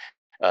 Canadian.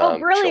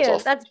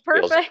 Brilliant. That's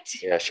perfect.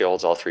 She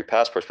holds all three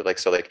passports, but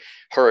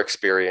her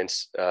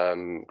experience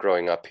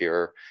growing up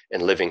here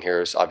and living here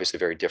is obviously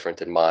very different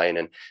than mine.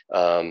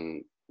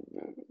 And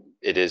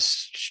it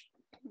is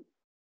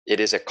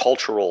a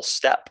cultural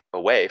step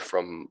away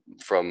from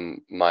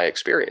my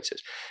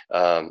experiences.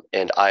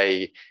 And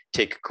I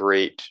take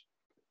great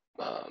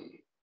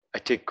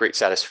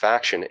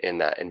satisfaction in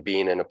that, and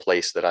being in a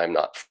place that I'm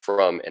not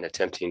from, and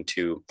attempting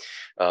to,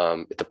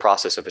 the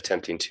process of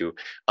attempting to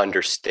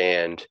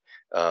understand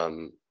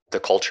the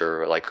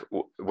culture.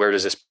 Where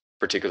does this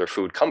particular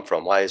food come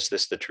from? Why is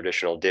this the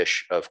traditional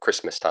dish of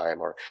Christmas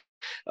time? Or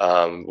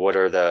what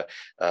are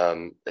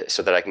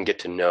so that I can get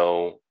to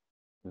know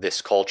this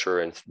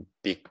culture and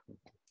be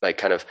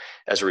kind of,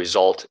 as a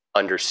result,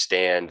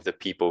 understand the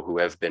people who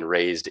have been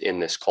raised in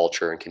this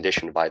culture and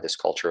conditioned by this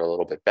culture a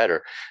little bit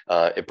better.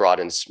 It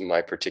broadens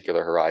my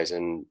particular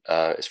horizon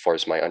as far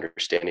as my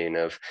understanding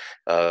of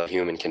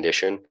human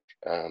condition.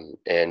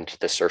 And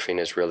the surfing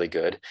is really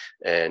good,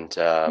 and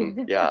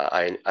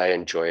I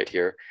enjoy it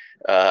here.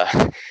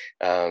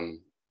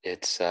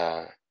 It's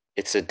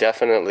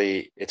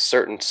certainly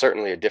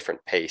a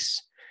different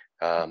pace.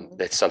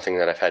 That's something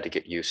that I've had to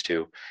get used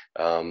to.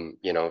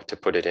 To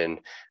put it in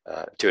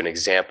to an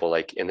example,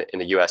 like in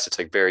the US, it's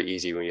very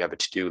easy when you have a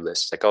to-do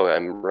list. Oh,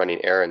 I'm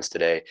running errands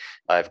today.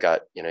 I've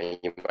got, you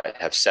might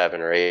have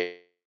 7 or 8.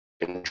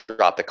 And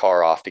drop the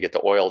car off to get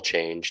the oil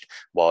changed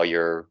while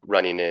you're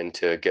running in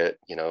to get,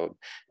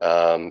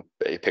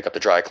 pick up the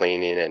dry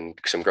cleaning and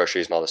some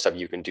groceries and all this stuff.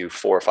 You can do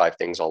 4 or 5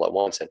 things all at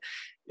once. And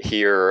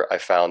here I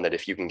found that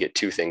if you can get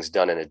 2 things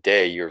done in a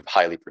day, you're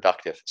highly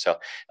productive. So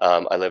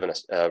I live in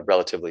a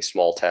relatively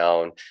small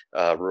town,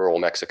 rural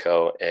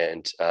Mexico.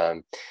 And,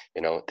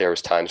 there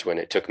was times when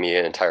it took me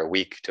an entire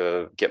week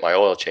to get my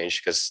oil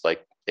changed, because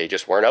they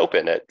just weren't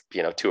open at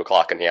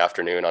 2:00 in the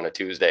afternoon on a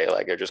Tuesday.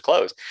 They're just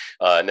closed.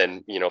 And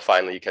then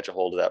finally you catch a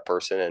hold of that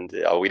person, and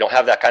we don't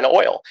have that kind of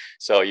oil,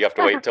 so you have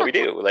to wait until we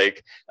do.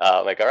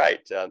 All right.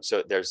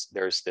 So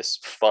there's this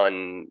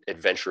fun,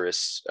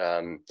 adventurous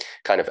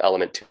kind of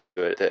element to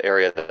it. The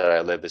area that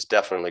I live is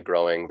definitely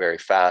growing very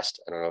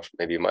fast. I don't know if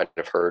maybe you might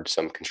have heard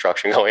some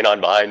construction going on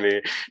behind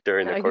me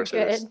during the course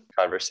of this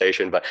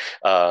conversation, but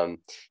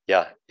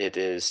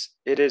it's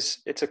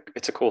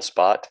a cool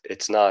spot.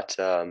 It's not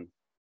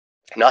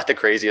not the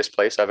craziest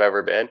place I've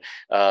ever been,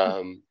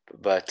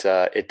 but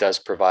it does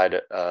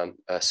provide a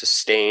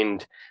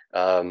sustained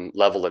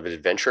level of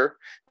adventure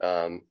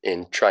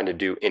in trying to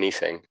do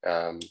anything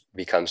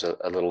becomes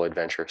a little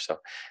adventure. So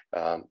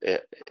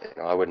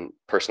I wouldn't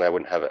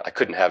have it. I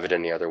couldn't have it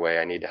any other way.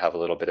 I need to have a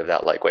little bit of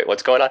that, like, wait,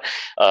 what's going on?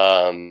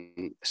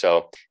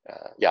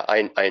 Yeah,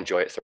 I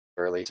enjoy it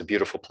thoroughly. It's a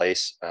beautiful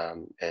place.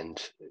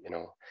 And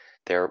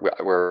there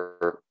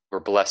we're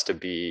blessed to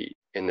be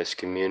in this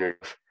community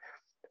of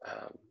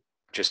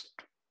just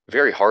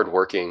very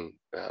hardworking,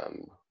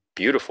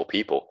 beautiful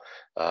people.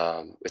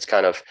 It's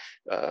kind of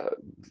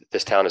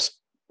this town has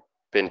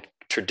been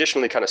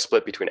traditionally kind of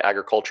split between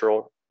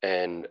agricultural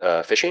and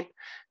fishing.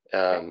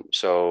 There's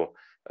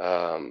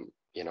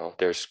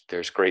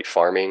great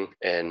farming,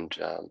 and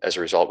as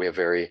a result, we have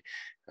very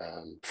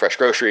fresh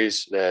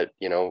groceries that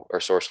are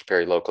sourced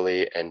very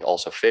locally, and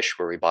also fish,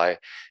 where we buy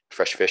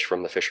fresh fish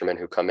from the fishermen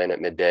who come in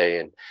at midday,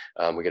 and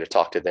we get to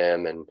talk to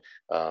them. And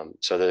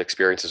so the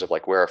experiences of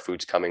like where our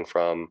food's coming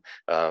from,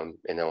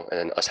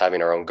 and us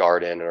having our own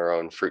garden and our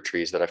own fruit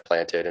trees that I've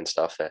planted and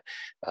stuff, that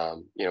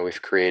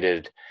we've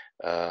created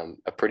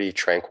a pretty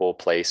tranquil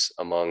place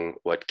among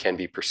what can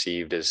be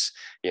perceived as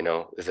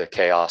the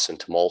chaos and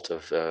tumult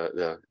of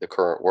the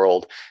current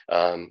world.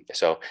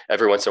 So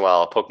every once in a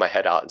while I'll poke my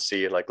head out and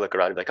see, like, look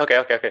around and be like,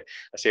 okay,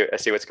 I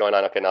see what's going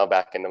on. Okay, now I'm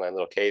back into my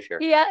little cave here.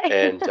 Yeah.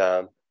 And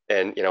I'm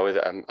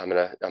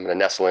gonna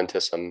nestle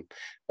into some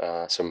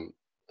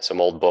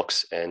old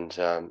books and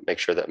make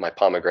sure that my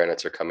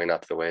pomegranates are coming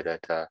up the way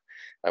that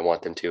I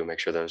want them to. Make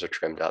sure those are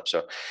trimmed up.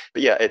 So,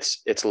 but yeah,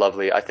 it's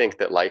lovely. I think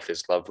that life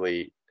is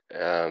lovely.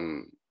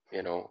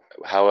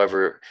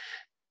 However,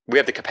 we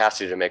have the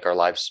capacity to make our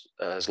lives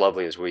as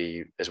lovely as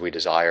we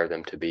desire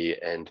them to be,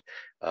 and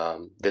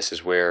this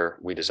is where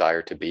we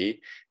desire to be.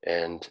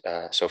 And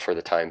so for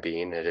the time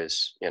being, it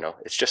is,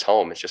 it's just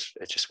home. It's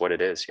just what it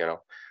is.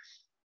 That's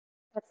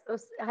so,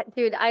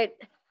 dude,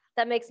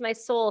 that makes my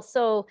soul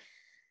so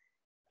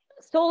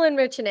soul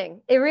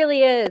enriching. It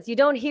really is. You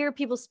don't hear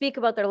people speak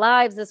about their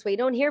lives this way. You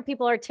don't hear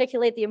people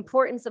articulate the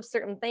importance of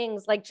certain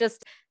things, like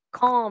just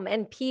calm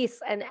and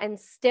peace and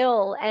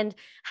still, and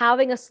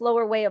having a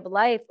slower way of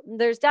life.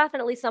 There's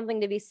definitely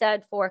something to be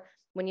said for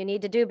when you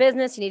need to do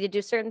business, you need to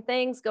do certain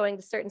things, going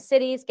to certain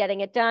cities,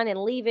 getting it done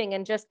and leaving,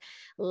 and just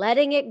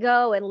letting it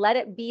go and let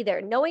it be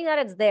there, knowing that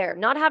it's there,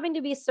 not having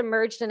to be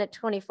submerged in it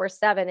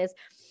 24/7 is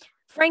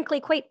frankly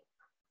quite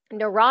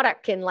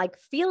neurotic and like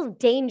feels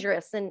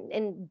dangerous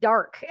and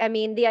dark. I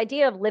mean, the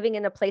idea of living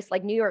in a place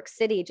like New York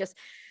City just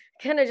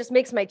kind of just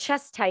makes my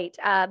chest tight.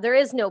 There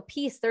is no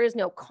peace. There is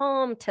no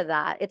calm to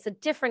that. It's a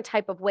different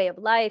type of way of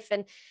life.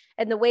 And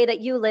the way that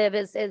you live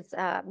is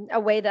a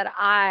way that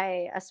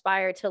I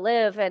aspire to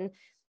live. And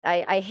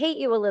I hate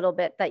you a little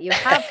bit that you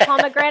have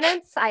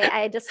pomegranates.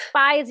 I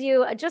despise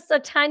you just a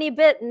tiny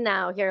bit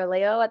now here,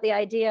 Leo, at the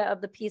idea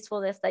of the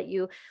peacefulness that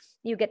you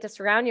get to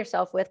surround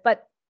yourself with.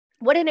 But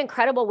what an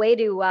incredible way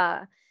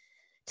to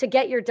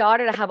get your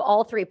daughter to have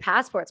all 3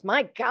 passports.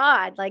 My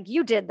God, like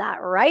you did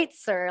that right,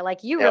 sir.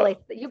 Like you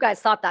guys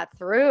thought that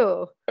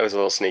through. It was a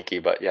little sneaky,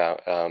 but yeah.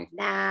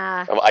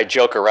 Nah. I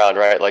joke around,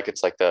 right? Like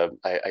it's like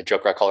I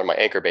joke around calling her my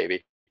anchor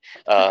baby.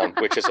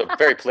 Which is a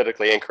very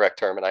politically incorrect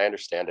term, and I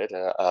understand it.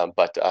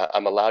 But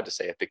I'm allowed to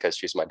say it because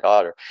she's my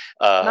daughter.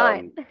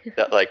 That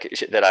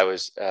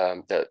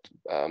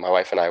my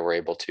wife and I were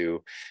able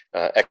to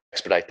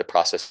expedite the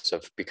process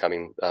of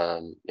becoming,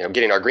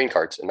 getting our green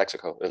cards in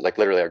Mexico, like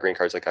literally our green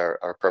cards, like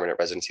our permanent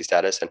residency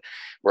status, and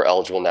we're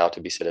eligible now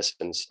to be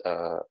citizens.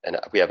 And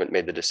we haven't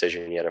made the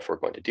decision yet if we're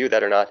going to do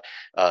that or not.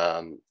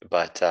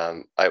 But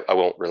I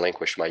won't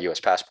relinquish my U.S.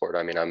 passport.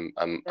 I mean, I'm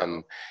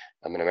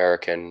an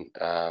American.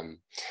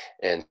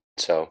 And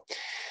so,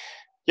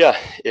 yeah,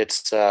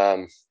 it's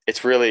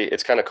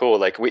kind of cool.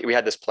 Like we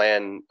had this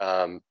plan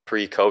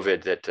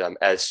pre-COVID that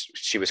as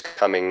she was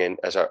coming in,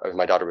 as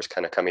my daughter was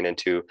kind of coming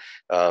into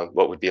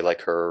what would be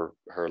like her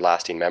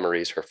lasting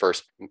memories, her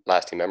first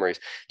lasting memories,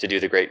 to do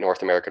the great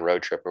North American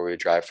road trip where we would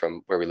drive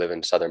from where we live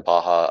in southern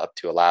Baja up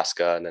to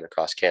Alaska and then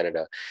across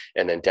Canada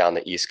and then down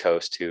the East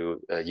Coast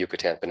to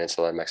Yucatan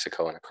Peninsula in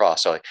Mexico and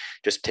across. So like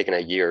just taking a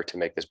year to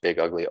make this big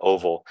ugly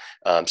oval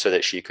so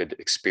that she could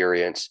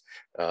experience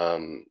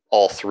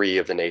all 3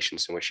 of the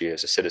nations in which she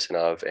is a citizen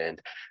of,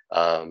 and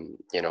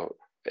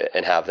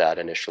and have that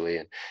initially.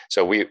 And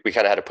so we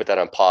kind of had to put that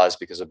on pause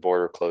because of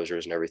border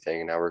closures and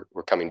everything. And now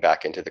we're coming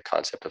back into the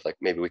concept of like,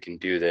 maybe we can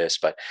do this,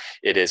 but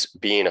it is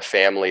being a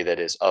family that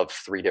is of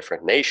 3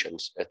 different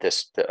nations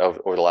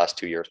over the last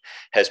 2 years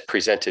has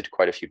presented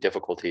quite a few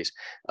difficulties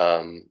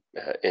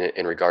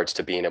in regards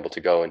to being able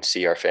to go and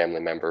see our family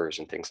members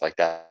and things like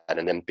that,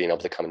 and then being able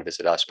to come and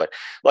visit us. But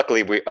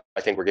luckily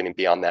I think we're getting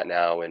beyond that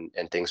now, and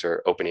things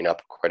are opening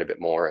up quite a bit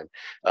more.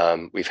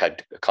 And we've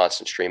had a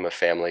constant stream of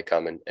family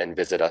come and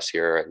visit us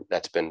here, and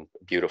that's been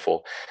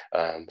beautiful.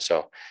 And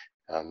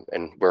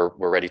we're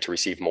ready to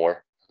receive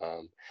more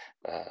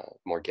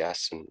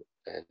guests, and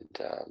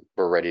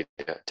we're ready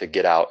to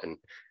get out and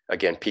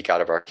again peek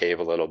out of our cave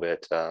a little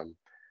bit. And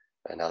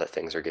now that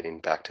things are getting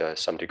back to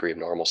some degree of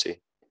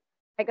normalcy.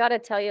 I got to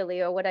tell you,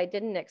 Leo, what I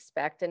didn't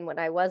expect and what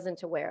I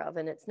wasn't aware of,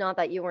 and it's not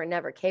that you were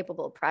never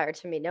capable prior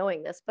to me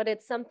knowing this, but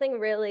it's something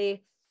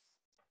really,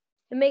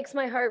 it makes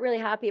my heart really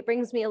happy. It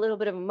brings me a little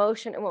bit of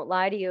emotion. I won't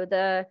lie to you.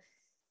 The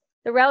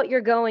route you're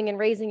going and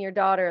raising your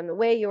daughter and the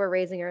way you are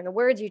raising her and the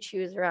words you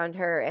choose around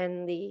her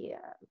and the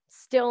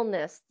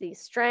stillness, the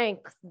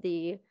strength,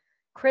 the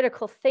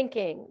critical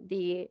thinking,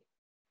 the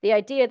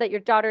idea that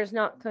your daughter is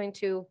not going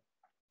to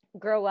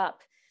grow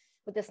up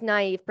with this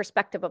naive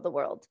perspective of the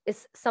world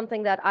is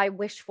something that I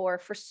wish for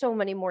so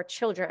many more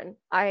children.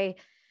 I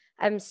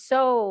am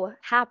so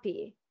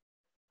happy.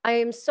 I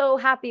am so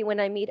happy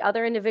when I meet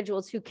other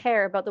individuals who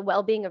care about the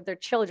well-being of their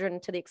children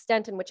to the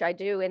extent in which I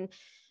do. And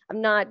I'm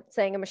not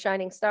saying I'm a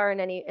shining star in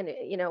any,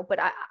 you know, but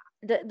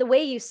the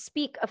way you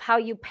speak of how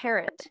you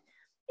parent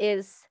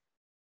is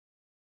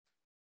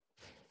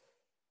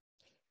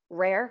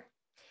rare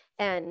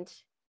and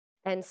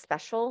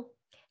special,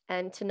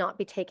 and to not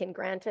be taken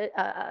granted,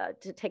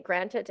 to take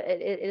granted.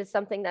 It is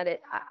something that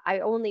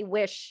I only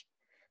wish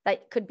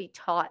that could be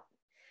taught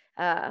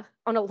on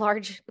a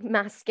large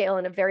mass scale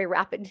in a very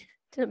rapid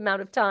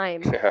amount of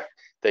time.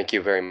 Thank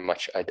you very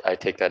much. I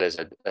take that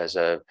as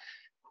a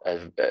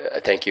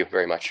thank you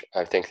very much.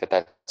 I think that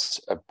that's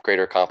a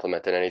greater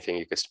compliment than anything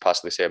you could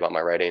possibly say about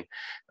my writing.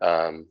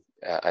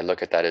 I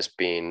look at that as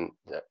being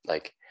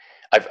like,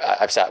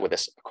 I've sat with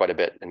this quite a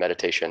bit in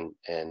meditation,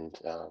 and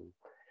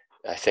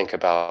I think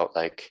about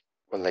like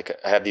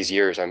I have these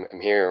years, I'm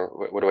here.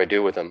 What do I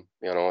do with them?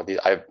 You know,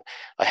 I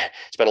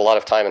spent a lot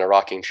of time in a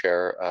rocking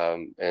chair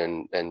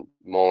and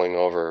mulling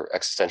over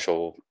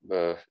existential,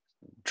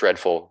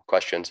 dreadful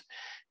questions.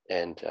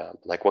 And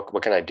like,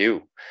 what can I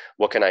do?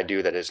 What can I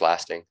do that is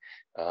lasting?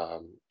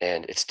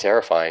 And it's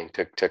terrifying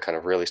to kind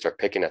of really start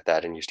picking at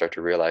that. And you start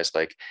to realize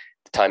like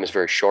the time is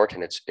very short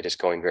and it is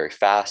going very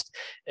fast.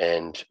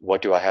 And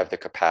what do I have the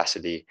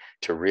capacity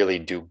to really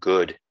do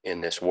good in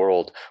this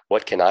world?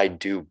 What can I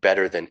do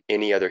better than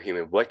any other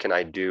human? What can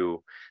I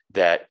do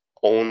that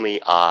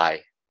only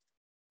I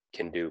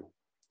can do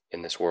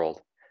in this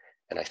world?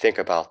 And I think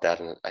about that,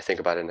 and I think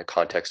about it in the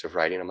context of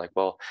writing. I'm like,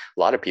 well, a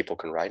lot of people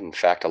can write. In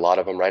fact, a lot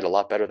of them write a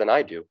lot better than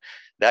I do.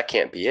 That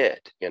can't be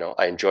it. You know,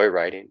 I enjoy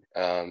writing.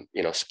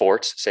 You know,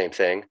 sports, same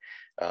thing.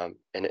 And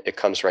it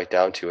comes right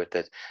down to it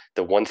that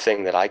the one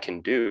thing that I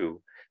can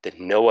do that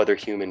no other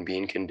human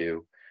being can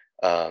do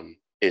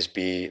is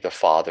be the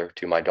father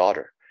to my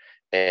daughter.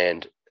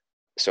 And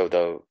so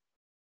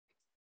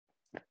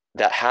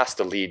that has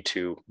to lead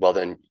to, well,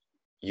 then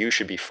you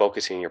should be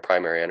focusing your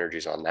primary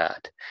energies on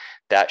that.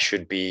 That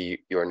should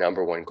be your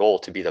number one goal,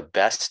 to be the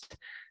best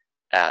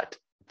at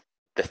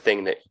the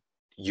thing that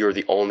you're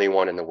the only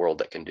one in the world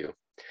that can do.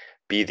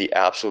 Be the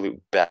absolute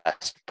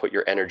best. Put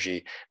your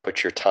energy,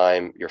 put your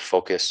time, your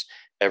focus,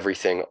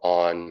 everything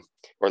on,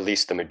 or at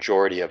least the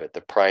majority of it,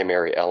 the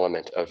primary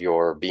element of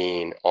your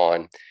being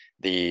on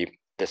the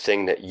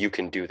thing that you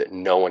can do that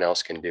no one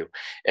else can do.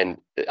 And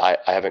I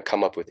haven't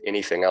come up with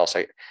anything else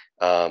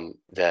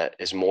that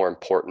is more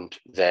important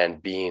than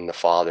being the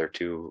father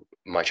to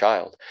my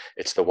child.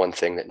 It's the one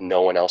thing that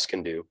no one else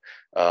can do.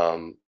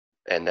 And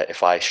that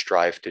if I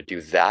strive to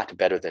do that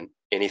better than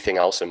anything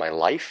else in my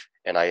life,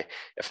 and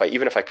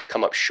even if I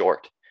come up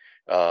short,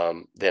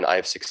 then I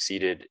have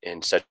succeeded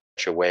in such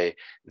a way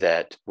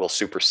that will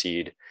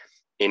supersede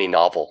any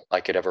novel I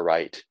could ever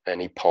write,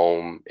 any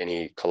poem,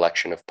 any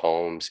collection of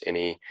poems,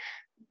 any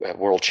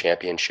world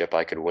championship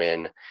I could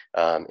win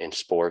in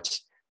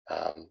sports.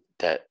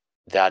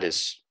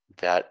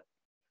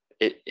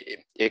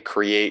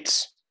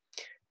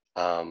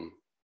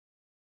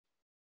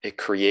 It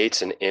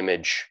creates an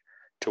image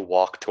to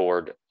walk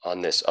toward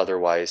on this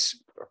otherwise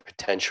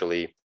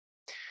potentially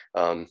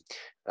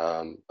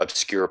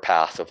obscure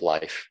path of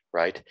life,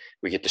 right?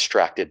 We get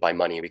distracted by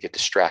money, we get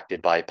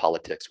distracted by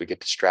politics, we get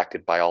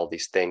distracted by all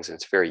these things, and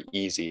it's very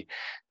easy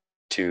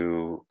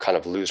to kind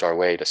of lose our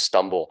way, to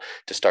stumble,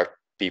 to start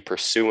be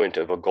pursuant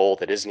of a goal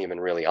that isn't even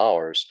really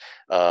ours.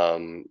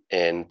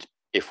 And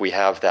if we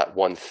have that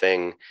one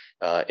thing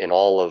in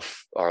all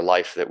of our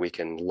life that we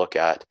can look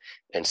at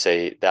and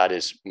say, that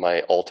is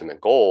my ultimate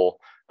goal,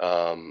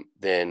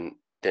 then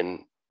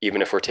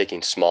even if we're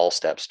taking small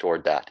steps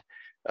toward that,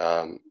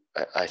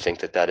 I think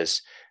that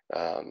is,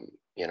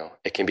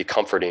 it can be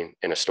comforting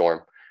in a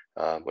storm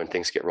when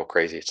things get real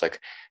crazy. It's like,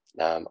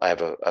 I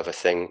have a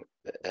thing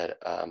that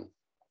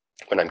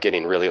when I'm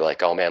getting really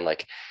like, oh man,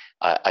 like,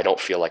 I don't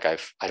feel like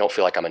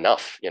I'm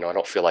enough. You know, I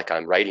don't feel like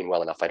I'm writing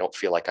well enough. I don't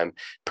feel like I'm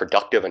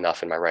productive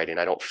enough in my writing.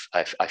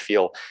 I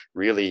feel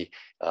really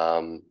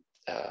a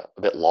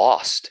bit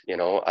lost. You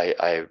know,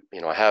 I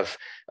have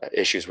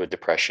issues with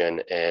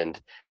depression,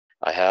 and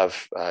I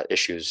have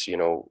issues,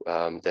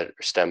 that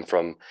stem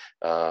from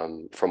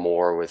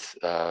war with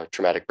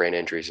traumatic brain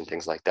injuries and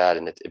things like that.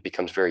 And it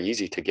becomes very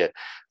easy to get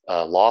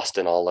lost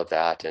in all of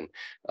that and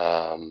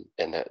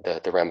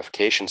the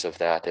ramifications of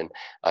that. And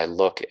I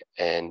look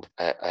and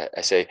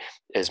I say,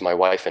 is my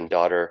wife and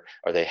daughter,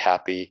 are they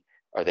happy?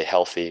 Are they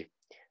healthy?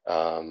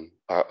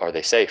 Are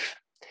they safe?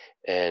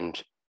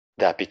 And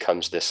that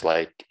becomes this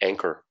like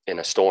anchor in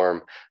a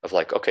storm of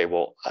like, okay,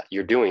 well,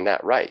 you're doing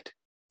that right.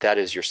 that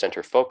is your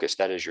center focus,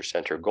 that is your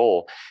center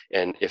goal.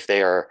 And if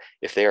they are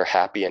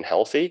happy and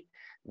healthy,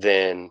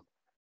 then,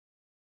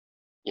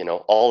 you know,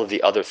 all of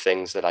the other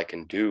things that I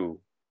can do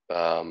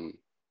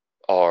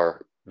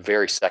are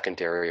very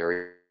secondary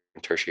or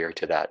tertiary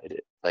to that.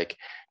 Like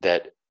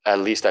that, at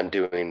least I'm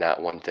doing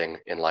that one thing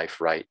in life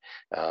right.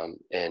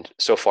 And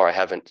so far, I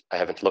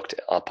haven't looked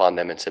upon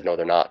them and said, no,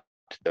 they're not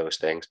those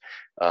things.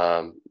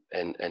 And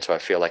so I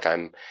feel like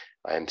I'm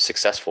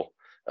successful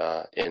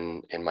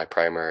in my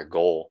primary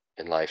goal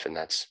in life, and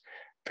that's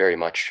very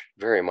much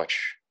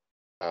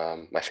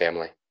my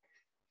family.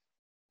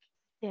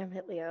 Damn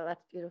it, Leo.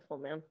 That's beautiful,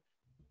 man.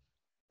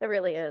 It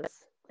really is.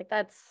 Like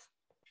that's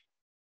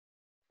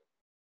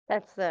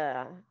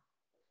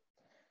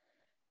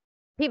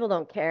people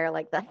don't care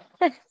like that.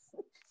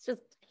 It's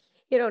just,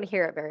 you don't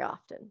hear it very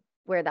often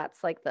where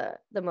that's like the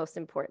most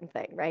important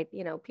thing, right?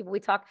 You know, people, we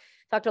talk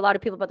to a lot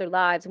of people about their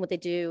lives and what they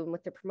do and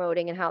what they're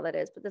promoting and how that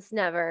is, but it's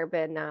never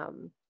been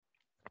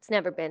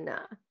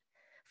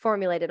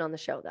formulated on the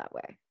show that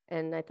way.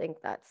 And I think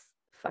that's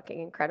fucking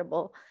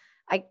incredible.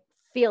 I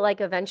feel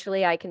like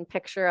eventually I can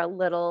picture a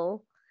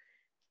little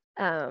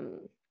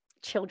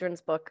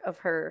children's book of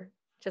her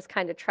just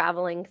kind of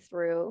traveling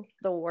through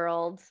the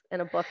world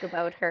in a book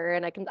about her.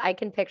 And I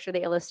can picture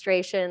the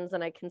illustrations,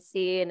 and I can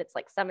see, and it's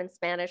like some in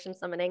Spanish and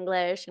some in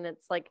English. And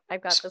it's like,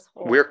 I've got this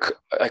whole.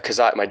 Because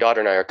my daughter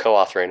and I are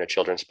co-authoring a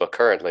children's book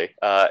currently.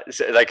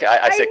 Like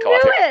I say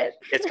co-authoring.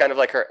 It's kind of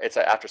like it's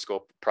an after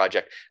school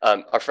project.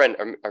 Our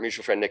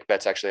mutual friend, Nick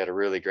Betts, actually had a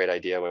really great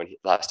idea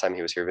last time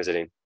he was here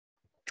visiting.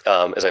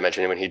 As I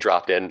mentioned, when he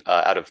dropped in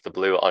out of the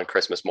blue on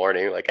Christmas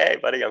morning, like, hey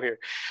buddy, I'm here.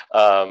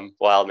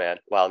 Wild man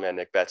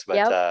Nick Betts. But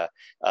yep.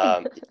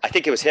 I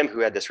think it was him who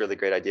had this really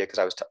great idea, because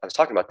I was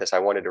talking about this. I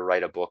wanted to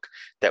write a book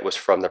that was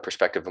from the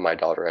perspective of my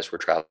daughter as we're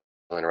traveling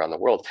around the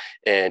world.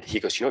 And he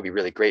goes, you know, it'd be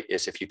really great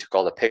is if you took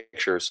all the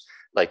pictures,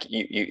 like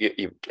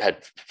you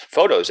had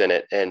photos in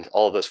it, and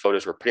all of those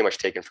photos were pretty much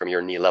taken from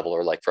your knee level,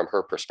 or like from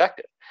her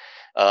perspective.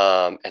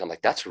 And I'm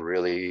like, that's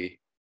really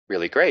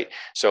great.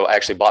 So I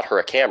actually bought her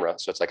a camera.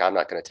 So it's like, I'm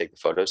not going to take the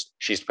photos.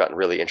 She's gotten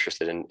really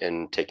interested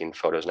in taking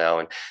photos now.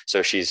 And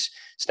so she's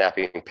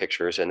snapping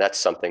pictures, and that's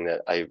something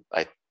that I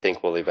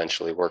think we'll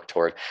eventually work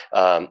toward.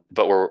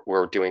 But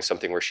we're doing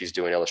something where she's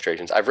doing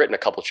illustrations. I've written a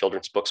couple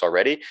children's books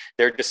already.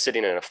 They're just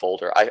sitting in a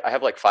folder. I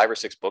have like 5 or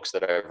 6 books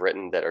that I've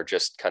written that are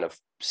just kind of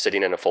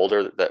sitting in a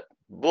folder that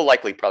will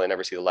likely probably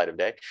never see the light of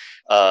day.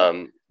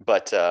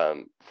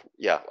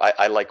 Yeah,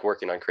 I like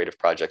working on creative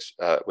projects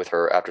with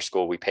her. After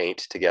school, we paint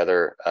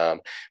together. We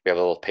have a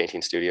little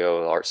painting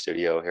studio, art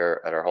studio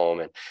here at our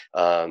home.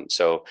 And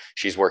so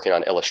she's working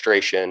on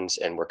illustrations,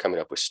 and we're coming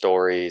up with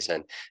stories.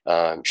 And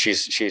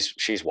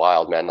she's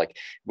wild, man. Like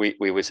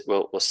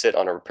we'll sit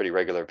on a pretty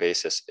regular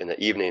basis in the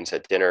evenings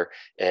at dinner,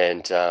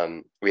 and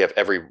we have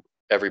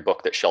every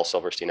book that Shel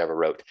Silverstein ever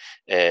wrote.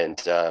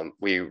 And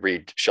we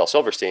read Shel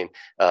Silverstein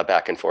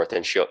back and forth,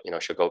 and she'll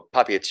go,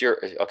 Poppy, it's your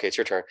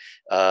turn.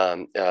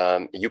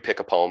 You pick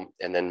a poem,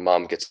 and then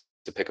mom gets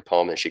to pick a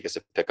poem, and she gets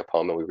to pick a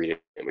poem, and we read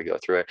it and we go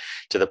through it,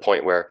 to the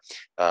point where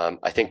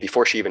I think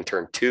before she even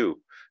turned 2,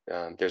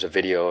 there's a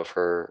video of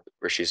her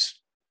where she's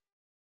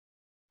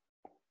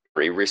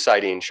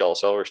reciting Shel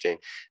Silverstein.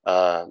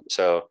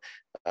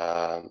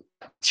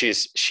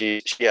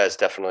 She has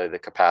definitely the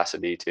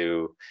capacity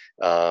to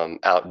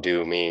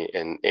outdo me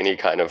in any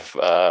kind of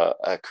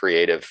a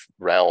creative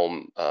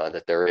realm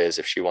that there is.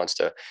 If she wants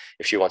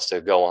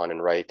to go on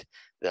and write,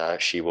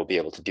 she will be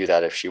able to do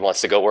that. If she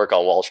wants to go work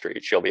on Wall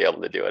Street, she'll be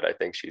able to do it. I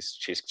think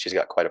she's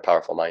got quite a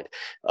powerful mind.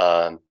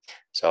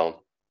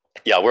 So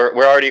yeah, we're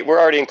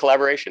already in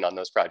collaboration on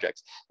those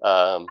projects.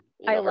 I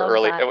love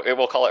that.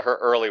 We'll call it her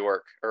early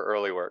work.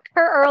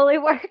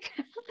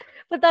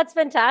 But that's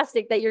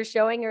fantastic that you're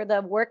showing her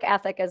the work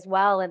ethic as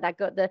well, and that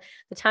the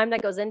time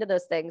that goes into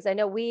those things. I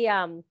know we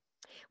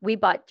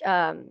bought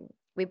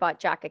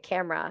Jack a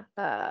camera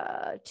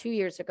 2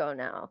 years ago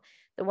now,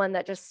 the one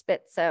that just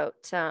spits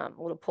out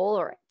little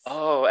Polaroids.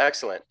 Oh,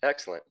 excellent.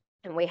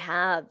 And we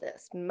have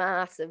this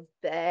massive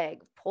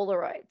bag of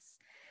Polaroids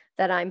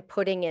that I'm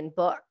putting in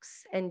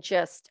books. And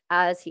just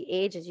as he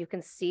ages, you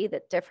can see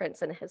the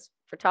difference in his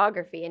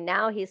photography. And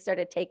now he's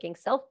started taking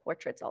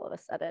self-portraits all of a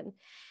sudden.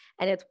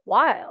 And it's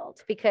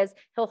wild, because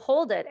he'll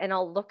hold it and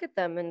I'll look at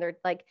them, and they're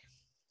like,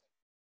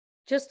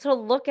 just to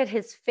look at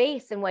his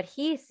face and what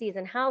he sees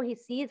and how he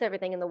sees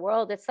everything in the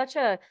world. It's such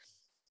a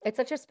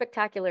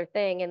spectacular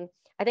thing. And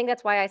I think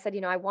that's why I said,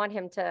 I want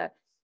him to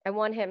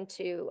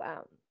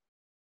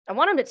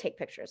take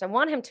pictures. I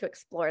want him to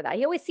explore that.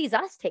 He always sees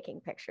us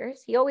taking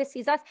pictures. He always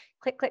sees us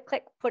click, click,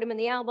 click, put him in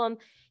the album,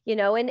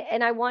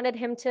 and I wanted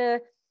him to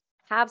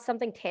have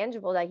something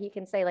tangible that he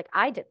can say, like,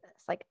 I did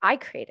this, like I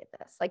created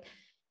this. Like,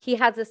 he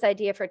has this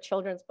idea for a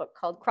children's book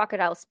called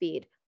Crocodile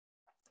Speed.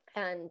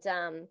 And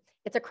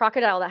it's a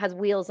crocodile that has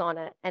wheels on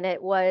it. And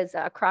it was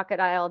a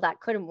crocodile that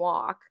couldn't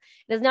walk.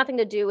 It has nothing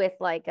to do with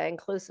like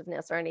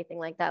inclusiveness or anything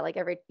like that. Like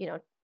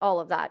all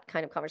of that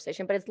kind of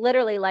conversation. But it's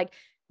literally like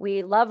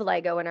We love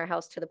Lego in our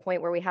house to the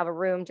point where we have a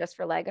room just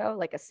for Lego,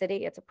 like a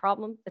city. It's a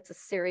problem. It's a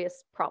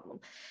serious problem.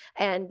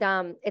 And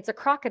it's a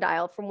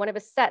crocodile from one of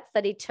his sets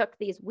that he took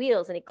these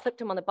wheels and he clipped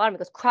them on the bottom. He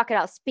goes,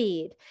 Crocodile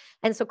Speed.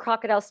 And so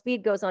Crocodile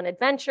Speed goes on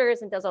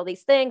adventures and does all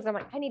these things. I'm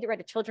like, I need to write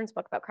a children's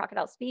book about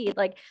Crocodile Speed.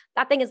 Like,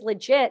 that thing is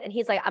legit. And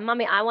he's like,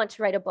 Mommy, I want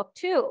to write a book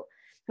too.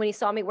 When he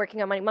saw me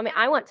working on money, Mommy,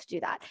 I want to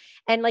do that.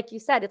 And like you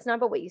said, it's not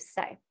about what you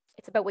say.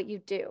 It's about what you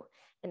do.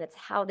 And it's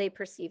how they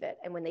perceive it.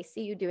 And when they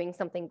see you doing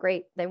something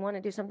great, they want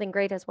to do something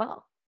great as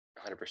well.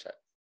 100%.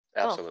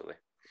 Absolutely.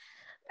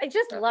 I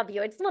just love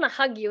you. I just want to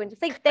hug you and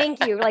just say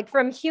thank you, like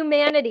from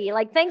humanity.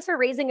 Like, thanks for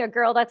raising a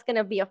girl that's going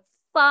to be a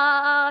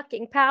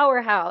fucking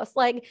powerhouse.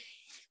 Like,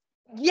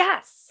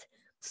 yes,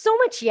 so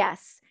much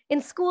yes.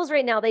 In schools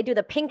right now, they do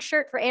the pink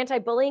shirt for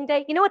anti-bullying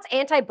day. You know what's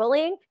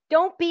anti-bullying?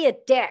 Don't be a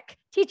dick.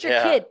 Teach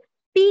your kid,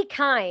 be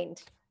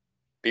kind.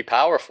 Be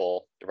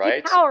powerful,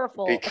 right? Be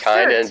powerful. Be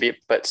kind and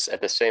but at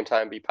the same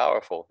time, be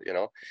powerful, you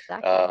know?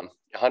 Exactly.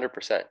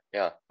 100%.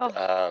 Yeah.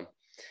 Oh.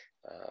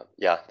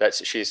 We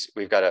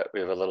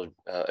have a little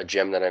a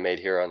gym that I made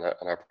here on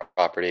our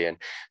property, and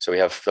so we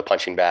have the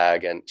punching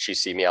bag, and she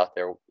see me out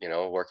there, you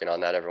know, working on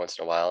that every once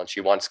in a while, and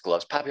she wants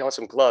gloves. Papi, I want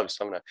some gloves.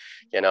 So I'm gonna,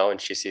 you know,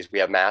 and she sees we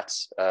have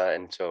mats,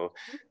 and so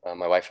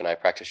my wife and I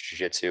practice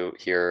jiu-jitsu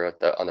here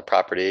on the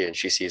property, and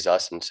she sees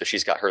us, and so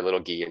she's got her little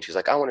gi, and she's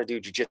like, I want to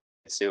do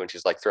jiu-jitsu, and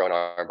she's like throwing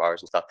arm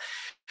bars and stuff.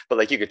 But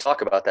like, you could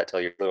talk about that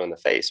till you're blue in the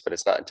face, but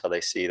it's not until they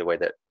see the way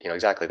that, you know,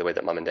 exactly the way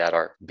that mom and dad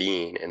are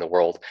being in the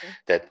world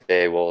that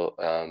they will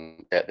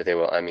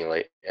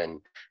emulate.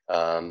 And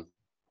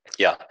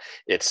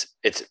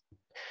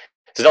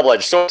it's a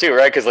double-edged sword too,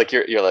 right? Because like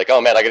you're like,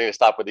 oh man, I need to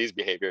stop with these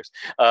behaviors.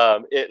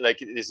 It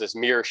like is this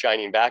mirror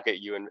shining back at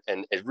you,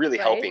 and it really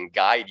helping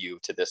guide you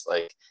to this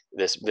like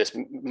this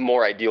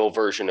more ideal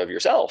version of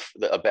yourself,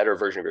 a better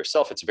version of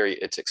yourself.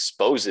 It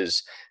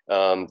exposes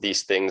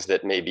these things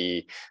that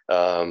maybe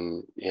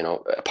you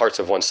know, parts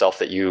of oneself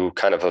that you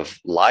kind of have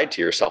lied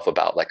to yourself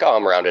about, like, oh,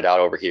 I'm rounded out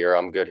over here,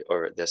 I'm good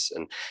over this,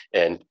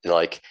 and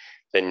like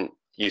then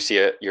you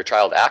see your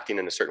child acting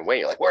in a certain way.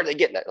 You're like, where are they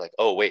getting that? You're like,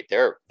 oh, wait,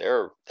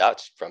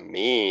 that's from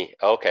me.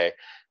 Okay.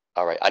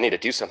 All right. I need to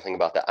do something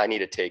about that. I need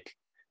to take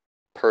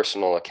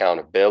personal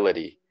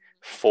accountability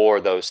for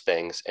those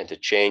things and to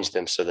change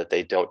them so that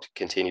they don't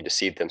continue to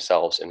see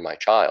themselves in my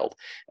child.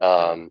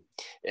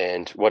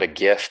 And what a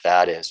gift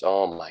that is.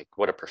 Oh my,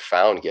 what a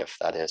profound gift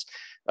that is.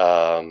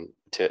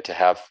 To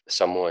have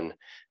someone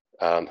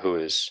who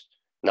is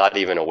not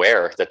even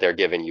aware that they're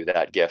giving you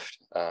that gift.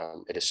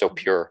 It is so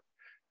pure.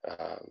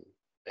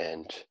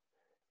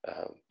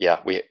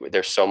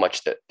 There's so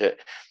much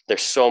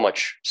there's so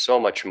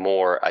much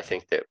more, I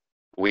think, that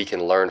we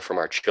can learn from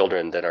our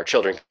children than our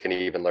children can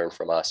even learn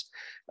from us,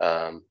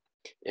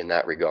 in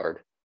that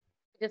regard.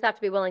 You just have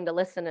to be willing to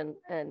listen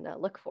and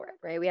look for it,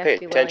 right? We have Pay to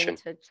be attention.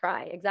 willing to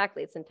try.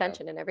 Exactly. It's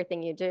intention in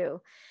everything you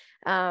do.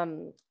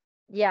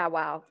 Yeah.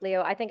 Wow.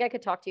 Leo, I think I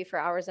could talk to you for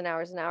hours and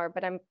hours and hours,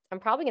 but I'm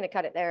probably going to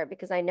cut it there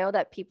because I know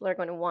that people are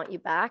going to want you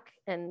back,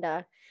 and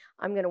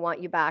I'm going to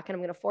want you back, and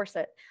I'm going to force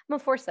it. I'm going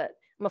to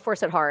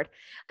force it hard.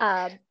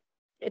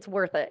 It's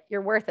worth it.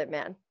 You're worth it,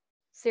 man.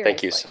 Seriously.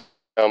 Thank you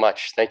so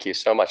much. Thank you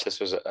so much.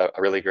 This was a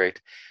really great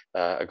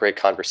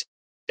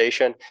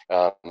conversation.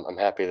 I'm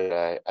happy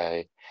that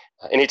I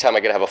anytime I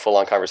get to have a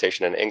full-on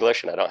conversation in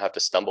English and I don't have to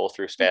stumble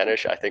through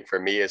Spanish, I think for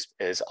me is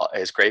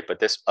great. But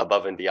this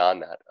above and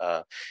beyond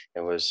that,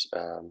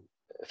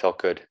 it felt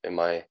good in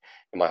my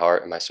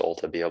heart and my soul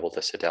to be able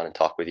to sit down and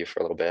talk with you for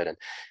a little bit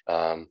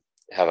and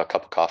have a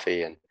cup of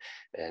coffee, and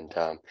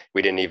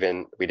we didn't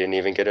even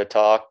get to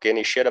talk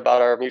any shit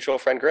about our mutual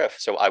friend Griff.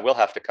 So I will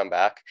have to come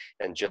back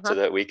and just so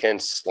that we can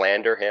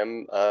slander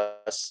him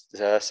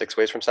 6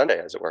 ways from Sunday,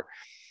 as it were.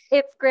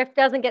 If Griff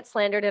doesn't get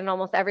slandered in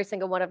almost every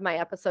single one of my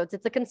episodes,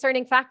 it's a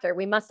concerning factor.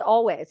 We must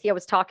always. I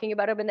was talking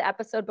about him in the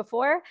episode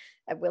before.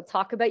 I will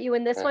talk about you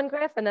in this one,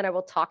 Griff, and then I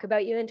will talk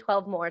about you in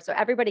 12 more. So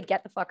everybody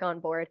get the fuck on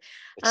board.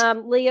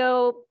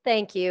 Leo,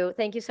 thank you.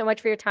 Thank you so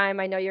much for your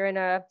time. I know you're in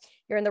the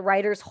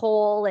writer's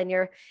hole and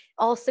you're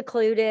all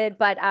secluded,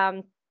 but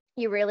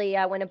you really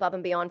went above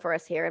and beyond for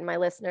us here and my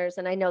listeners.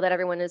 And I know that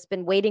everyone has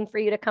been waiting for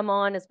you to come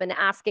on, has been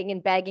asking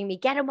and begging me,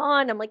 get him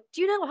on. I'm like,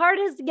 do you know how hard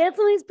it is to get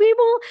some of these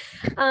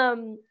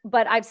people?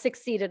 But I've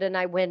succeeded and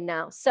I win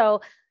now. So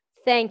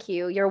thank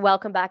you. You're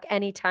welcome back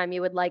anytime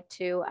you would like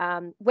to.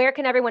 Where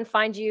can everyone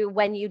find you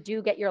when you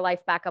do get your life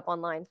back up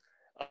online?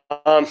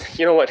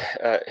 You know what?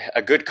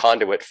 A good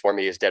conduit for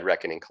me is Dead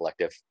Reckoning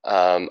Collective.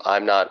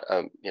 I'm not,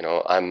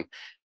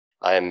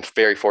 I am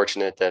very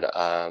fortunate that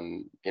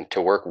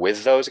to work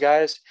with those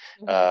guys.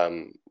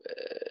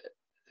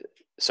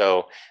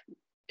 So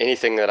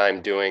anything that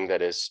I'm doing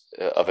that is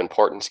of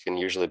importance can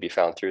usually be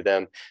found through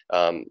them.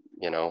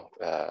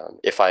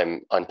 If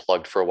I'm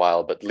unplugged for a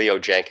while, but Leo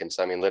Jenkins,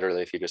 I mean,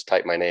 literally, if you just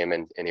type my name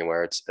in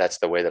anywhere, that's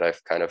the way that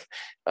I've kind of,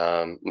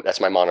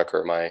 that's my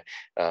moniker, my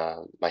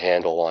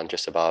handle on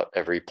just about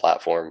every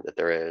platform that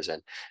there is.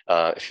 And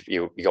if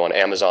you go on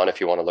Amazon,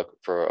 if you want to look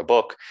for a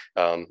book,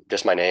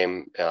 just my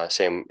name,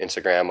 same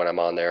Instagram when I'm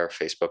on there,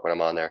 Facebook when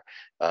I'm on there.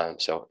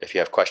 So if you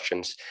have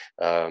questions,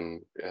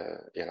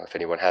 if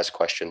anyone has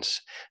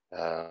questions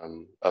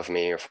of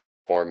me or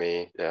for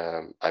me,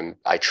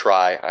 I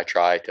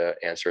try to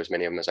answer as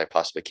many of them as I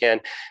possibly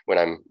can. When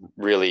I'm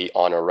really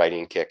on a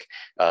writing kick,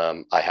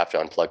 I have to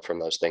unplug from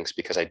those things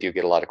because I do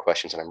get a lot of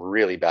questions and I'm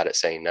really bad at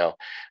saying no.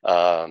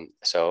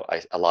 So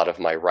a lot of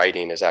my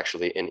writing is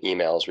actually in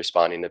emails,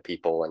 responding to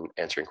people and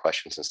answering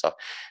questions and stuff.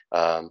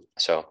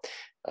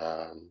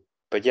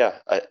 But yeah,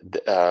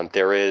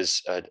 there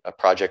is a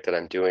project that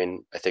I'm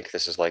doing. I think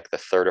this is like the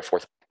third or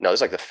fourth. No, this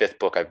is like the fifth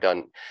book I've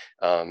done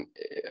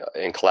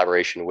in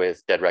collaboration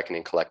with Dead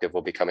Reckoning Collective.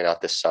 Will be coming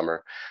out this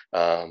summer.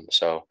 That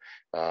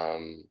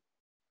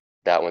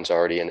one's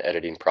already in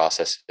editing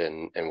process,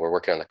 and we're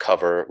working on the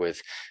cover with.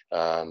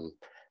 I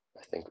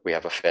think we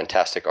have a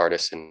fantastic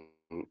artist in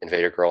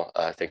Invader Girl.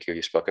 I think who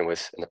you've spoken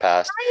with in the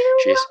past.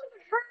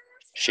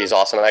 She's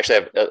awesome. I actually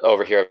have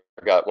over here,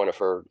 I've got one of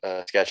her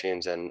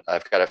sketchings, and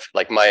I've got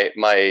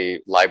my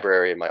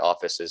library in my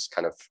office is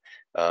kind of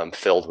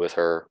filled with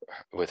her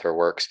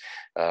works.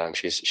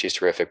 She's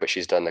terrific, but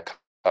she's done the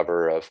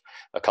cover of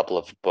a couple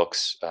of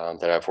books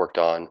that I've worked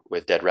on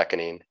with Dead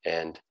Reckoning,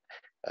 and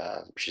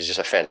she's just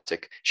a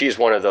fantastic. She's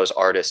one of those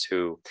artists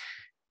who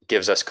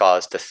gives us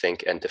cause to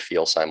think and to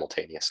feel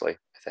simultaneously,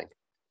 I think.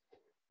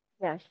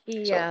 Yeah,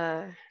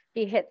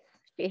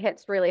 she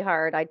hits really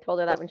hard. I told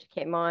her that when she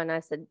came on.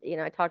 I said,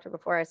 I talked to her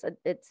before. I said,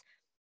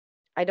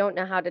 I don't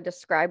know how to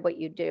describe what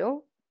you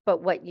do,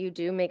 but what you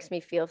do makes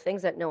me feel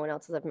things that no one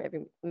else has ever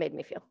made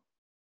me feel.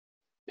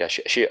 Yeah,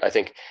 I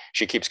think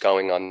she keeps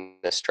going on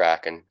this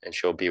track, and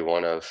she'll be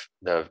one of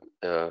the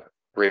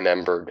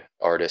remembered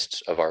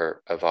artists of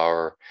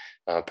our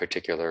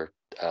particular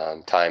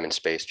time and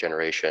space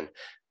generation,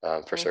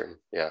 for certain.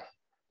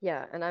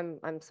 Yeah, and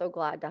I'm so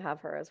glad to have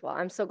her as well.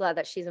 I'm so glad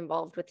that she's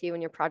involved with you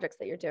and your projects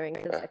that you're doing,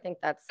 because I think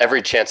that's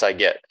every chance I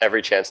get.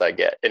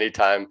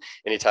 Anytime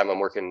I'm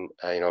working,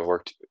 I've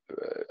worked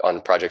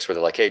on projects where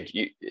they're like, hey,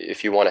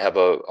 if you want to have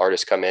a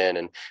artist come in,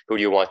 and who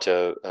do you want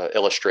to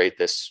illustrate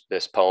this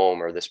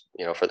poem or this,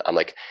 I'm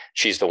like,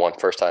 she's the one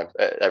first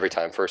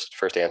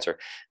answer.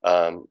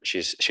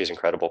 She's an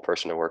incredible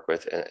person to work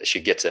with, and she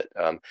gets it.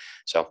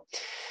 So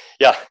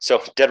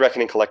Dead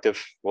Reckoning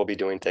Collective will be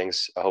doing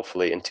things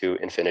hopefully into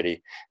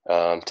infinity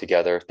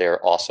together.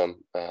 They're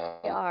awesome.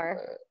 They are.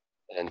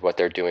 And what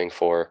they're doing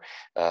for,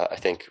 I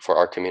think, for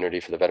our community,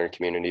 for the veteran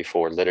community,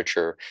 for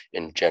literature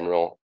in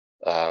general,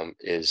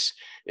 it's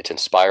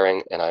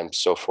inspiring. And I'm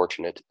so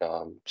fortunate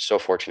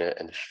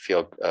and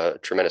feel a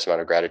tremendous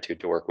amount of gratitude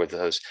to work with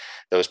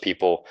those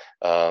people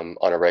on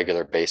a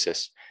regular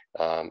basis.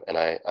 And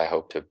I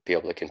hope to be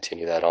able to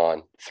continue that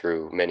on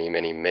through many,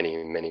 many,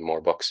 many, many more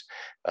books.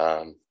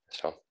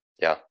 So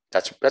yeah,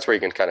 that's where you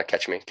can kind of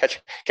catch me. Catch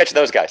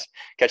those guys.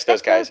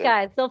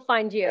 They'll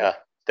find you. Yeah,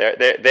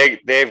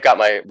 they've got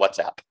my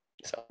WhatsApp.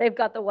 So they've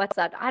got the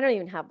WhatsApp. I don't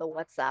even have the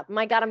WhatsApp.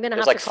 My God, I'm gonna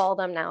have to call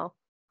them now.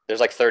 There's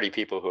like 30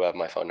 people who have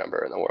my phone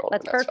number in the world.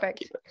 That's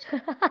perfect.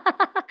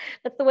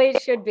 That's the way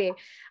it should be.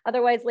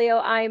 Otherwise, Leo,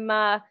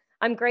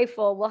 I'm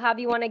grateful. We'll have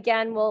you on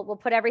again. We'll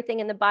put everything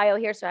in the bio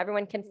here so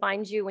everyone can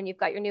find you when you've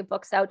got your new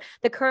books out.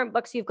 The current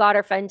books you've got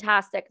are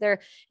fantastic.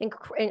 They're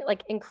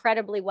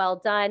incredibly well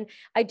done.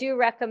 I do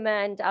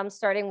recommend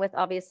starting with,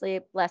 obviously,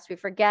 lest we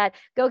forget,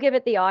 go give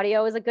it. The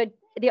audio is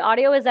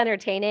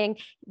entertaining.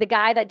 The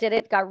guy that did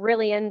it got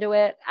really into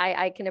it.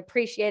 I can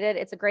appreciate it.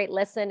 It's a great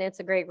listen. It's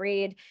a great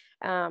read.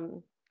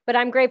 But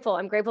I'm grateful.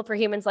 I'm grateful for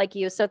humans like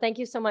you. So thank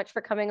you so much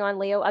for coming on,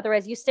 Leo.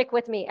 Otherwise, you stick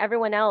with me.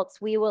 Everyone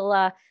else, we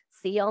will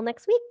see y'all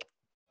next week.